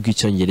mu rurimi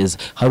rw'icyongereza.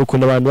 Hari uko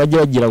abantu bajya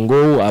bagira ngo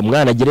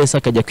mwana gereza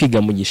akajya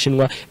kwiga mu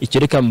Gishinwa icyo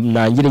reka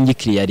nangire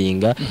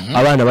ngikiriyaringa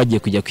abana bagiye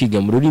kujya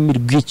kwiga mu rurimi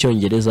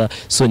rw'icyongereza.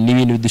 So ni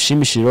ibintu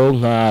bidushimishiro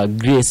nka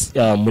Grace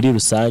muri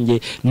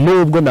rusange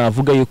nubwo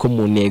navuga yuko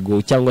mu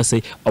ntego cyangwa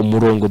se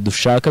umurongo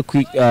dushaka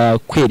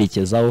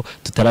kwerekezaho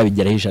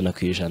tutarabigeraho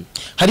 100%.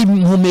 Hari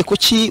impumeko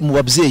ki mu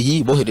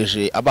babyeyi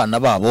bohereje abana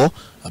babo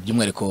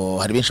by'umwihariko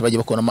hari benshi bagiye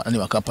bakora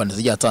n'ama company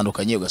zigiye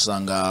atandukanye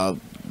ugasanga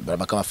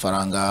barabaka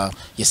amafaranga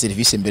ya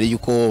service mbere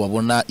yuko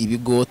babona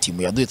ibigo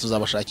timu yaduye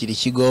tuzabashakira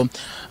ikigo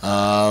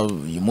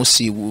uyu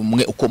munsi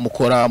umwe uko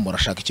mukora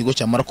murashaka ikigo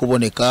cyamara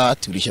kuboneka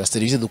turishyira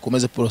service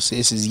dukomeze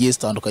process zigiye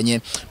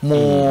zitandukanye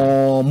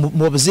mu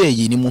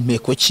babyeyi. Ni mu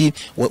mpeko ki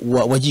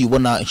wagiye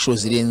ubona inshuro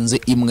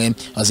zirenze imwe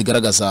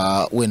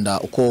azigaragaza wenda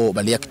uko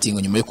bari acting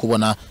nyuma yo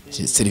kubona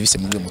service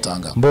mwebwe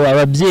mutanga? Mbo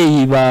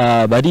ababyeyi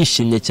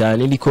barishimye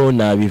cyane niko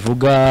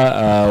nabivuga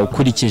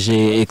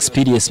ukurikije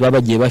experience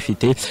babagiye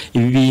bafite.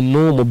 Ibi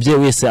bintu umubyeyi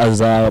wese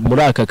aza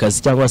muri aka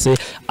kazi cyangwa se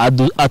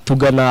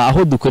atugana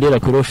aho dukorera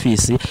kuri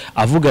office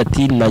avuga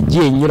ati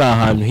nagiye nyura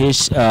ahantu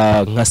henshi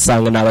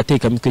nkasanga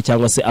nabateka mitwe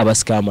cyangwa se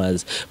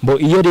abascammers. Mbo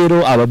iyo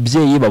rero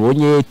ababyeyi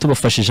babonye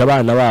tubafashije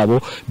abana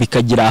babo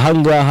bikagira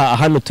ahangaha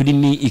hano turi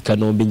ni i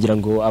Kanombe ngira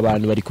ngo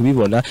abantu bari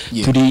kubibona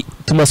turi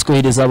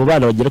tumaskohereza abo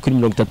bana bagera kuri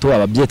 30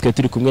 ababyeyi twe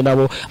turi kumwe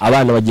nabo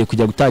abana bagiye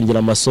kujya gutangira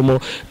amasomo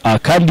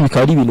kandi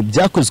bikaba ari ibintu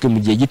byakozwe mu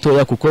gihe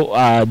gitoya kuko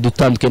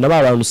dutanduke na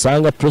abantu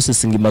usanga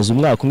processing imaze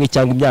umwaka umwe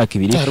cyangwa imyaka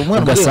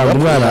 2 ugasanga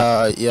umwana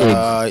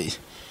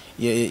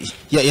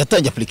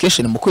yatangiye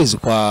application mu kwezi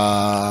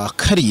kwa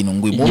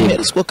karindwi mu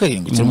mpera kwa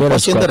karindwi mu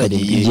cyenda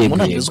ragiye mu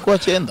ntangiriro kwa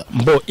cyenda.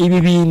 Mbo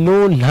ibi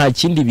bintu nta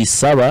kindi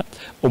bisaba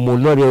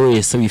umuntu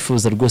wese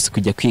wifuza rwose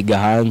kujya kwiga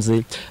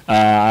hanze.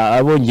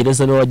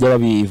 Abongereza no bajya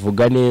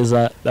babivuga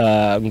neza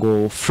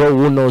ngo flow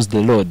who knows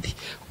the road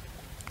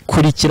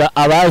kurikira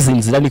abazi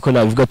inzira niko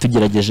navuga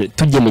tugerageje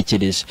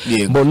tugenekereje.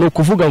 Mbona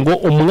kuvuga ngo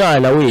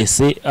umwana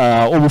wese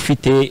uba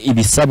ufite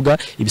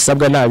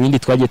ibisabwa nta bindi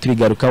twagiye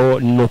tubigarukaho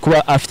no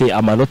kuba afite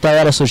amanota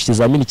yarasoje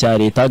ikizamini cya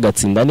leta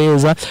agatsinda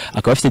neza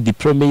akaba afite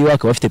diplome yiwe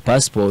akaba afite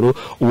passport.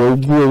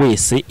 Uwo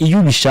wese iyo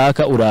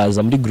ubishaka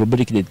uraza muri Global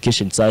Link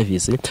Education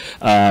Service.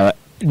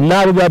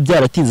 Nabo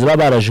babyaratinze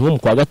babaraje nko mu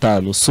kwa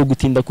gatanu so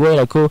gutinda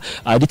kubera ko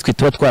ari twe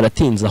tuba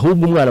twaratinze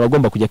ahubwo umwana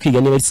bagomba kujya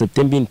kwiga niba ari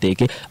September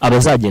intake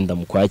abazagenda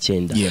mu kwa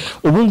 9.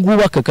 Ubu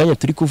ngubu akakanya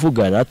turi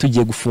kuvugana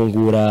tugiye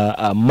gufungura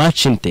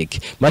March intake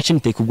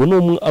ubwo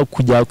no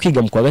kujya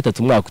kwiga mu kwa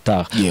gatatu mwaka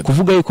utaha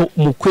kuvuga yuko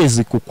mu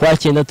kwezi ku kwa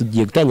 9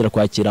 tugiye gutangira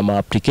kwakira ama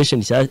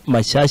application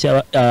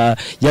mashyashya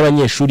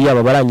y'abanyeshuri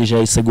yaba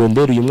barangije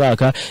secondaire uyu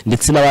mwaka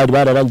ndetse n'abari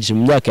bararangije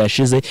mu myaka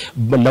yashize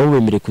nabo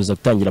bemere kuza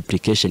gutangira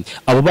application.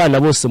 Abo bana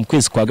bose mu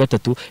kwezi kwa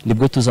gatatu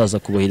nibwo tuzaza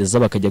kubohereza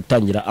bakajya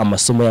gutangira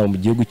amasomo yabo mu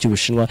gihugu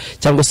cy'Ubushinwa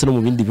cyangwa se no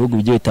mu bindi bihugu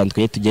bigiye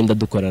bitandukanye tugenda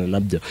dukorana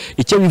nabyo.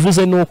 Icyo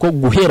bivuze nuko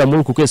guhera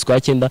muri ku kwezi kwa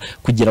 9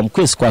 kugera mu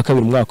kwezi kwa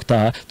 2 mwaka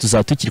utaha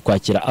tuzatukiri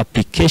kwakira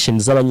application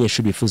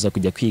z'abanyeshuri bifuza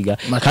kujya kwiga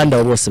kandi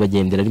abo bose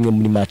bagendera rimwe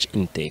muri March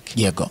intake.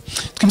 Yego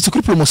twibutse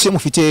kuri promotion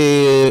mufite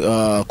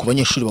ku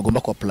banyeshuri bagomba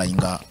ku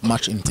applyinga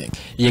March intake.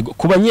 Yego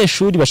ku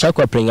banyeshuri bashaka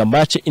ku applyinga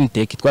March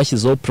intake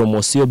twashyizeho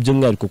promotion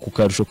by'umwihariko ku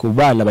karusho ku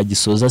bana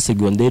bagisoza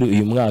secondaire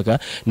uyu mwaka.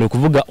 No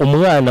kuvuga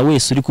umwana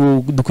wese uri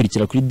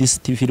kudukurikira kuri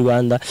DCTV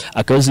Rwanda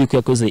akazi ko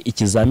yakoze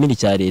ikizamini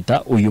cya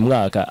leta uyu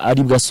mwaka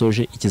ari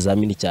bwasoje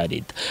ikizamini cya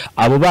leta.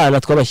 Abo bana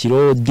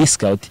twabashyiraho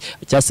discount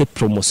cyase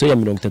promotion ya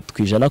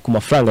 30% ku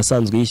mafaranga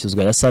asanzwe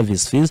yishyuzwa ya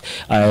service fees.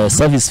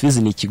 Service fees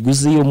ni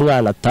ikiguzi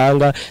umwana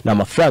atanga na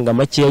amafaranga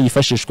make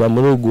yifashishwa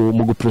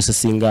mu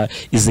guprocessinga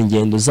izi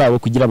ngendo zabo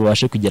kugira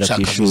babashe kugera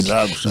ku ishuri.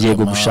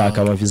 Yego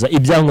gushaka amaviza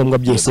ibyangombwa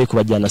byose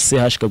kubajyana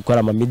CH gukora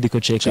ama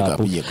medical check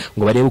up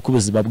ngo barebe uko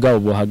ubuzima bwabo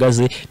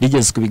buhagaze.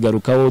 Rigeze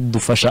kubigarukaho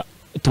dufasha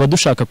tuba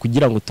dushaka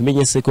kugira ngo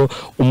tumenye se ko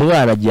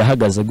umwana agiye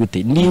ahagaze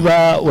gute.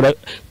 Niba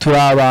turi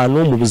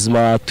abantu mu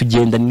buzima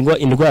tugendana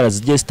indwara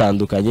zigiye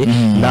zitandukanye,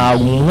 nta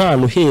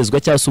umwana uhezwa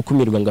cyangwa se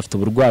ukumirwa ngo afite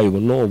uburwayi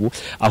n'ubu,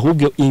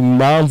 ahubwo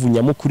impamvu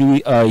nyamukuru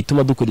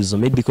ituma dukora izo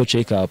medical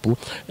check up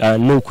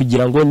no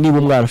kugira ngo niba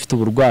umwana afite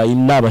uburwayi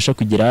nabasha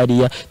kugera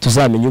hariya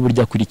tuzamenye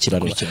uburyo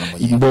akurikiranwa.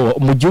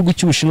 Mu gihugu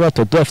cy'Ubushinwa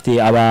tuba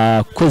dufite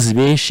abakozi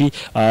benshi,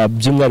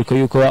 by'umwihariko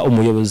yuko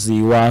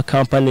umuyobozi wa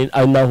company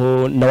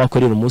naho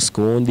nawakorera umunsi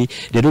ku wundi,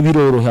 rero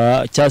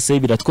biroroha cyase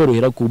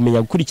biratworohera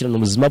kumenya gukurikirana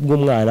ubuzima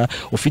bw'umwana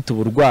ufite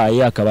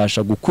uburwayi,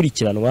 akabasha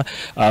gukurikiranwa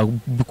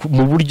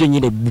mu buryo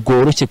nyine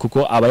bworoshye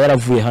kuko aba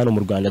yaravuye hano mu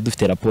Rwanda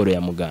dufite raporo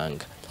ya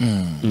muganga.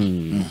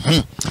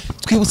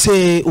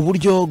 Twibutse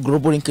uburyo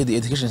Global Linked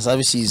Education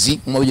Services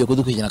mu buryo ko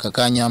dukurikirana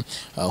akakanya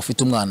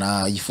ufite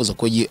umwana yifuza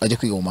ko ajya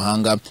kwiga mu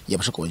mahanga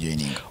yabasha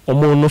kubajoininga.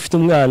 Umuntu ufite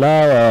umwana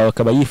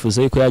akaba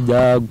yifuza ko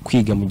yajya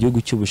kwiga mu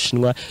gihugu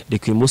cy'Ubushinwa,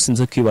 reka uyu munsi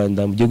nze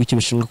kwibanda mu gihugu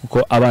cy'Ubushinwa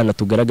kuko abana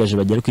tugaragaje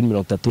bagera kuri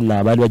 30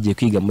 n'abari bagiye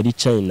kwiga muri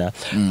China.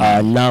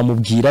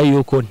 Namubwira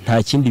yuko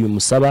nta kindi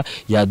bimusaba,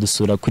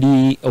 yadusura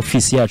kuri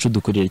office yacu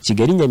dukorera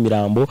Kigali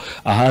Nyamirambo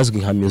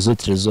ahazwi nka Maison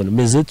Trésor.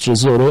 Maison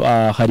Trésor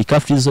hari ka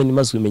zone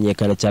imaze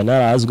kumenyekana cyane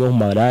arazwe mu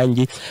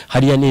marangi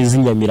hariya neza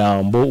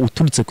Nyamirambo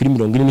uturutse kuri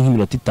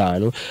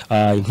 45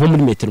 nko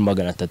muri metero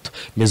 300.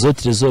 Maison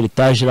Trésor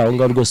etage aho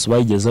ngaho rwose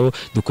bayigezaho,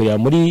 dukorera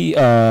muri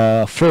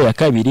floor ya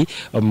kabiri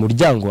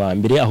umuryango wa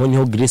mbere aho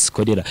niho Grace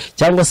ikorera,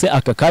 cyangwa se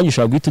aka kanya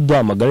ushobora guhita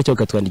uduhamagara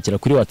cyangwa ukatwandikira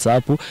kuri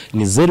WhatsApp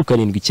ni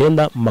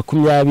 079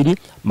 20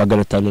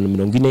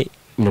 540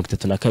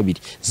 32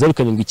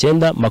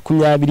 079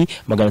 20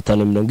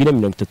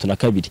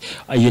 540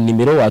 iyo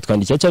nimero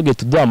watwandikira cyangwa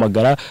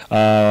tuduhamagara.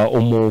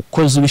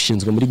 Umukozi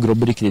ubishinzwe muri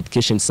Global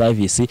Education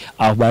Service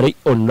abari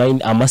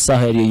online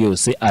amasaha yari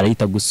yose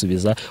arahita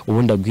gusubiza,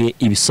 ubundi aguhe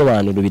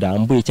ibisobanuro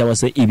birambuye cyangwa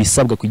se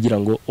ibisabwa kugira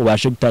ngo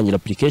ubashe gutangira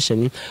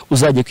application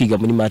uzajye kwiga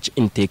muri March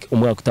intake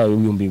umwaka utaha wa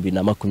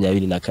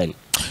 2024.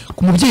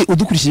 Ku mubyeyi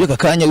udukurikije aka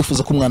kanya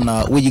wifuza ko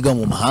umwana we yiga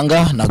mu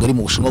mahanga, ntago ari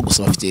mu Bushinwa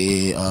gusa,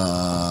 bafite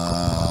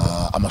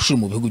amashuri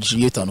mu bihugu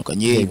bigiye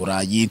bitandukanye,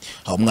 Burayi,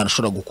 aho umwana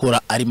ashobora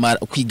gukora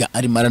kwiga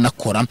arimo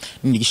aranakora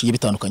n'inyigisho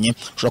bitandukanye,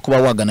 ushobora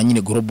kuba wagana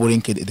nyine Global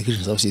Linked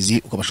Education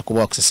Services ukabasha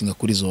kuba accessinga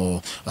kuri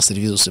zo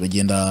services zose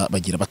bagenda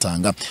bagira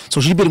batanga.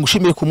 So Gilbert,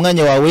 ngushimire ku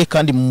mwanya wawe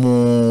kandi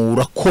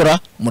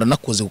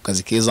muranakoze ku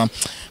kazi keza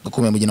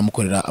gakomeye mugenda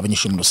mukorera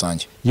abanyeshuri muri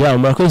rusange.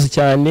 Murakoze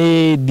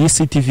cyane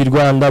DCTV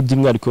Rwanda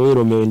by'umwihariko we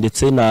Romeo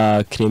ndetse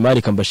na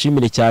Clement,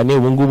 kambashimire cyane.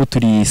 Ubu ngubu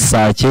turi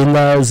saa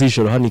 9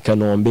 z'ijoro hano i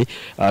Kanombe,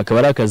 akaba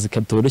ari akazi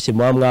katoroshye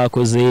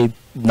mwakoze,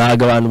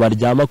 naga abantu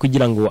baryama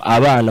kugira ngo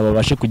abana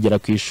babashe kugera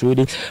ku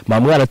ishuri.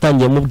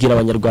 Mwaratangiye mubwira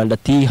abanyarwanda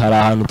ati hari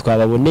ahantu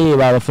twababoneye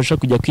babafasha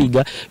kujya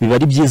kwiga, biba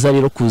ari byiza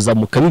rero kuza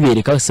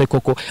mukabibereka se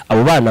koko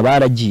abo bana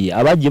baragiye,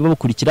 abagiye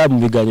babukurikira mu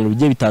biganiro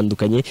bigiye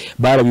bitandukanye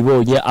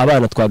barabibonye,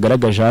 abana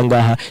twagaragaje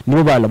ahangaha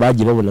nibo bana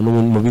bagiye babona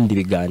mu bindi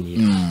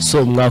biganiro.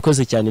 So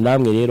mwakoze cyane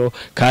namwe rero,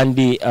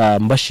 kandi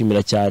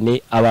mbashimira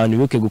cyane. Abantu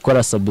bibuke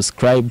gukora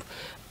subscribe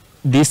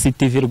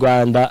DCTV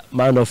Rwanda,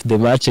 man of the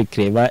match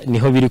Clement,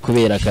 niho biri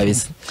kubera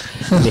kabisa.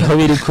 Niho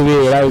biri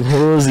kubera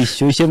inkuru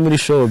zishyushye muri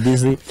show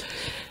busy,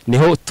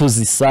 niho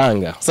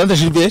tuzisanga. Sante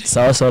Gilbert,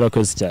 sawa sawa,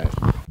 rakoze cyane.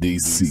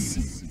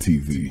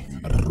 DCTV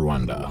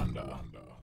Rwanda.